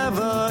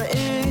whatever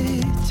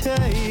it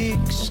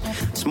takes.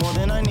 It's more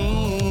than I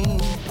need.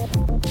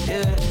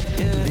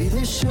 Be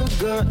the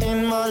sugar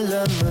in my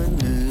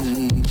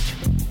lemonade.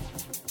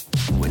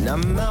 When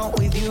I'm out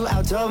with you,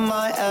 out of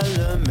my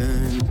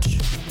element.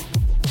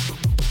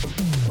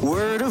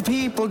 Word of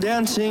people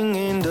dancing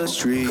in the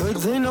street. Could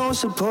they know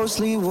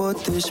supposedly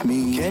what this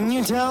means? Can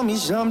you tell me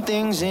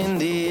something's in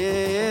the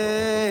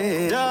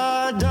air?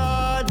 Da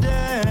da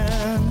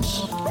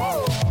dance.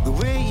 The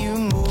way you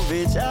move,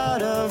 it's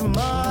out of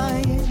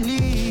my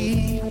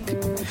league.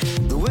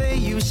 The way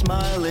you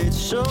smile, it's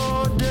so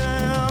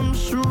damn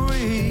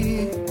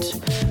sweet.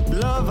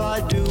 Love, I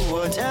do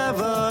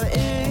whatever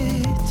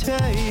it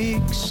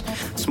takes.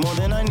 It's more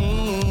than I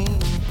need.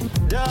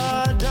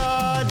 Da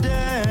da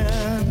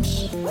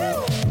dance.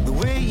 The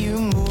way you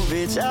move,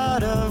 it's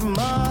out of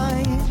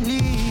my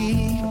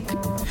league.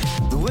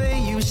 The way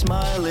you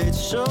smile, it's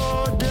so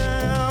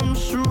damn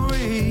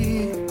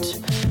sweet.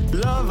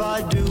 Love,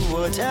 I do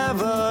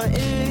whatever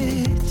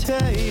it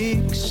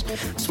takes.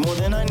 It's more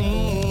than I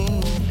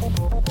need.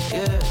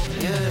 Yeah.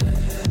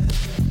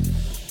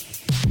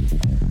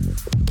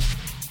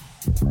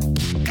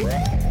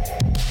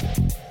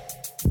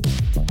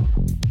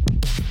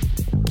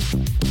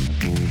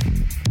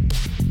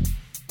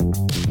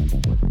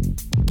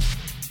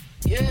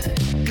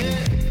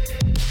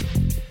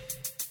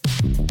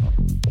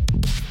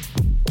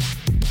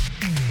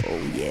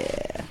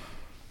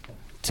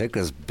 Took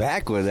us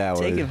back with that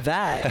one. Take it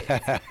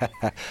back.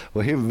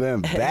 We've been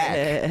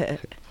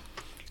back.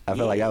 I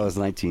feel like that was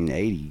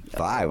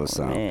 1985 or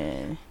something.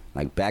 Man.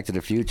 Like Back to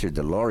the Future,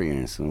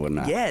 DeLoreans and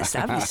whatnot. Yes,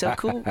 that'd be so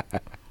cool.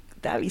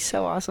 That'd be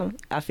so awesome.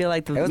 I feel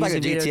like the it was like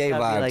a GTA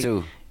vibe like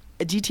too.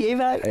 A GTA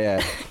vibe?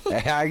 Yeah,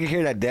 I can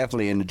hear that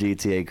definitely in the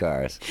GTA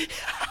cars.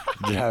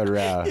 Driving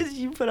around.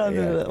 You put on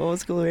the old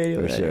school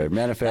radio. For sure.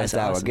 Manifest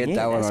that one. Get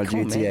that one on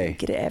cool, GTA. Man.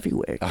 Get it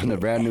everywhere. On the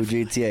brand new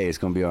GTA, it's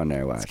gonna be on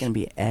there. Watch. It's gonna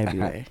be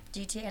everywhere.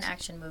 GTA and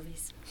action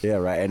movies. Yeah,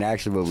 right. And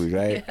action movies,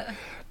 right?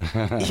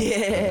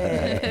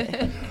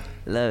 Yeah.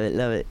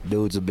 Love it.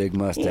 Dudes with big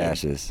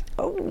mustaches. Yeah.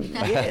 Oh,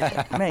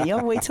 yeah. Man,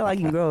 y'all wait till I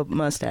can grow a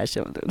mustache.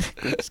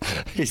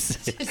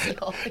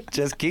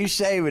 Just keep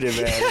shaving it,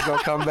 man. It's going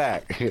to come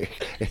back.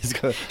 It's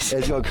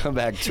gonna come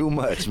back too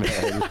much,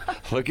 man.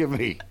 Look at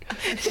me.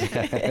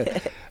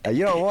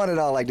 You don't want it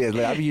all like this.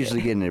 Like, I'm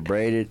usually getting it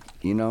braided,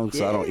 so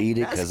I don't eat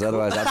it because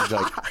otherwise I just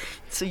like...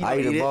 So I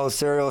eat a bowl of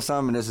cereal or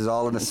something, and this is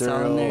all in the cereal.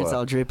 All in there. It's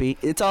all drippy.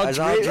 It's all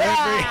drippy.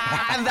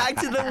 Ah, back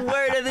to the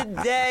word of the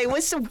day.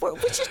 What's the word?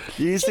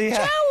 You see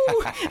how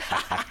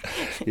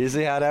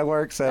that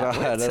works?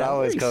 That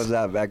always comes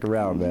out back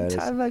around, man.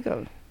 Time back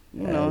up.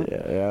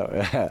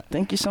 Yeah.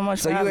 Thank you so much.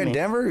 So for you having in me.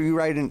 Denver? Or you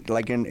right in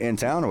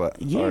town or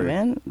what? Yeah,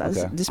 man.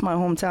 This is my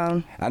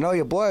hometown. I know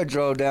your boy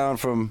drove down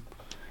from.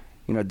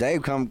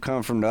 Dave come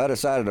from the other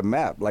side of the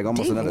map, like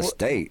almost Dave, another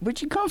state.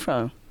 Where'd you come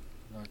from?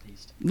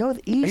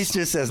 Northeast. He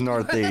just says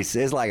northeast.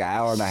 It's like an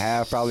hour and a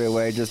half probably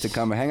away just to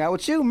come and hang out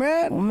with you,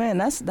 man. Well, man,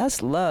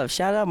 that's love.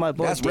 Shout out my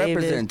boy. That's David,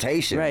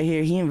 representation right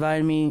here. He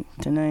invited me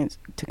tonight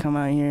to come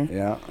out here.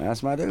 Yeah,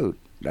 that's my dude.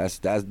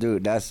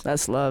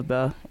 That's love,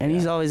 bro. And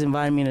he's always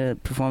inviting me to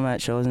perform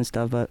at shows and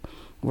stuff. But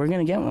We're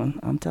going to get one.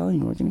 I'm telling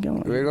you, we're going to get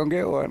one. We're going to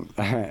get one.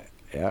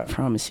 Yeah.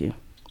 Promise you.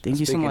 Thank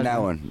you so much.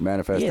 That one,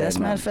 manifestation. Yeah, that's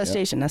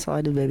manifestation. That's all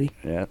I do, baby.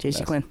 Yeah.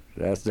 JC Quinn.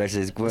 That's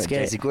JC Quinn.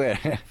 JC Quinn.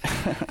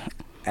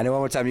 And then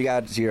one more time, you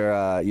got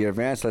your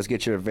events. Let's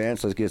get your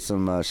events. Let's get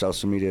some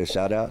social media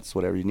shout-outs,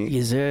 whatever you need.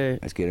 Yes, sir.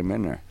 Let's get them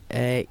in there.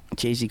 Hey,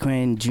 JC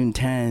Quinn, June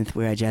 10th,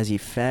 we're at Jazzy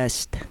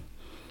Fest.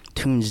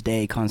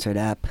 Tuesday concert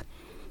app,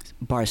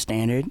 Bar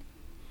Standard,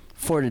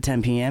 4 to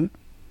 10 p.m.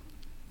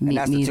 And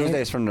that's the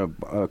Tuesdays from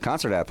the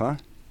concert app, huh?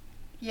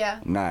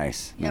 Yeah.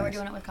 Nice. Yeah, we're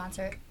doing it with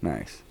concert.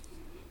 Nice.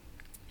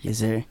 Yes,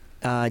 sir.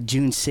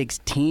 June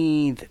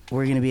 16th,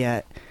 we're going to be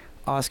at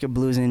Oscar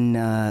Blues in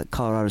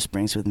Colorado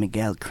Springs with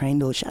Miguel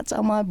Crandall. Shouts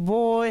out my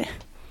boy.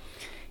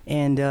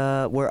 And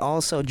I'm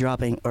also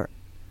dropping a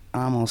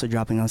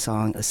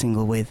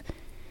single with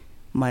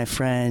my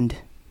friend,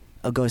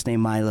 a ghost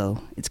named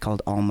Milo. It's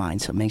called All Mine.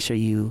 So make sure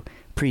you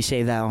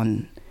pre-save that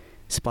on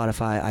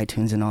Spotify,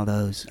 iTunes, and all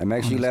those. And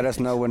make sure you let us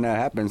know when that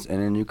happens,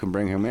 and then you can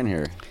bring him in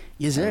here.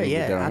 Yes, sir.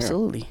 Yeah,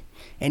 absolutely.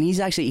 And he's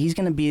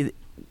going to be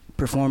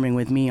performing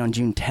with me on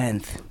June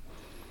 10th.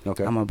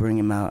 Okay. I'm going to bring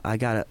him out.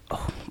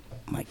 Oh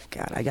my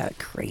God, I got a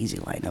crazy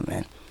lineup,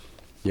 man.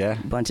 Yeah?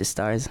 Bunch of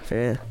stars, for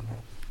real.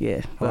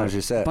 Yeah. How long is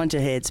your set? Bunch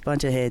of hits,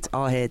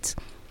 all hits.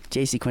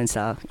 JC Quinn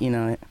style, you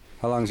know it.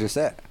 How long is your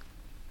set?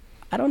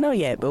 I don't know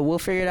yet, but we'll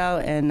figure it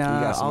out, and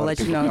I'll let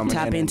you know.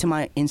 Tap into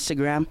my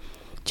Instagram,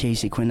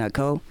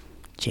 jcquinn.co,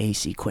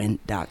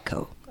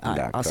 jcquinn.co.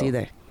 I'll see you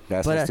there.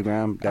 That's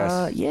Instagram.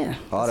 That's yeah.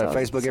 All that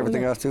Facebook,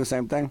 everything else too.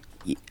 Same thing.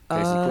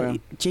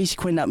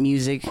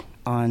 jcquinn.music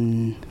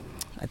on,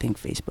 I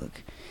think, Facebook.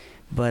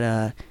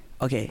 But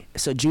okay,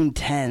 so June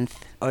 10th.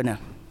 Oh no,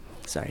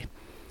 sorry,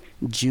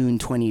 June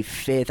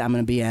 25th. I'm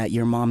gonna be at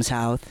your mom's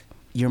house.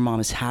 Your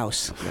mom's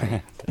house.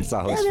 That's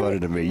always funny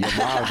to me. Your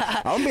mom.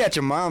 I'm gonna be at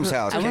your mom's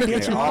house. I'm gonna be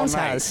at your mom's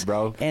house,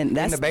 bro. And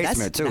that's in the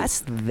basement too.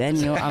 That's the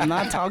venue. I'm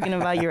not talking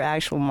about your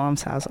actual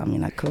mom's house. I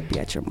mean, I could be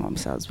at your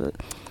mom's house, but.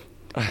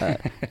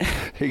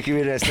 You can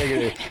be there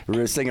singing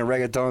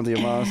reggaeton to your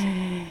mom's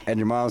at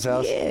your mom's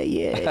house.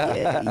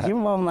 Yeah. Your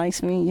mom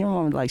likes me. Your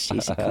mom likes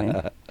JC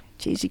Quinn.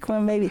 JC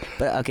Quinn, baby.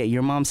 But okay,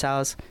 your mom's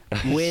house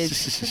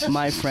with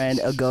my friend,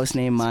 a ghost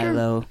named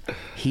Milo.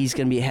 He's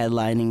gonna be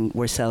headlining.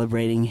 We're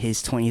celebrating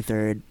his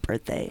 23rd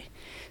birthday,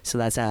 so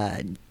that's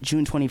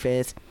June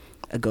 25th.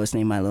 A ghost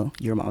named Milo,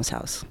 your mom's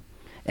house.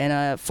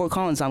 And Fort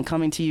Collins, I'm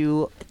coming to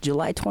you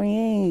July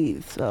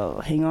 28th.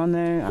 So hang on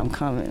there. I'm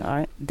coming. All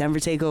right. Denver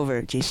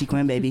Takeover. JC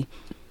Quinn, baby.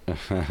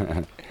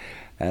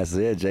 That's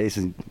it.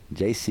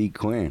 JC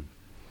Quinn.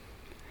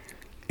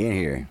 In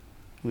here.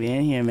 We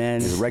in here,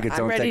 man.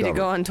 I'm ready to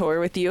go on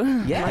tour with you.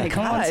 Yeah,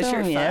 come on,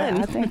 sure fun.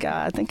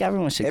 Yeah, I think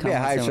everyone should It'd come. Be a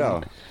hype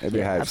show. It'd be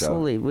a hype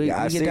absolutely. show.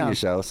 Absolutely. I've seen your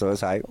show, so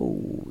it's hype.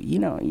 Ooh, you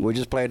know. We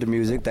just played the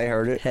music. They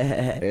heard it.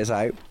 It's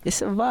hype.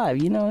 It's a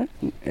vibe, you know.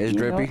 It's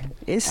drippy.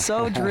 It's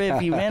so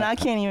drippy, man. I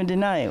can't even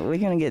deny it. We're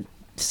going to get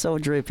so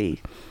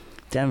drippy.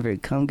 Denver,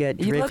 come get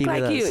drippy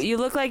with us. You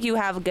look like you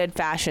have good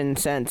fashion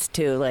sense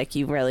too. Like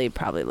you really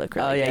probably look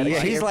really good.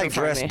 Yeah, he's like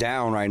dressed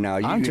down right now.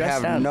 I'm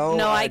dressed down. No,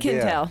 idea. I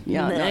can tell.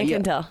 Yeah, I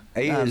can tell.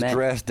 He is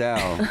dressed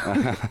down.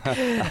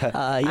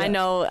 I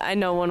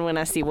know one when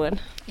I see one.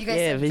 You guys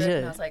said good,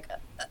 and I was like,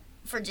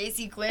 for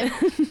JC Quinn.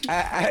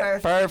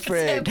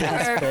 Perfect.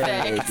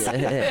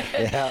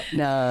 Yeah.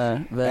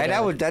 No, but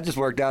and that just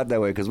worked out that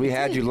way because we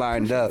had you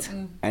lined up,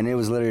 and it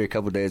was literally a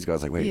couple days ago. I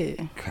was like, wait,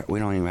 we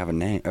don't even have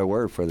a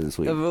word for this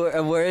week. A word,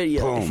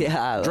 boom,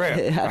 yeah. Drip.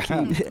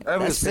 It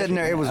was sitting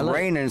there. It was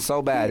raining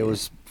so bad. It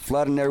was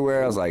flooding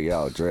everywhere. I was like,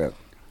 yo, drip.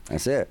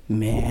 That's it,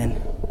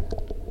 man.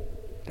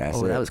 That's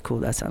it. That was cool.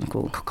 That sounded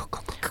cool.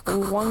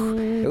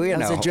 We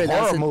in a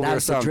horror movie or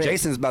something.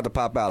 Jason's about to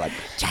pop out like,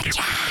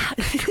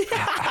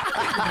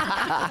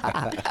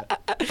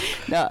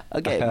 No,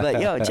 okay,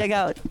 but yo, check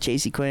out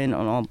JC Quinn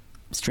on all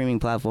streaming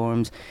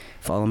platforms.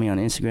 Follow me on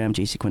Instagram,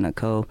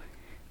 jcquinn.co.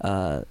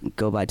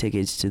 Go buy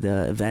tickets to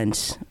the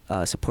events.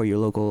 Support your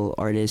local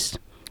artists,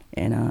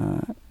 and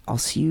I'll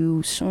see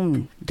you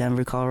soon,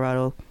 Denver,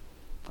 Colorado.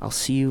 I'll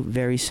see you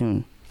very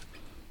soon.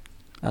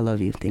 I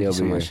love you. Thank you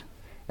so much.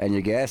 And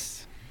your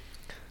guests?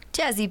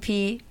 Jazzy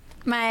P.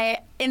 My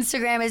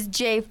Instagram is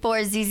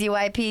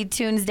J4ZZYP,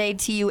 Tuesday,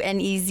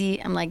 TUNEZ.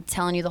 I'm like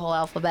telling you the whole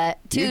alphabet.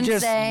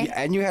 Tuesday.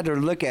 And you had to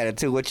look at it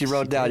too. What you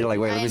wrote down, you're like,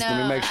 wait,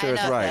 let me make sure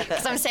it's right.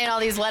 Because I'm saying all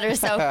these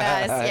letters so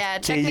fast. Yeah,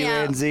 check me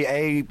out.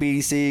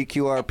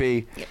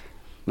 TUNZABCQRP.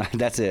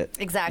 That's it.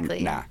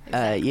 Exactly. Nah.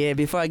 Yeah,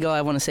 before I go,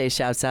 I want to say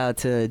shouts out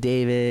to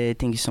David.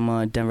 Thank you so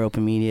much.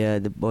 Denver.Open.Media,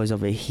 the boys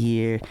over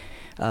here.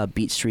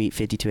 Beat Street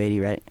 5280,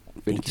 right?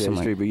 Thank you so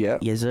much. StreetBeat, yeah.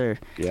 Yes, sir.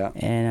 Yeah.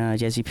 And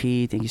Jazzy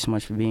P, thank you so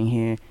much for being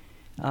here.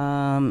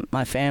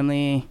 My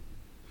family,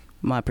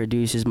 my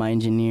producers, my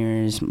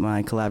engineers,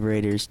 my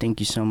collaborators, thank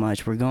you so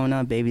much. We're going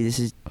up, baby. This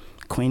is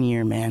Quinn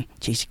year, man.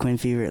 JC Quinn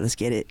fever. Let's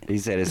get it. He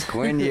said it's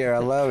Quinn year. I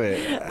love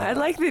it. I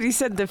like that he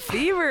said the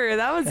fever.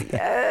 That was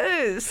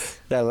yes.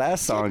 That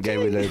last song gave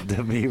me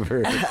the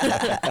fever.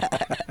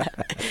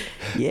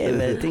 Yeah,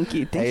 man. Thank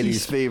you.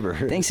 80s fever.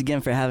 Thanks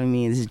again for having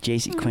me. This is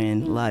JC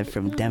Quinn live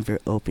from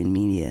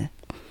Denver.Open.Media.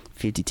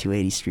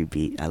 5280 Street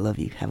Beat. I love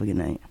you. Have a good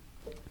night.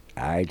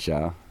 All right,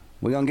 y'all.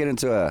 We're going to get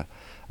into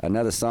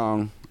another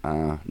song.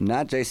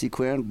 Not JC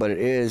Quinn, but it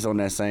is on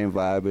that same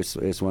vibe.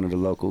 It's one of the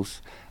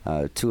locals.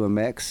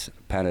 2MX,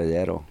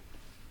 Panadero.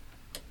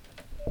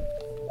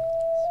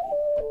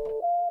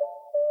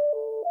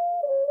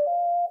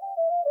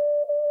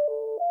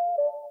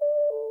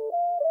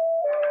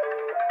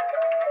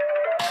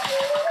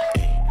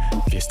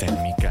 Fiesta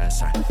en mi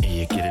casa,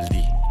 ella quiere el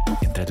D.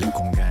 Entrarle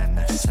con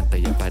ganas, santa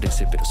y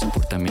aparece, pero se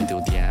porta medio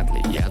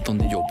diable. Y a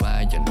donde yo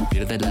vaya, no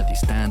pierda la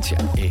distancia.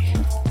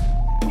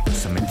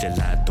 Pásame el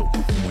gelato,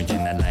 muy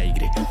en al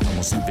aire.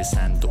 Vamos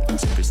empezando,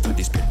 siempre estoy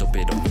despierto,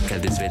 pero nunca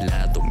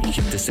desvelado. Mi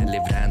gente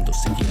celebrando,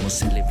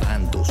 seguimos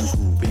elevando.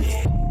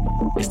 Sube,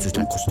 esta es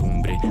la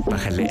costumbre.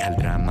 Bájale al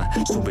drama,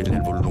 súbele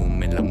al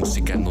volumen. La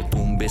música no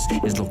tumbes,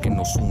 es lo que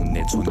nos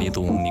une. El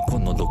sonido único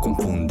no lo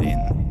confunden.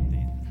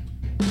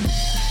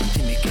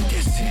 Dime qué te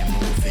hace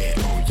mover,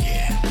 oh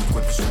yeah. Tu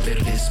cuerpo suele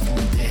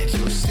responder,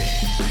 yo sé.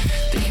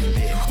 Dejen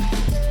ver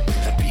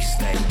la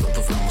pista y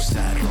todo vamos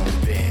a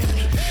romper.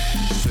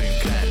 Soy un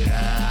gran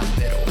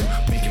rapero,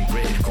 making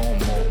bread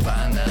como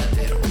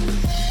panadero.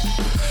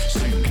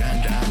 Soy un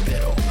gran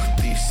rapero,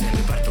 dicen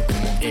me parto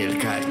como el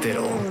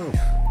cartero.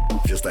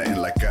 Fiesta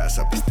en la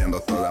casa, pisteando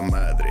a toda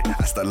madre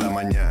hasta la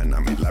mañana,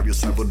 mis labios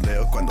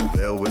saboreo cuando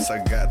veo esa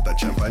gata.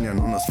 Champaña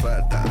no nos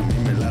falta, a mí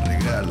me la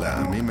regala,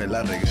 a mí me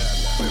la regala.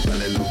 Me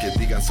vale lo que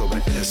digan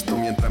sobre esto,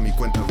 mientras mi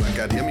cuenta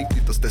bancaria mi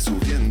grito esté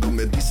subiendo.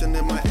 Me dicen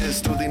el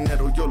maestro,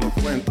 dinero yo lo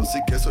cuento, si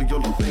que eso yo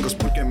lo tengo es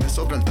porque me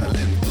sobra el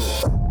talento.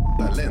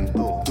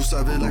 Tú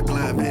sabes la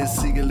clave,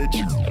 síguele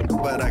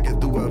para que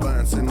tú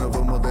avances.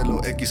 Nuevo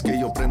modelo X que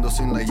yo prendo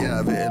sin la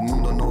llave. El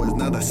mundo no es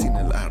nada sin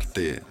el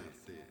arte.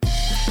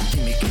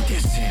 Dime qué te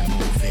hace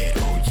mover,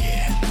 oh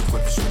yeah. Tu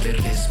cuerpo suele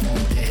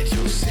responder,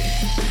 yo sé.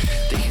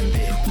 Dejen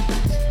ver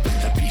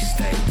la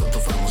pista y todo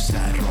vamos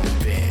a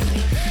romper.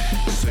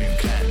 Soy un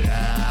gran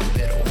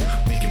rapero,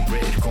 making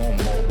bread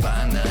como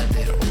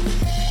panadero.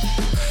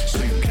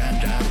 Soy un gran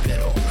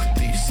rapero,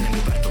 dicen me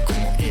parto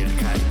como el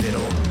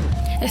cartero.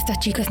 Estas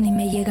chicas ni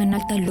me llegan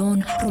al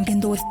talón,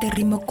 rompiendo este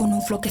ritmo con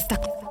un flow que está.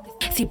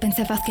 Si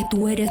pensabas que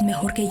tú eres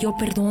mejor que yo,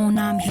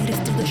 perdona. I'm here to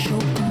steal the show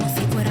como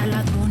si fuera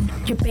ladrón.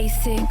 You're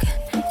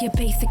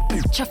basic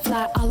bitch. I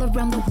fly all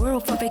around the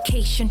world for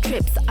vacation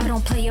trips. I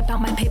don't play about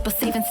my paper,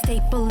 save and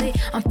staple it.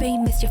 I'm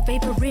famous, your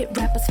favorite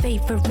rapper's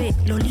favorite,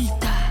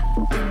 Lolita.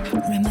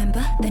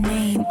 Remember the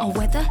name, or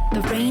weather, the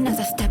rain as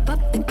I step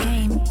up the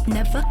game.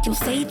 Never, you'll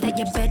say that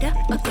you're better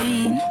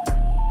again.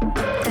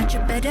 That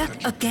you're better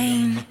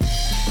again.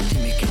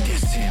 Dime qué te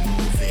hace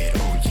mover,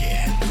 oh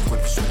yeah. Tu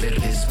cuerpo suele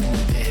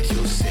responder,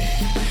 yo sé.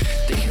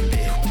 Dejen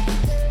ver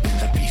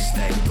la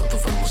pista y todo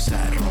vamos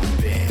a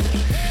romper.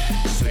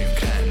 Soy un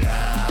gran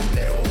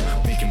rapero,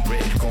 making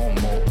bread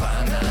como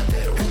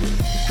panadero.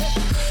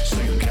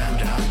 Soy un gran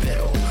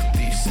rapero,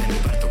 dicen me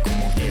parto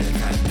como el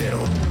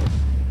cartero.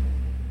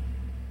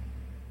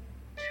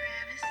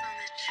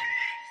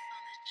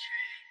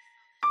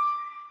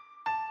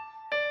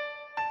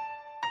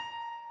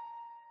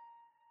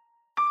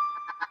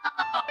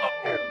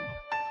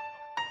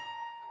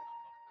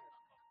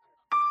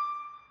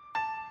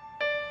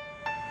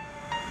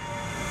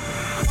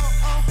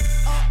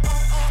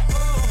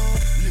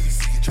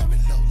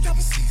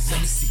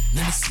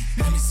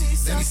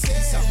 Let me see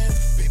something,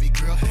 baby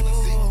girl.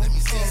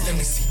 Let me see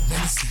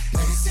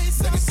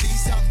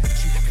something.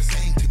 She walk a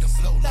thing to the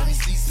flow. Let me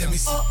see something.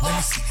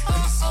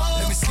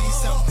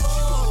 She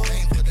do a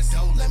thing for the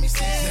dough. Let me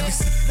see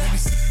something. Let me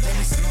see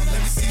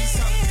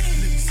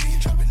you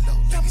drop it low.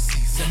 Let me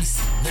see something,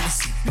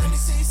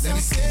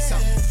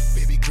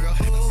 baby girl.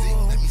 Let me see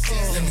something.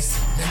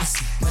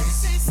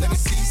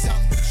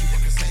 She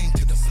walk a thing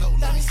to the flow.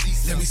 Let me see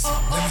something.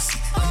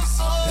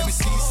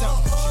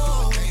 She do a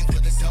thing for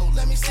the dough.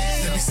 Let me see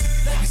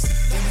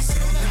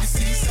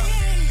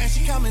something. And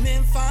she coming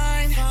in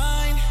fine.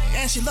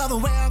 And she love the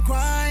way I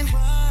grind.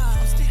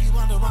 Sticky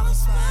wonder on the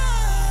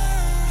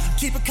spine.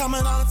 Keep it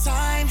coming all the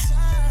time.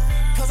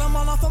 Cause I'm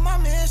all off on my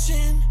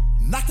mission.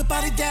 Knock the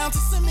body down to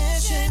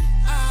submission.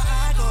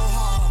 I go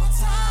hard all the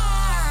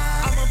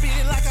time. I'ma beat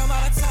it like I'm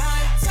out of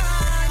time.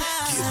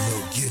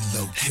 Get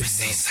low, let me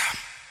see some.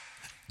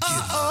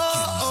 Get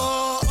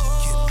Oh.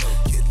 low,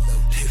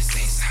 let me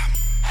see some.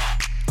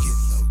 Get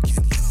low, let me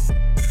see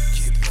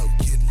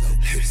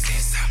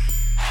some.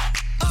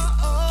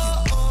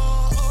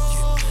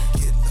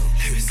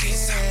 Let me see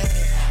some.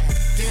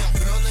 Damn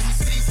girl, let me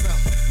see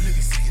some. Let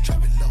me see you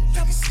drop it low.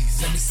 Let me see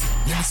something.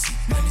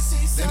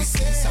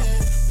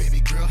 Baby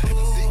girl,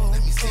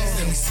 let me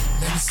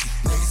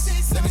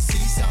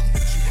see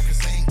something. She walk a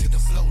thing to the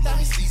flow. Let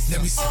me see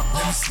something. She do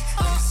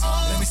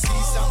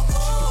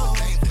a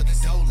thing for the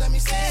dough. Let me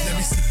see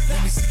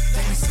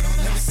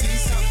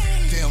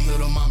something. Damn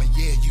little mama,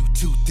 yeah, you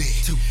too thick.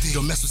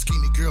 Don't mess with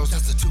skinny girls,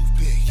 that's a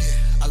toothpick.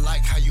 Yeah. I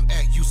like how you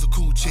act, you's a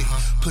cool chick.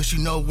 Plus you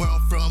know where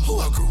I'm from, who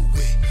I grew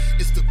with.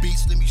 It's the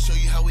beats, let me show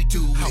you how we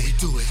do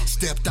it.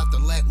 Stepped out the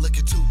lap,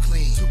 looking too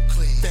clean.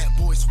 Fat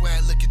boy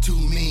swag, looking too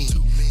mean.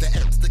 The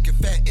app's looking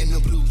fat in the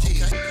blue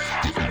jeans.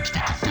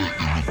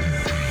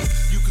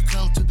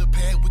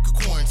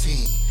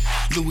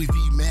 Louis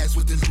V mask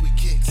with the Louis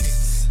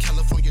kicks.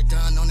 California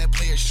Don on that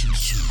player shoot.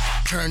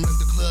 Turn up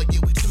the club, yeah,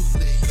 we too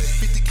lit.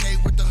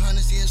 50K worth of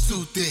hundreds, yeah, it's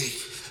too thick.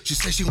 She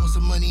said she wants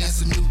some money,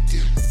 that's a new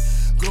deal.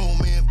 Grown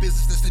man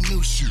business, that's the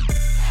new shoe.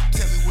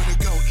 Tell me where to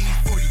go, eat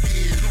 40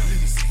 beers. Let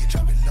me see you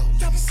drop it low.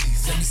 Let me see,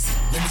 let me see,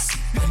 let me see,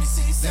 let me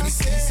see, let me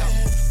see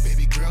something.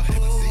 Baby girl,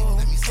 have a seat.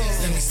 Let me see,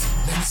 let me see,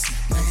 let me see,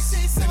 let me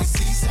see, let me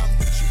see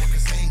something. She walk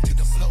and sing to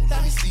the flow. Let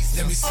me see,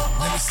 let me see,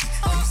 let me see,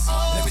 let me see,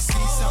 let me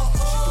see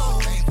something. She do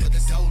a thing for the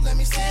dough. Let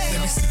me see,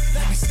 let me see,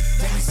 let me see,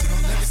 let me see,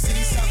 let me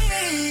see something.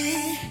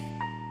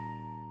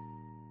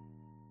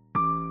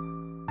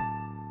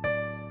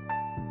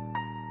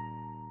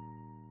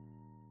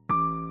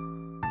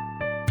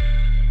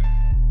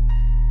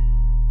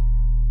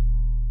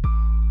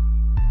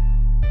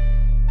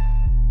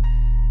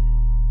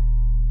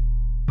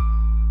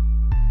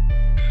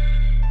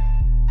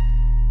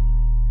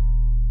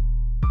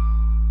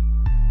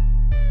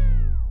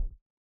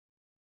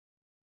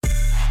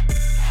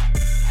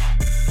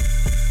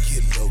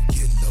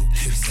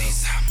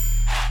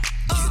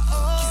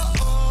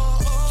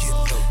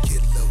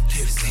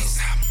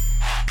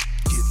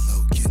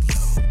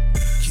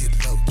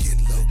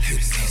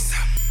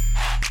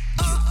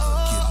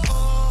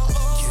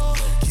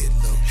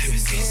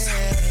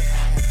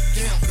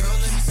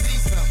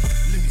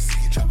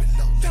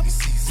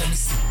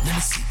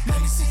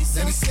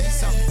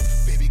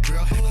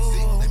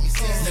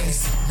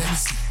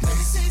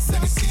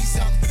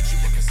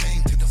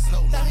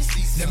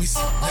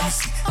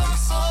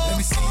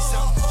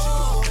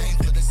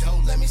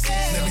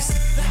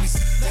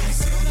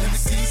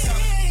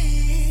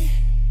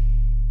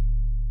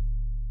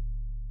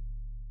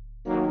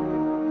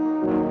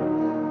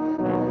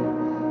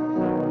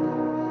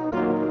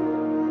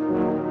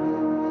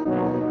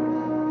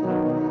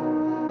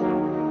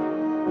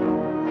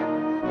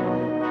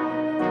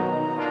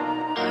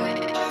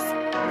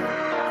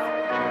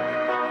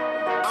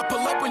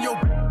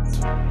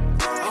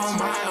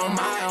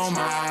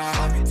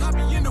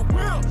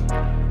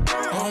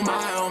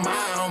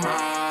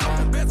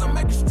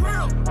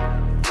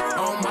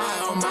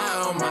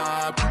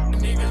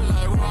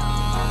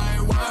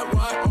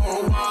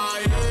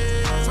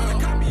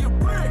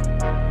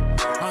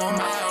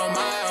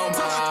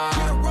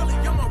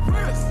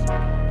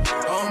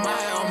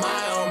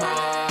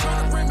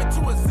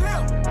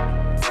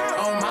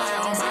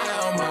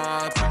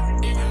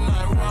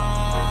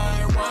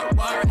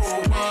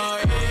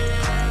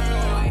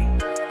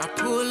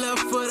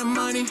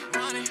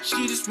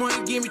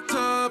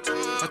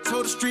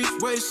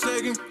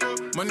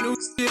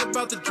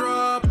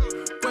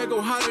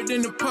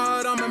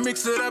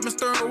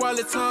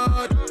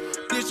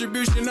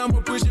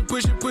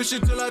 Push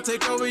it till I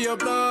take over your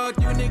blog.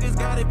 You niggas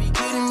gotta be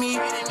kidding me.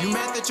 You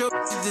mad that your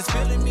bitch is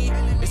feeling me?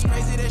 It's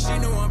crazy that she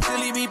know I'm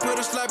silly. Me put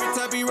a sloppy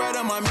toppy right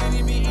on my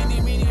mini-me.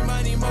 Any,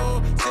 money,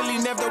 mo. Silly,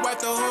 never wipe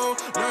the hole.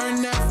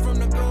 Learn that from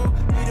the go.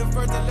 Be the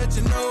first to let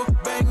you know.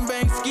 Bang,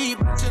 bang, ski,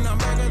 bitch, and I'm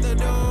back at the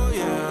door,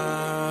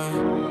 yeah.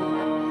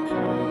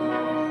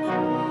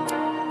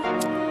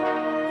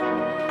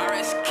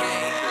 RSK.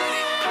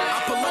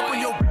 I pull up on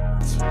your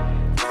bitch.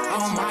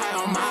 Oh my,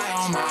 oh my,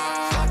 oh my.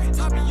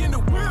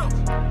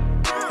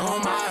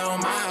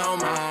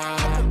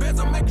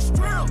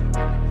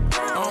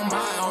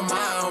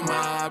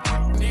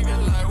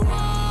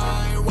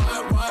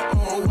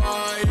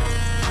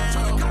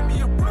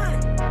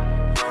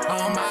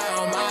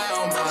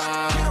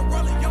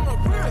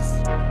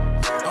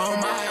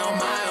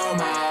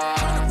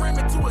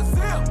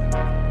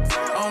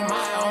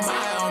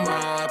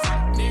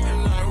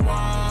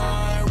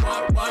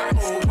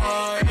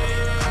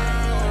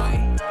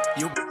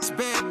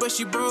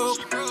 She broke.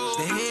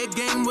 The head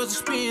game was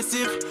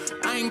expensive.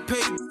 I ain't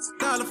paid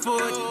 $1 for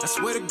it. I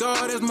swear to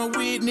God, as my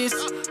witness.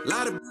 A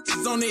lot of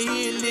bitches on the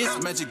hit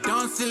list. Magic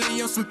Don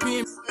silly on some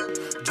pimp.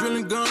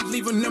 Drilling guns,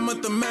 leaving them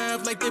at the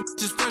mouth like they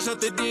bitches fresh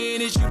out the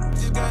dentist. You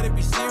just gotta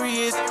be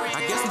serious.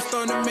 I guess I'm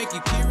starting to make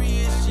you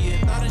curious. She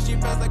had thought that she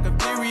fast like a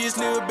furious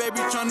little baby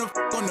trying to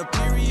fuck on the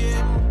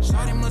period.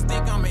 Shawty must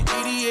think I'm an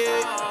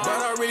idiot, but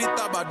I really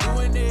thought about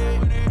doing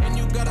it. And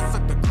you gotta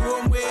suck the crew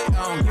I'm with.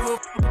 I don't give a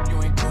fuck if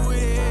you ain't cool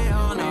with it.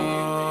 Oh no.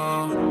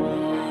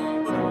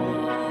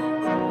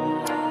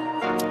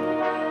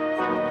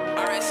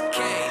 RSK.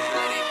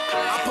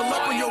 I pull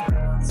up on your.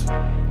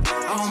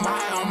 Oh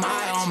my, oh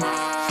my, oh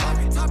my.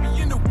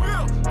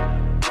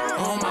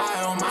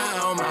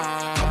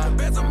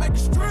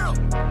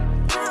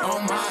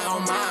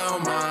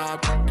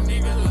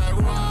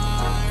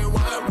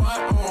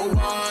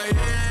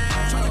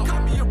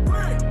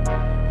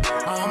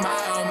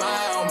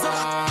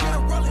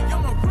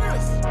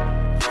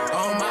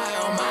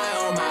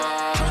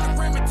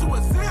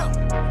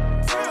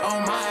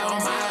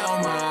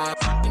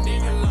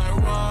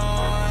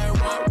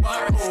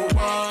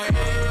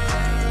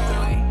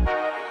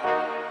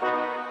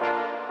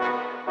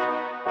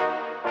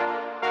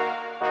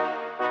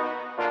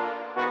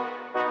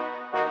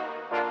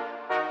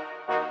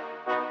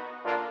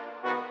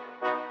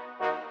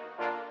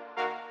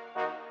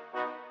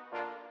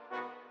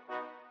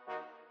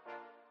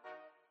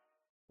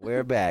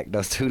 her back.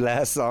 Those two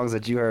last songs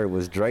that you heard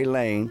was Dre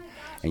Lane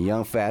and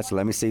Young Fats,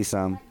 Let Me See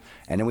Some.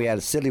 And then we had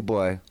a Silly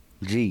Boy,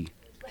 G,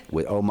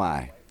 with Oh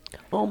My.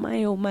 Oh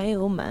my, oh my,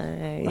 oh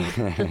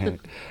my.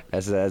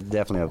 That's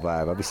definitely a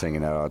vibe. I'll be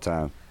singing that all the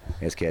time.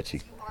 It's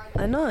catchy.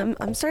 I know.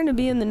 I'm starting to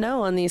be in the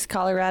know on these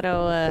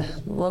Colorado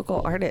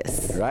local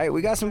artists. Right?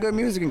 We got some good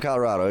music in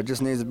Colorado. It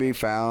just needs to be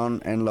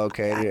found and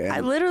located. I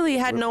literally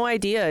had no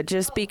idea,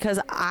 just because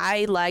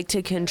I like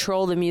to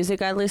control the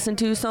music I listen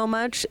to so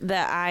much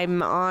that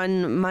I'm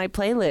on my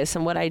playlist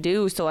and what I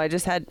do. So I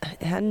just had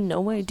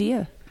no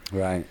idea.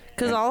 Right.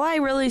 Because all I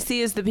really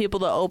see is the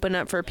people that open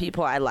up for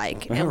people I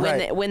like, and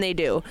Right. when they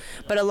do.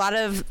 But a lot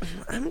of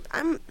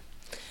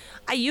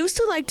I used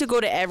to like to go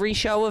to every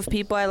show of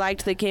people I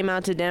liked that came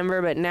out to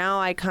Denver, but now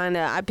I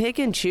pick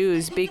and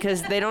choose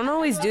because they don't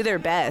always do their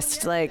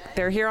best. Like,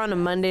 they're here on a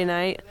Monday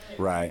night,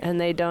 right?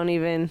 And they don't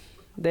even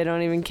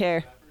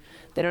care.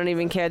 They don't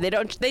even care.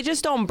 They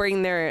just don't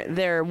bring their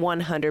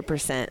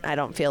 100%. I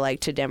don't feel like,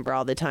 to Denver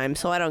all the time,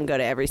 so I don't go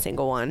to every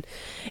single one.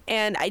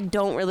 And I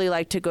don't really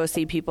like to go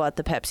see people at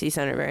the Pepsi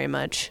Center very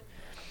much.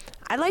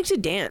 I like to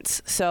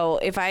dance. So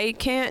if I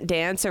can't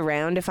dance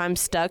around, if I'm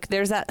stuck,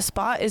 there's that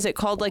spot. Is it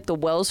called like the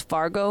Wells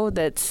Fargo?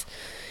 There's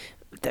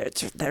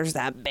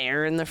that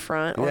bear in the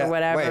front or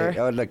whatever.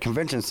 Wait, the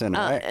convention center,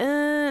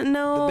 right?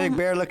 No. The big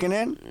bear looking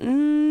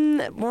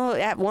in? Well,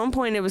 at one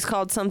point it was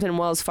called something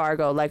Wells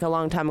Fargo, like a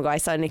long time ago. I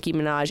saw Nicki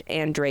Minaj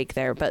and Drake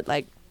there, but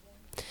like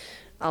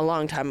a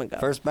long time ago.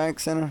 First Bank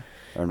Center?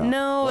 Or no?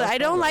 No, Wells I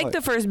don't Fargo, like what?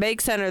 the First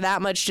Bank Center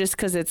that much, just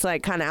because it's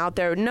like kind of out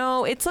there.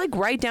 No, it's like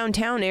right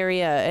downtown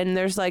area, and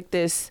there's like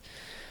this.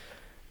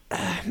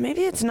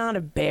 Maybe it's not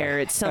a bear,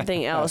 it's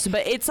something else,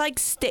 but it's like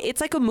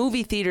it's like a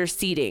movie theater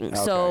seating. Okay,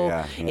 so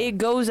yeah. it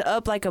goes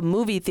up like a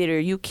movie theater.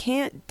 You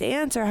can't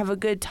dance or have a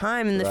good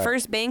time. In the Right.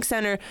 First Bank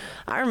Center,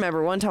 I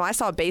remember one time I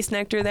saw Bass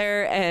Nectar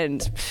there,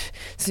 and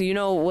so you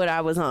know what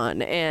I was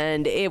on,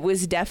 and it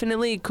was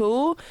definitely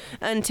cool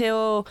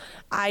until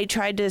I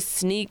tried to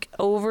sneak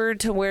over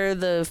to where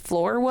the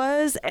floor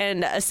was,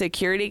 and a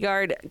security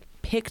guard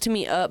picked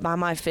me up by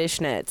my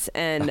fishnets,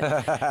 and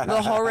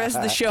the whole rest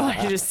of the show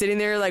I was just sitting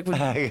there like with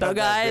the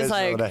guys,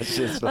 like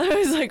I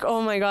was like,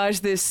 oh my gosh,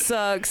 this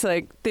sucks,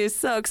 I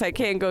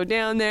can't go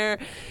down there.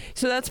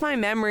 So that's my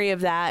memory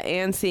of that,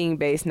 and seeing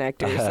Bass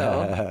Nectar.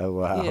 So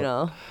wow. you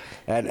know.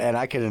 And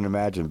I couldn't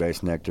imagine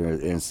Bass Nectar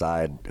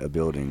inside a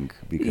building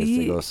because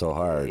they go so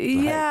hard.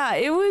 Yeah,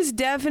 it was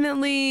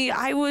definitely,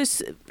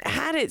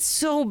 had it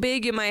so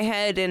big in my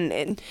head,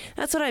 and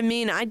that's what I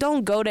mean. I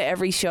don't go to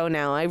every show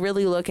now. I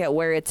really look at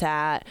where it's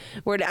at.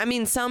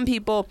 Some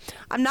people,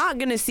 I'm not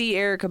going to see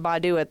Erykah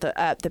Badu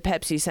at the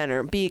Pepsi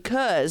Center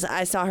because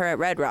I saw her at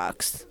Red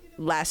Rocks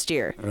last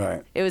year.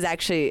 Right. It was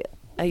actually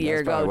a year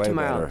That's probably ago way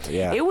tomorrow. better,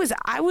 yeah.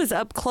 I was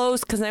up close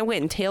because I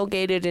went and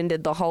tailgated and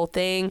did the whole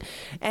thing,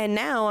 and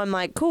now I'm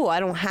like, cool, I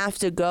don't have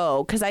to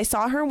go, because I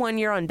saw her one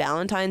year on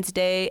Valentine's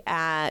Day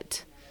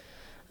at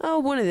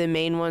one of the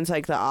main ones,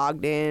 like the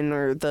Ogden,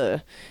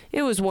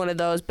 it was one of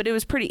those, but it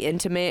was pretty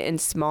intimate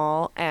and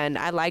small, and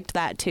I liked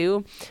that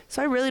too.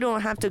 So I really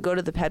don't have to go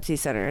to the Pepsi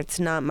Center. It's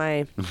not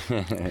my,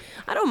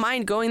 I don't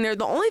mind going there.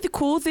 The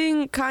cool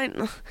thing, I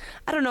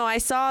don't know, I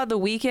saw The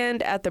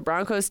Weeknd at the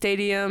Broncos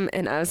Stadium,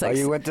 and I was like,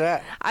 you went to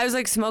that? I was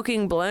like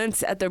smoking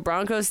blunts at the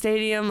Broncos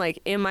Stadium, like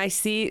in my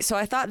seat. So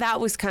I thought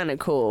that was kind of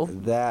cool.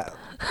 That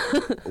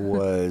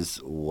was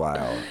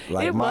wild.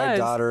 Like, my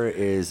daughter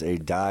is a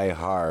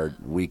die-hard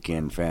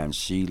Weeknd fan.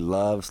 She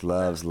loves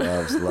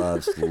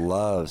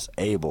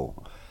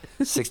Abel,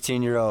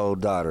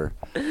 16-year-old daughter,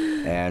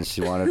 and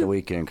she wanted the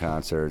Weeknd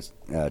concert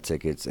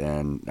tickets,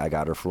 and I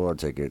got her floor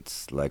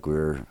tickets. Like, we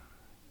were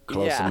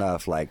close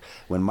enough. Like,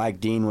 when Mike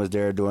Dean was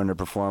there doing the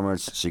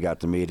performance, she got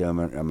to meet him.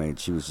 I mean,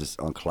 she was just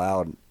on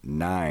cloud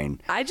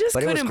 9. I just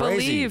couldn't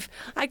believe.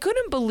 I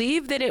couldn't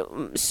believe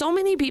that so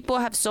many people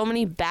have so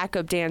many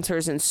backup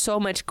dancers and so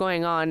much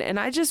going on, and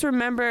I just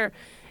remember,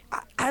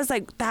 I was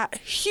like, that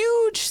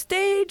huge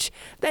stage,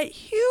 that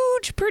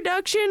huge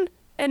production,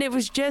 and it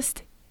was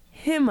just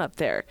him up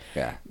there.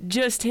 Yeah.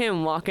 Just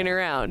him walking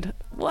around.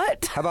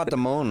 What? How about the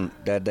moon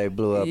that they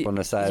blew up on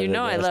the side of the You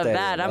know I love stadium?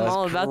 that. I'm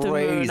all about the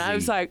moon. I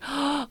was like,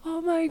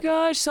 oh my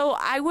gosh. So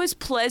I was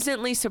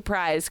pleasantly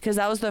surprised because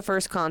that was the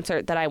first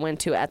concert that I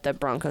went to at the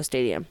Broncos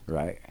Stadium.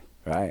 Right.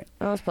 I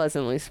was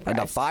pleasantly surprised.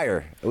 And the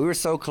fire. We were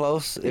so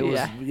close. It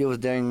was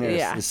dang near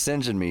it's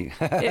singeing me.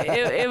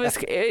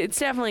 It's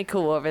definitely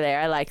cool over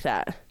there. I like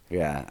that.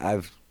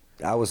 Yeah.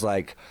 I was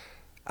like,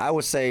 I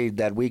would say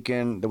that the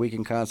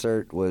Weeknd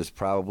concert was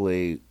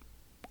probably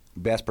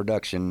best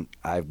production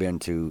I've been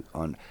to,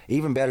 on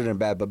even better than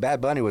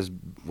Bad Bunny was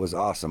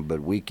awesome, but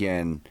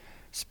Weeknd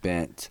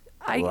spent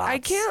I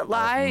can't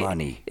lie.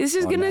 Money. This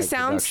is gonna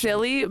sound production.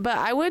 silly, but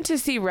I went to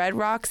see Red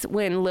Rocks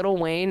when Lil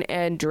Wayne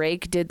and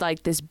Drake did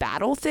like this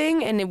battle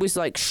thing, and it was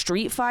like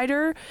Street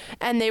Fighter,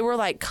 and they were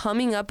like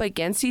coming up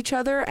against each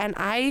other. And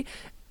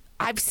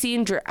I've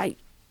seen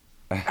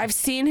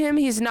him.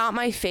 He's not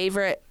my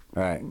favorite.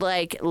 Right.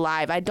 Like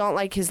live. I don't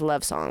like his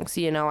love songs.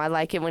 You know, I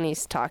like it when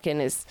he's talking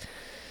his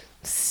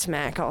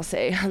smack, I'll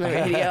say, on the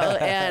radio.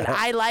 And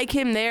I like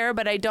him there,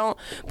 but I don't.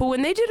 But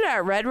when they did it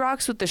at Red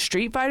Rocks with the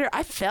Street Fighter,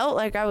 I felt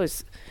like I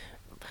was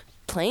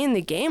playing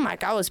the game,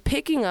 like I was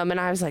picking them, and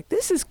I was like,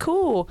 this is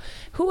cool.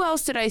 Who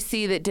else did I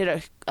see that did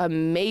an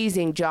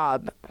amazing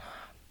job?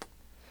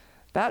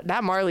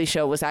 That Marley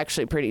show was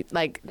actually pretty,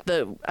 like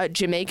the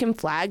Jamaican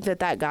flag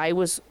that guy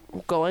was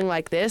going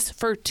like this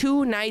for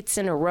 2 nights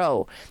in a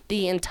row,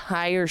 the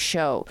entire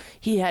show.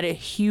 He had a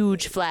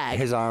huge flag.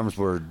 His arms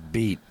were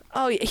beat.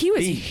 Oh, he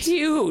was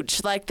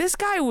huge. Like, this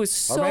guy was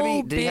so or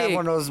maybe, big. Did he have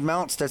one of those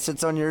mounts that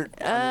sits on your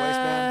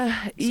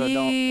waistband? So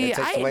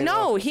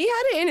no, he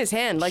had it in his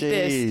hand like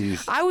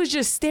this. I was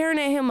just staring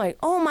at him like,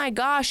 oh my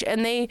gosh.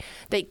 And they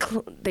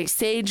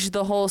staged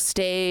the whole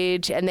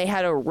stage, and they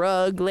had a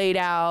rug laid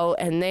out,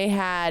 and they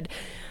had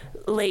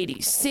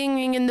ladies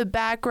singing in the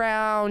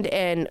background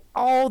and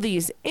all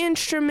these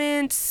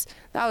instruments.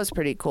 That was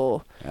pretty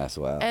cool. That's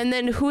wild. And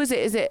then who is it?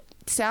 Is it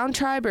Sound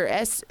Tribe or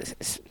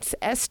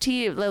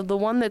ST, the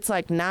one that's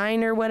like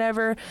 9 or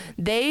whatever?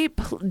 They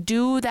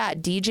do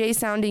that DJ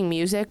sounding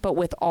music, but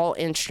with all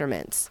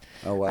instruments.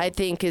 Oh, wow. I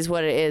think is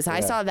what it is. Yeah.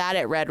 I saw that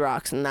at Red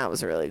Rocks, and that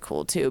was really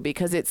cool too,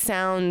 because it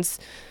sounds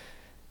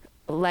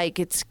like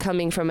it's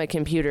coming from a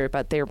computer,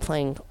 but they're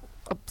playing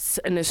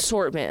an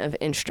assortment of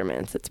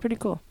instruments. It's pretty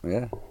cool.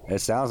 Yeah, it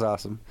sounds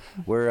awesome.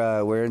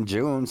 We're in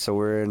June, so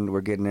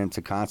we're getting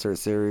into concert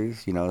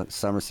series,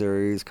 summer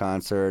series,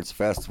 concerts,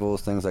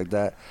 festivals, things like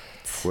that.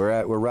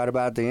 We're right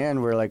about at the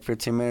end. We're like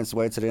 15 minutes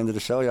away to the end of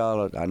the show,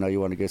 y'all. I know you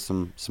want to get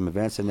some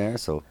events in there,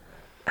 so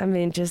I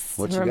mean, just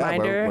what a you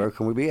reminder. Got? Where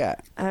can we be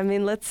at? I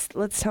mean, let's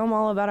tell them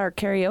all about our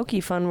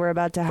karaoke fun we're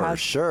about to have. For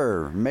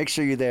sure. Make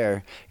sure you're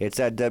there. It's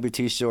at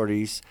WT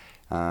Shorty's.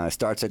 It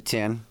starts at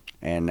 10.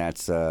 And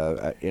that's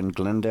in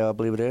Glendale, I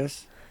believe it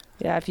is.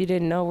 Yeah, if you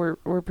didn't know,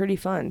 we're pretty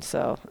fun.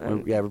 So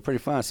we're pretty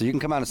fun. So you can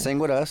come out and sing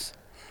with us,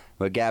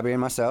 with Gabby and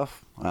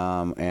myself, you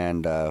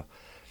can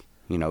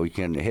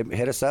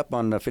hit us up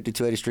on the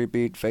 5280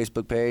 StreetBeat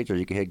Facebook page, or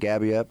you can hit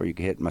Gabby up, or you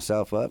can hit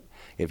myself up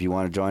if you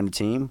want to join the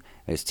team.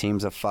 It's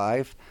teams of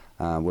 5.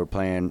 We're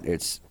playing.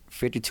 It's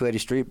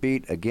 5280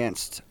 StreetBeat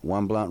against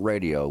One Blunt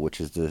Radio,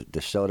 which is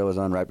the show that was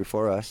on right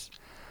before us.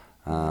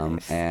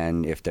 Nice.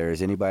 And if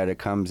there's anybody that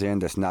comes in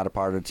that's not a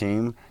part of the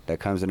team, that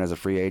comes in as a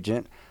free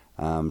agent,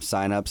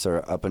 sign-ups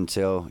are up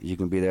until you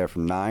can be there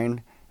from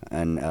 9,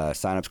 and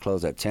sign-ups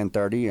close at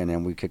 10:30, and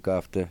then we kick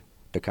off the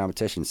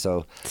competition.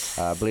 So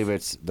I believe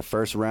it's the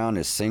first round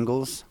is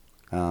singles,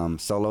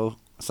 solo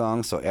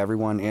songs, so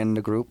everyone in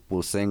the group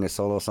will sing a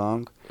solo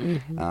song,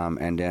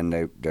 and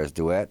then there's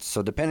duets.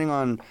 So depending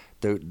on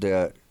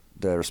the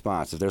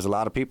response, if there's a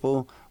lot of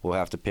people, we'll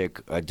have to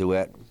pick a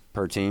duet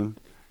per team.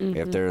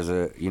 If there's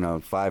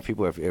 5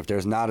 people, if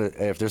there's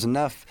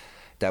enough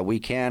that we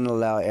can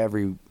allow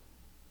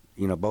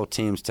both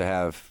teams to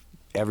have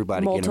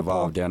everybody get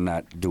involved in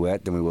that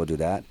duet, then we will do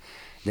that.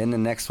 Then the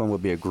next one will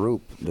be a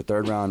group. The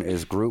third round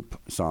is group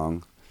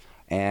song,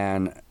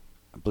 and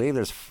I believe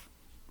there's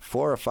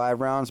 4 or 5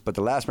 rounds, but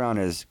the last round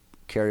is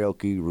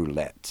karaoke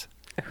roulette.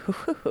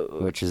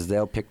 Which is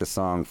they'll pick the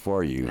song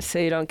for you. So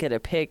you don't get to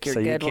pick your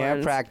good ones. So you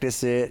can't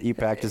practice it. You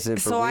practice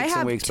it for weeks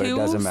and weeks, but it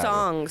doesn't matter.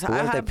 Songs.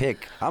 What if they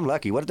pick? I'm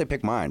lucky. What if they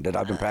pick mine that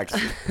I've been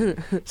practicing?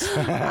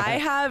 I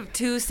have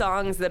 2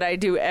 songs that I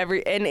do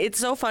and it's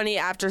so funny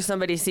after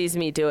somebody sees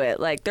me do it.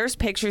 Like, there's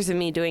pictures of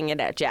me doing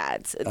it at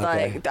Jad's.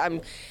 Okay.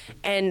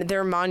 And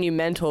they're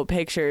monumental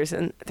pictures,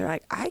 and they're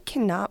like, I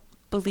cannot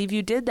believe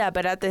you did that.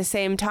 But at the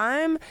same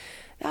time,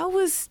 that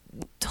was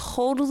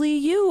totally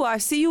you. I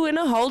see you in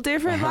a whole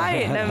different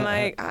light. And I'm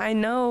like, I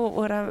know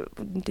what I'm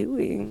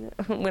doing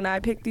when I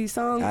pick these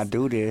songs. I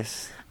do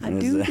this. I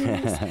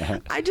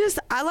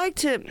like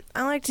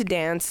to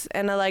dance,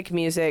 and I like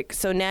music.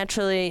 So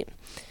naturally,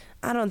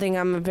 I don't think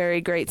I'm a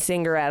very great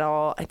singer at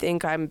all. I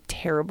think I'm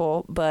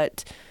terrible,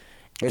 but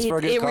it's for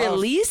a good cause.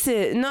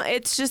 Releases. No,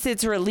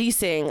 it's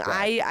releasing.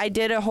 Right. I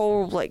did a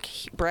whole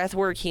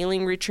breathwork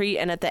healing retreat,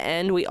 and at the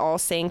end we all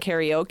sang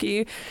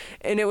karaoke,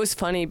 and it was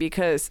funny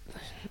because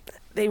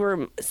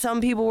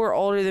some people were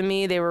older than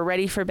me. They were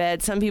ready for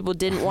bed. Some people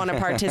didn't want to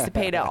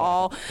participate at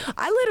all.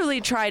 I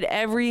literally tried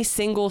every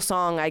single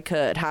song I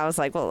could. I was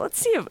like, well, let's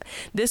see if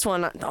this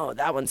one,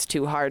 that one's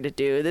too hard to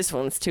do. This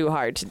one's too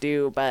hard to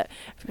do. But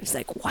it's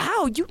like,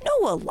 wow, you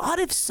know a lot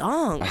of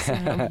songs.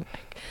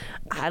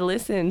 I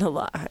listened a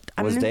lot.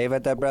 Was Dave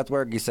at that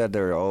breathwork? You said they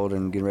were old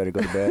and getting ready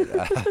to go to bed.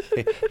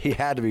 He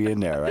had to be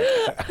in there, right?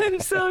 I'm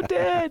so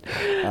dead.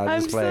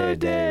 I'm so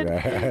dead.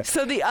 Dave, right?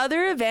 So the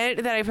other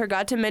event that I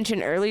forgot to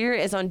mention earlier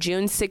is on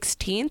June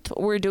 16th.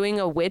 We're doing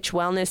a Witch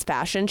Wellness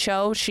fashion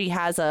show. She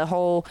has a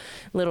whole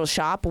little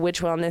shop,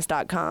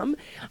 witchwellness.com,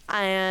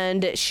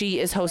 and she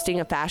is hosting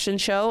a fashion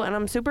show, and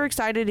I'm super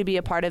excited to be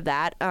a part of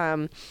that.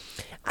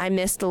 I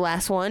missed the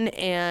last one,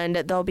 and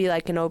there'll be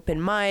an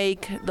open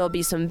mic. There'll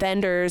be some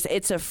vendors.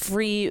 It's a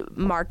free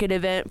market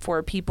event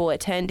for people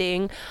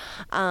attending.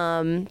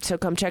 So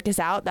come check us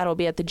out. That'll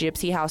be at the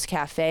Gypsy House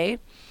Cafe,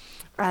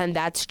 and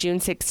that's June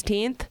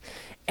 16th.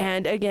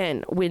 And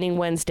again, Winning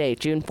Wednesday,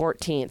 June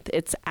 14th.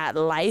 It's at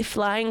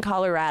Lifeline,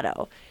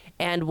 Colorado.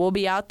 and we'll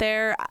be out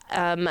there.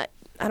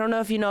 I don't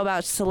know if you know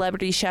about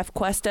Celebrity Chef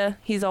Cuesta.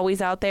 He's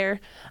always out there,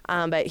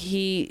 but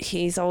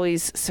he's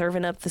always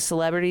serving up the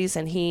celebrities,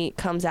 and he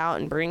comes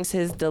out and brings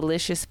his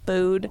delicious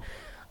food.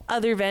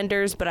 Other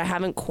vendors, but I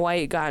haven't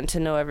quite gotten to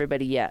know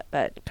everybody yet.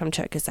 But come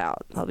check us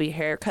out. There'll be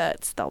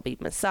haircuts. There'll be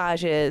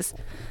massages.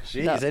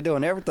 Jeez, they're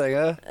doing everything,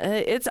 huh?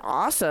 It's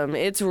awesome.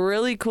 It's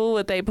really cool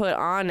what they put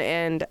on,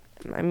 and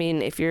I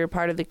mean, if you're a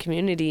part of the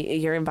community,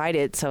 you're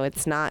invited. So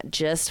it's not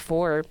just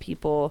for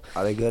people.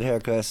 Are they good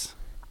haircuts?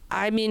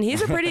 I mean,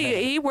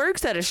 he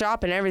works at a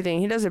shop and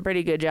everything. He does a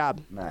pretty good job.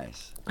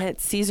 Nice.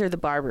 It's Caesar the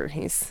Barber.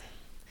 He's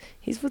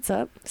what's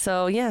up.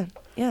 So yeah.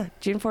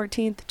 June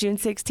 14th, June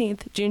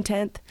 16th, June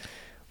 10th.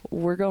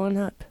 We're going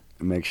up.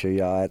 Make sure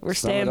y'all at We're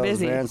some staying of those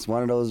busy. events,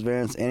 one of those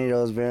events, any of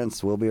those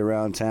events. We'll be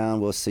around town.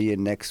 We'll see you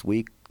next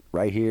week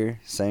right here.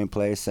 Same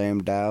place,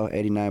 same dial,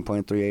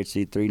 89.3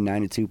 HD3,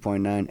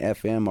 92.9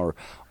 FM, or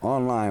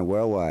online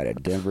worldwide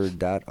at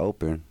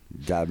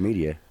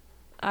Denver.Open.Media.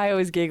 I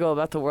always giggle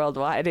about the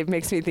worldwide. It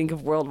makes me think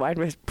of worldwide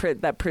with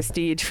that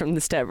Prestige from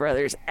the Step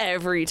Brothers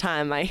every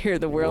time I hear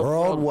the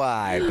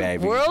worldwide,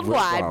 baby.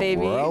 Worldwide,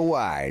 baby.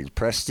 Worldwide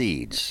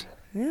Prestige.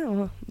 Yeah,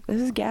 well, this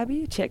is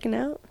Gabby checking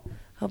out.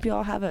 Hope you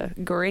all have a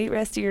great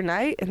rest of your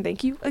night, and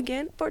thank you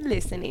again for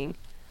listening.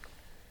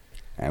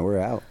 And we're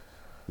out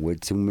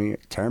with Turn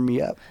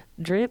Me Up.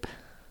 Drip.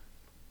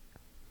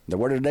 The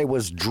word of the day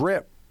was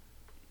drip.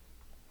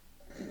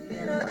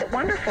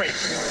 Wonderfully. I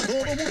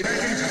want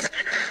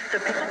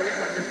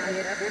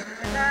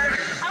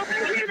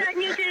to hear that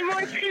new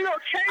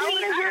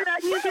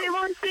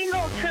J1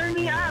 single, Turn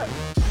Me Up.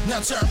 Now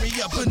turn me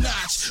up a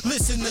notch,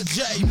 listen to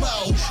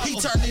J-Mo. He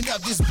turning up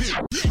this beat,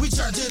 we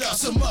turned it up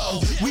some more.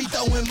 We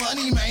throwing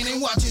money, man,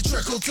 and watch it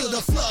trickle to the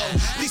flow.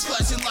 These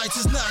flashing lights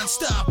is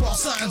non-stop, all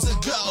signs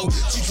of go.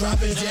 She drop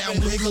it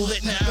down, wiggle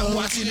it now,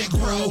 watching it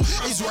grow.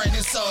 It's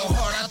raining so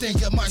hard, I think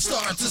it might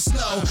start to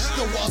snow.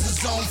 The walls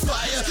is on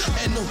fire,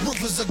 and the roof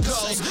is a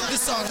ghost.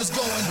 This song is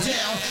going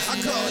down, I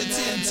call it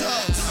 10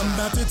 toes. I'm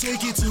about to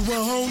take it to a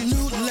whole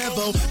new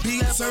level.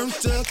 Beat turned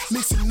up,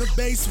 mixing the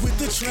bass with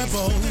the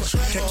treble.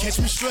 Catch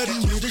me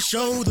strutting with a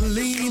shoulder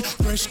lean.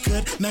 Fresh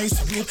cut, nice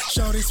whip,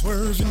 shorty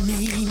swerving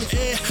mean.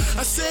 Yeah,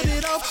 I set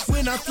it off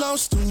when I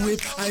floss the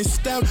whip.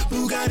 Iced out,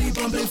 Bugatti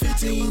bumping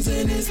 15s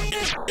and it's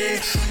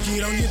yeah.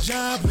 Get on your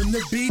job when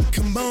the beat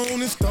come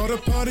on and start a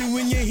party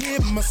when you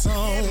hear my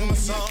song.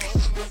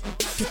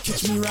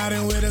 Catch me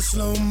riding with a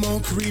slow-mo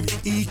creep.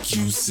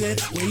 EQ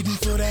set, waiting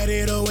for that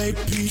 808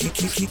 peak.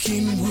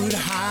 Kenwood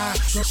high,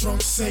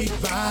 trunk say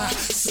bye.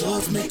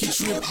 Subs make it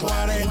trip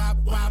while they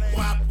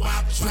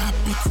drop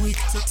it quick.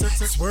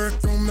 Work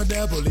on the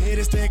double,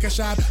 ladies take a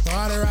shot.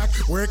 Party rock,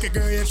 work it,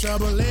 girl, you're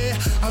trouble. Yeah,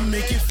 I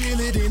make you feel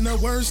it in the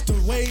worst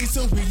of ways.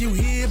 So when you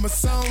hear my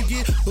song,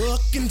 get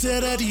hooked into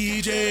the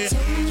DJ.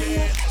 Turn me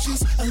up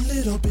just a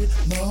little bit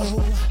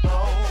more.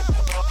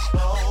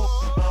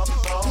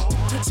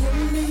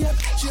 Turn me up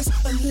just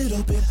a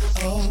little bit,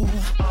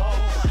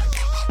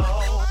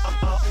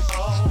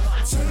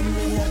 Turn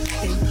me up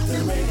in the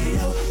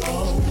radio,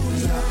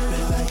 drop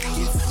it like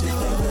it's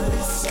your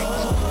favorite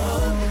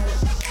song.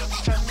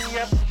 Turn me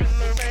up in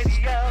the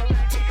radio.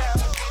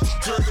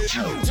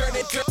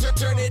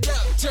 Turn it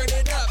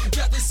up.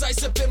 Got this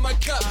ice up in my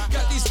cup.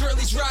 Got these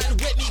girlies riding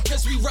with me,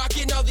 cause we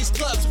rockin' all these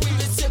clubs. We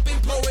been sipping,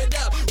 pour it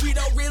up. We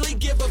don't really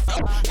give a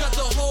fuck. Got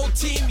the whole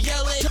team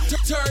yelling,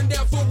 turn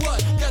down for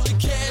what? Got the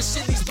cash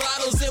in these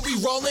bottles, and we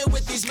rollin'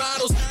 with these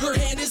models. Her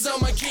hand is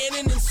on my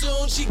cannon, and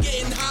soon she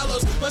getting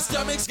hollows. My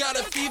stomach's got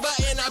a fever,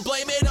 and I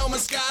blame it on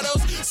Moscatos.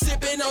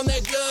 Sipping on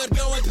that good,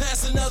 going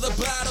past another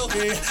bottle.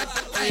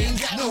 I ain't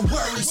got no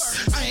worries,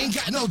 I ain't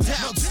got no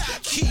doubts.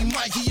 Key,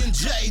 Mikey, and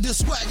Jay, the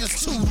swag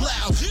is too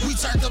loud. We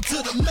turned up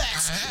to the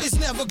max, it's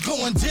never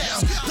going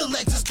down. The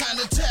legs is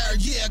kinda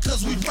tired, yeah,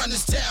 cause we run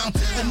this down.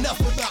 Enough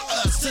about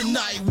us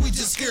tonight, we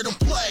just here to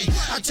play.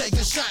 I take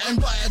a shot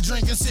and buy a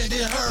drink and send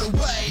it her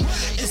way.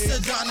 It's the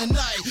dawn of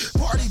night,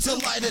 party till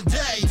light of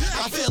day.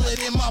 I feel it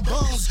in my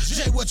bones,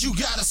 Jay, what you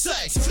gotta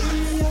say?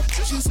 Turn me up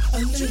just a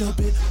little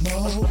bit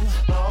more.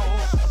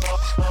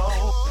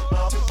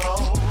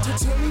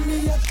 Turn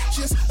me up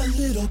just a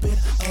little bit,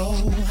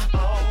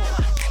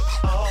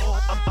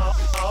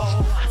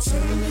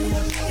 Turn me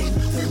up in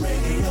the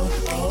radio,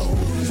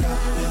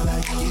 drop it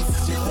like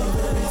it's your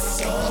favorite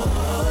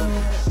song.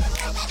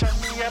 Turn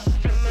me up in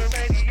the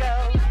radio.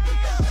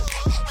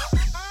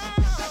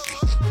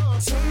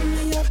 Turn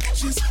me up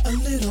just a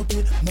little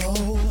bit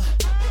more.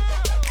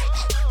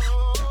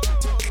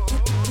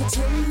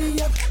 Turn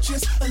me up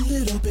just a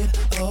little bit,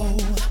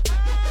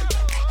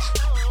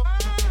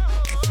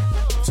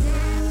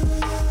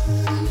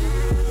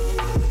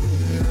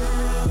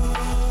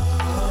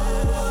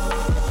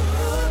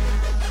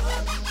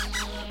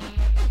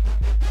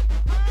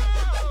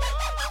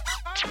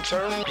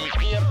 Turn me up,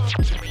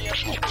 turn me up,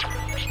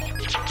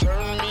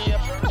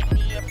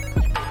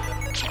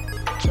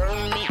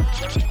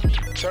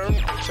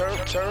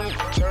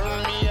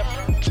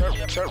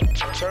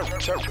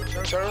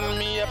 turn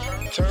me up,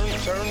 turn me,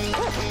 turn me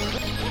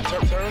up,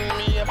 turn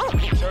me up,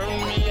 turn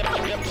me up,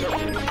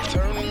 turn me up,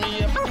 turn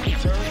me up.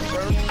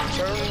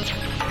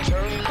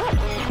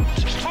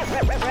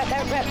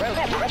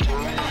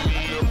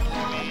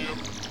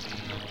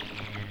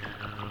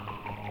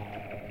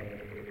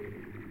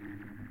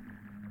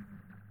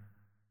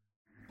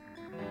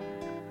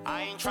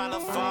 I ain't tryna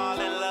fall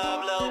in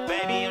love, little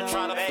baby. I'm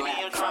tryna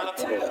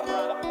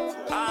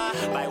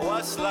like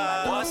what's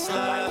love? What's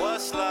love? Like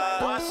what's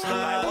love? What's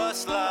love? Like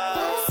what's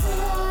love?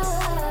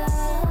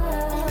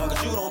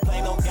 Cause you don't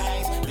play no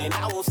games, then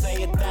I won't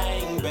say a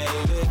thing,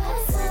 baby.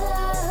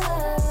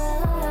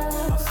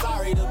 I'm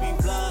sorry to be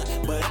blunt,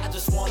 but I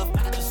just wanna,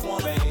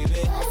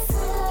 baby.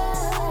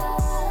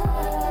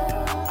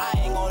 I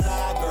ain't gonna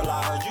lie, girl,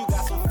 I heard you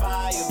got some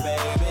fire,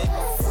 baby.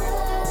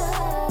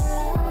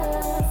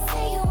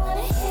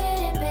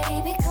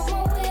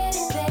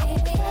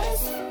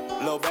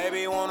 Lil'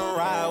 baby wanna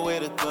ride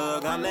with a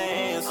thug, I'm the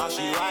answer.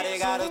 She ride it,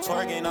 got her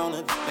twerking on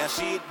the now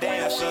she a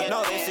dancer.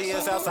 No, they see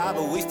us outside,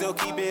 but we still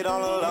keep it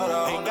on the low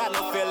though. Ain't got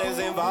no feelings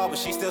involved, but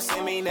she still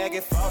send me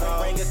naked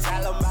photos. Bring a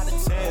towel, I'm about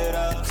to tear it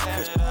up.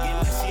 Cause she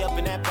get messy up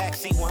in that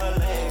backseat with her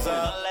legs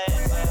up.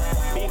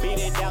 Beat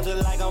it down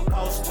just like I'm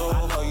supposed to.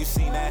 I know you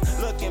seen that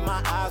look in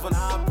my eyes when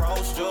I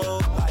approached you.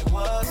 Like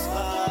what's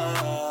love?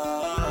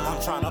 I'm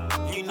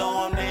tryna, you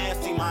know I'm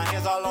nasty. My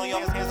hands all on your,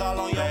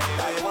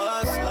 like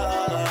what's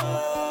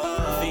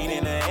love? Feet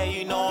in the air,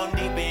 you know I'm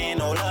deep in.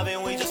 No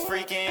loving, we just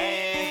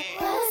freaking.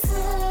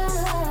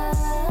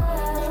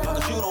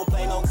 Cause you don't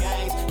play no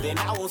games, then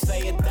I won't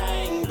say a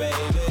thing,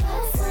 baby.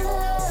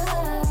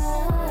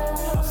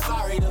 I'm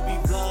sorry to be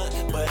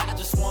blunt, but I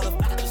just wanna,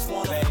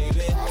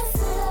 baby.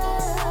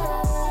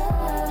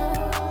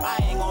 I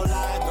ain't gonna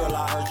lie, girl, I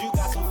heard you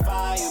got some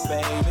fire,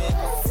 baby.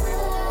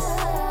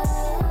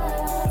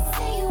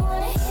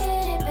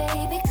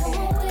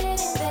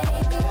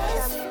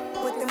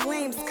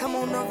 Come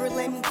on over,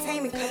 let me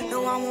tame it.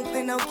 No, I won't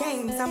play no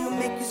games. I'ma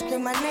make you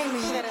scream my name.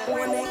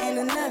 One that ain't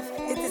enough.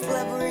 Is this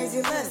love or is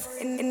it lust?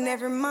 And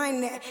never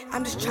mind that.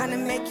 I'm just trying to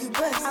make you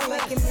bust. I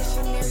like a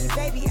missionary,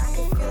 baby. I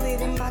can feel it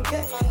in my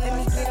gut. Let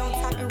me get on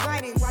top and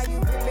ride it while you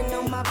gripping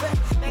on my butt.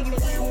 And you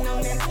eating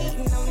on that,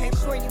 make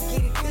sure you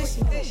get it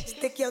cushy.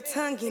 Stick your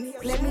tongue in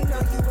it. Let me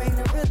know you ain't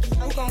a rookie.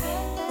 Who gon'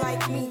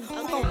 like me?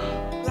 Who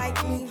gon' like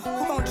me?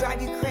 Who gon'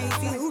 drive you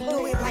crazy? Who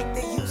do it like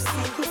the UC?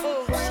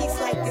 She's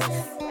like this.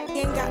 You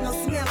ain't got no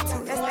smell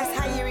to it. That's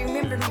how you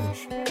remember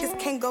me. Just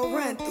can't go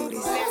run through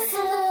this.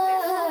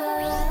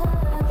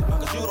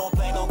 Cause you don't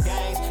play no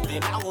games,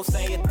 then I won't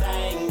say a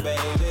thing,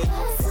 baby.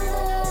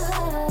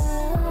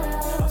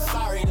 I'm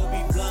sorry to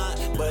be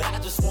blunt, but I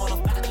just wanna,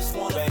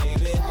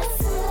 baby.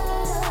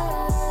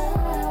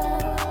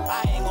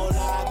 I ain't gonna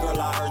lie,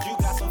 girl, I heard you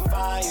got some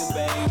fire,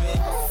 baby.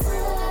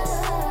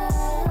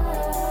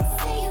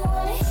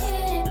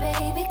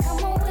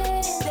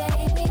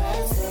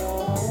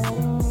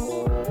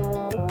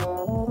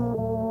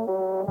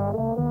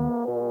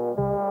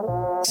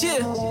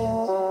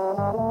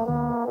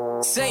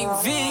 St.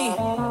 V.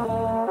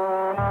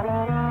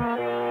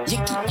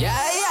 Yeah.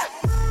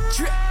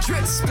 Drip,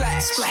 drip,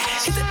 splash,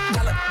 splash. Hit the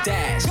dollar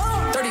dash.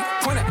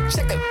 30-pointer,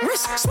 check the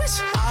wrist,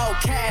 switch. All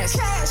cash.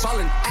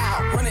 Falling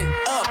out, running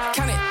up,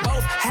 count it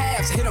both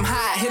halves. Hit them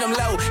high, hit them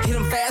low, hit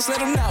them fast, let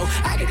them know.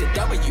 I get the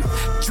W.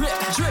 Drip,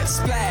 drip,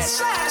 splash.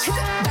 Hit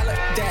the dollar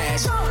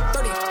dash.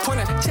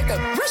 30-pointer, check the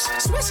wrist,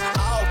 switch.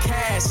 All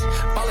cash.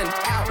 Falling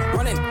out,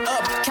 running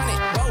up, count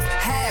it both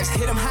halves.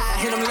 Hit them high,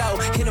 hit them low,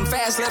 hit them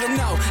fast, let them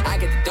know. I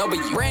get the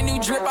W. Brand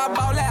new drip, I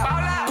ball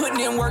out. Putting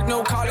in work,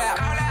 no call out.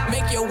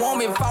 Make your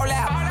woman fall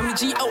out. I'm the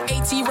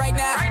GOAT right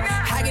now.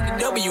 I get the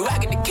W, I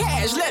get the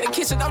cash. Let her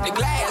kiss it off the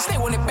glass. They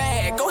want it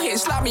bad. Go ahead and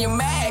slap me a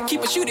mag.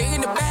 Keep a shooter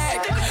in the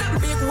bag.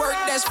 Big work,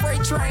 that's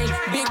freight train.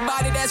 Big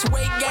body, that's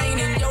weight gain.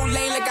 In your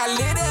lane like I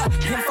lit up.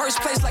 In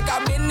first place like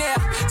I've been there.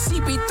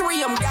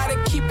 CP3, I'm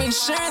gotta keep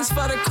insurance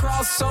for the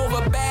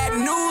crossover. Bad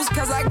news,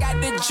 cause I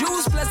got the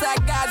juice, plus I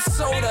got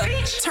soda.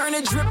 Turn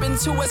a drip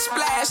into a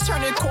splash.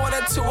 Turn a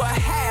quarter to a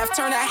half.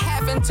 Turn a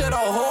half into the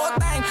whole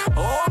thing.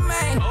 Oh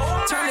man.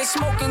 Turn the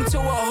smoke into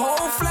a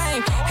whole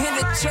flame. In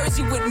a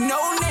jersey with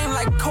no name,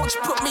 like coach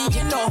put me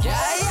in the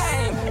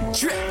game.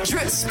 Drip,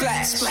 drip,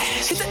 splash,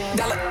 splash. Hit the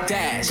dollar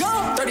dash.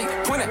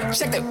 30-pointer,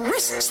 check the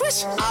wrist,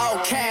 switch. All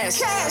cash.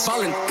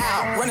 Falling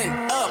out, running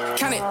up,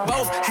 count it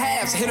both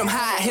halves. Hit them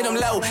high, hit them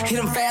low, hit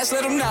them fast,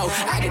 let them know.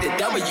 I get the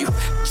W.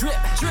 Drip,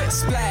 drip,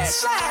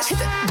 splash. Hit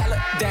the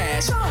dollar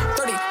dash.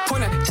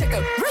 30-pointer, check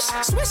the wrist,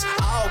 switch.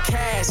 All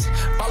cash.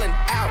 Falling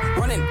out,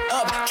 running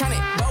up, count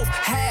it both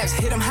halves.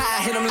 Hit them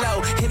high, hit them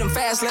low, hit them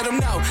fast, let them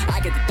know. I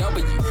get the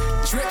W.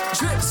 Drip,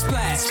 drip,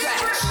 splash.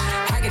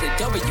 I get the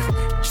W.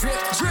 Drip,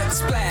 drip,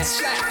 splash.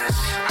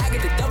 I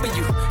get the W.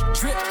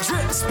 Drip,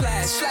 drip,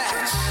 splash.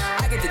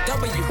 I get the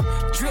W.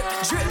 Drip,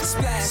 drip,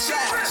 splash.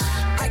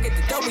 I get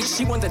the W.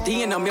 She want the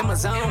D and I'm in my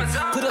zone.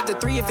 Put up the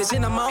 3 if it's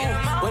in the moan.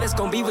 What it's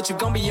gonna be, what you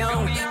gonna be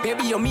on.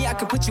 Baby, on me, I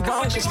can put you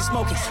on, cause you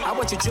smoking. I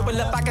want you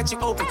dribble up, I got you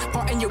open.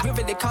 Part in your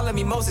river, they calling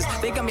me Moses.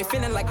 They got me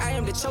feeling like I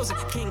am the chosen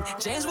King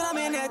James when I'm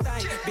in that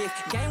thing. Big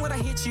game when I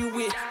hit you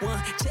with one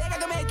check, I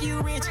can make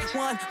you rich.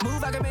 One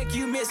move, I can make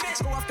you miss.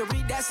 Go off the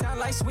read, that sound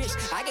like switch.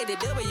 I get the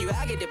W,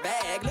 I get the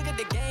bag. Look at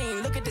the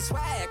game, look at the the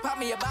swag. Pop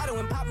me a bottle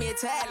and pop me a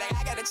tag. Like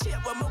I got a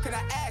chip, what more can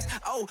I ask?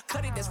 Oh,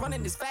 cut it, that's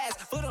running this fast.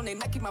 Foot on their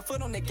neck, keep my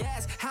foot on the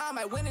gas. How am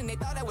I winning? They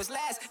thought I was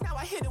last. Now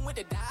I hit them with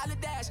the dollar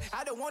dash.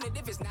 I don't want it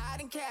if it's not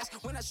in cash.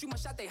 When I shoot my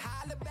shot, they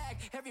holler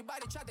back.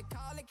 Everybody tried to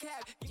call it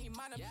cap. Give me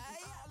mine,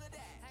 all of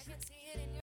that.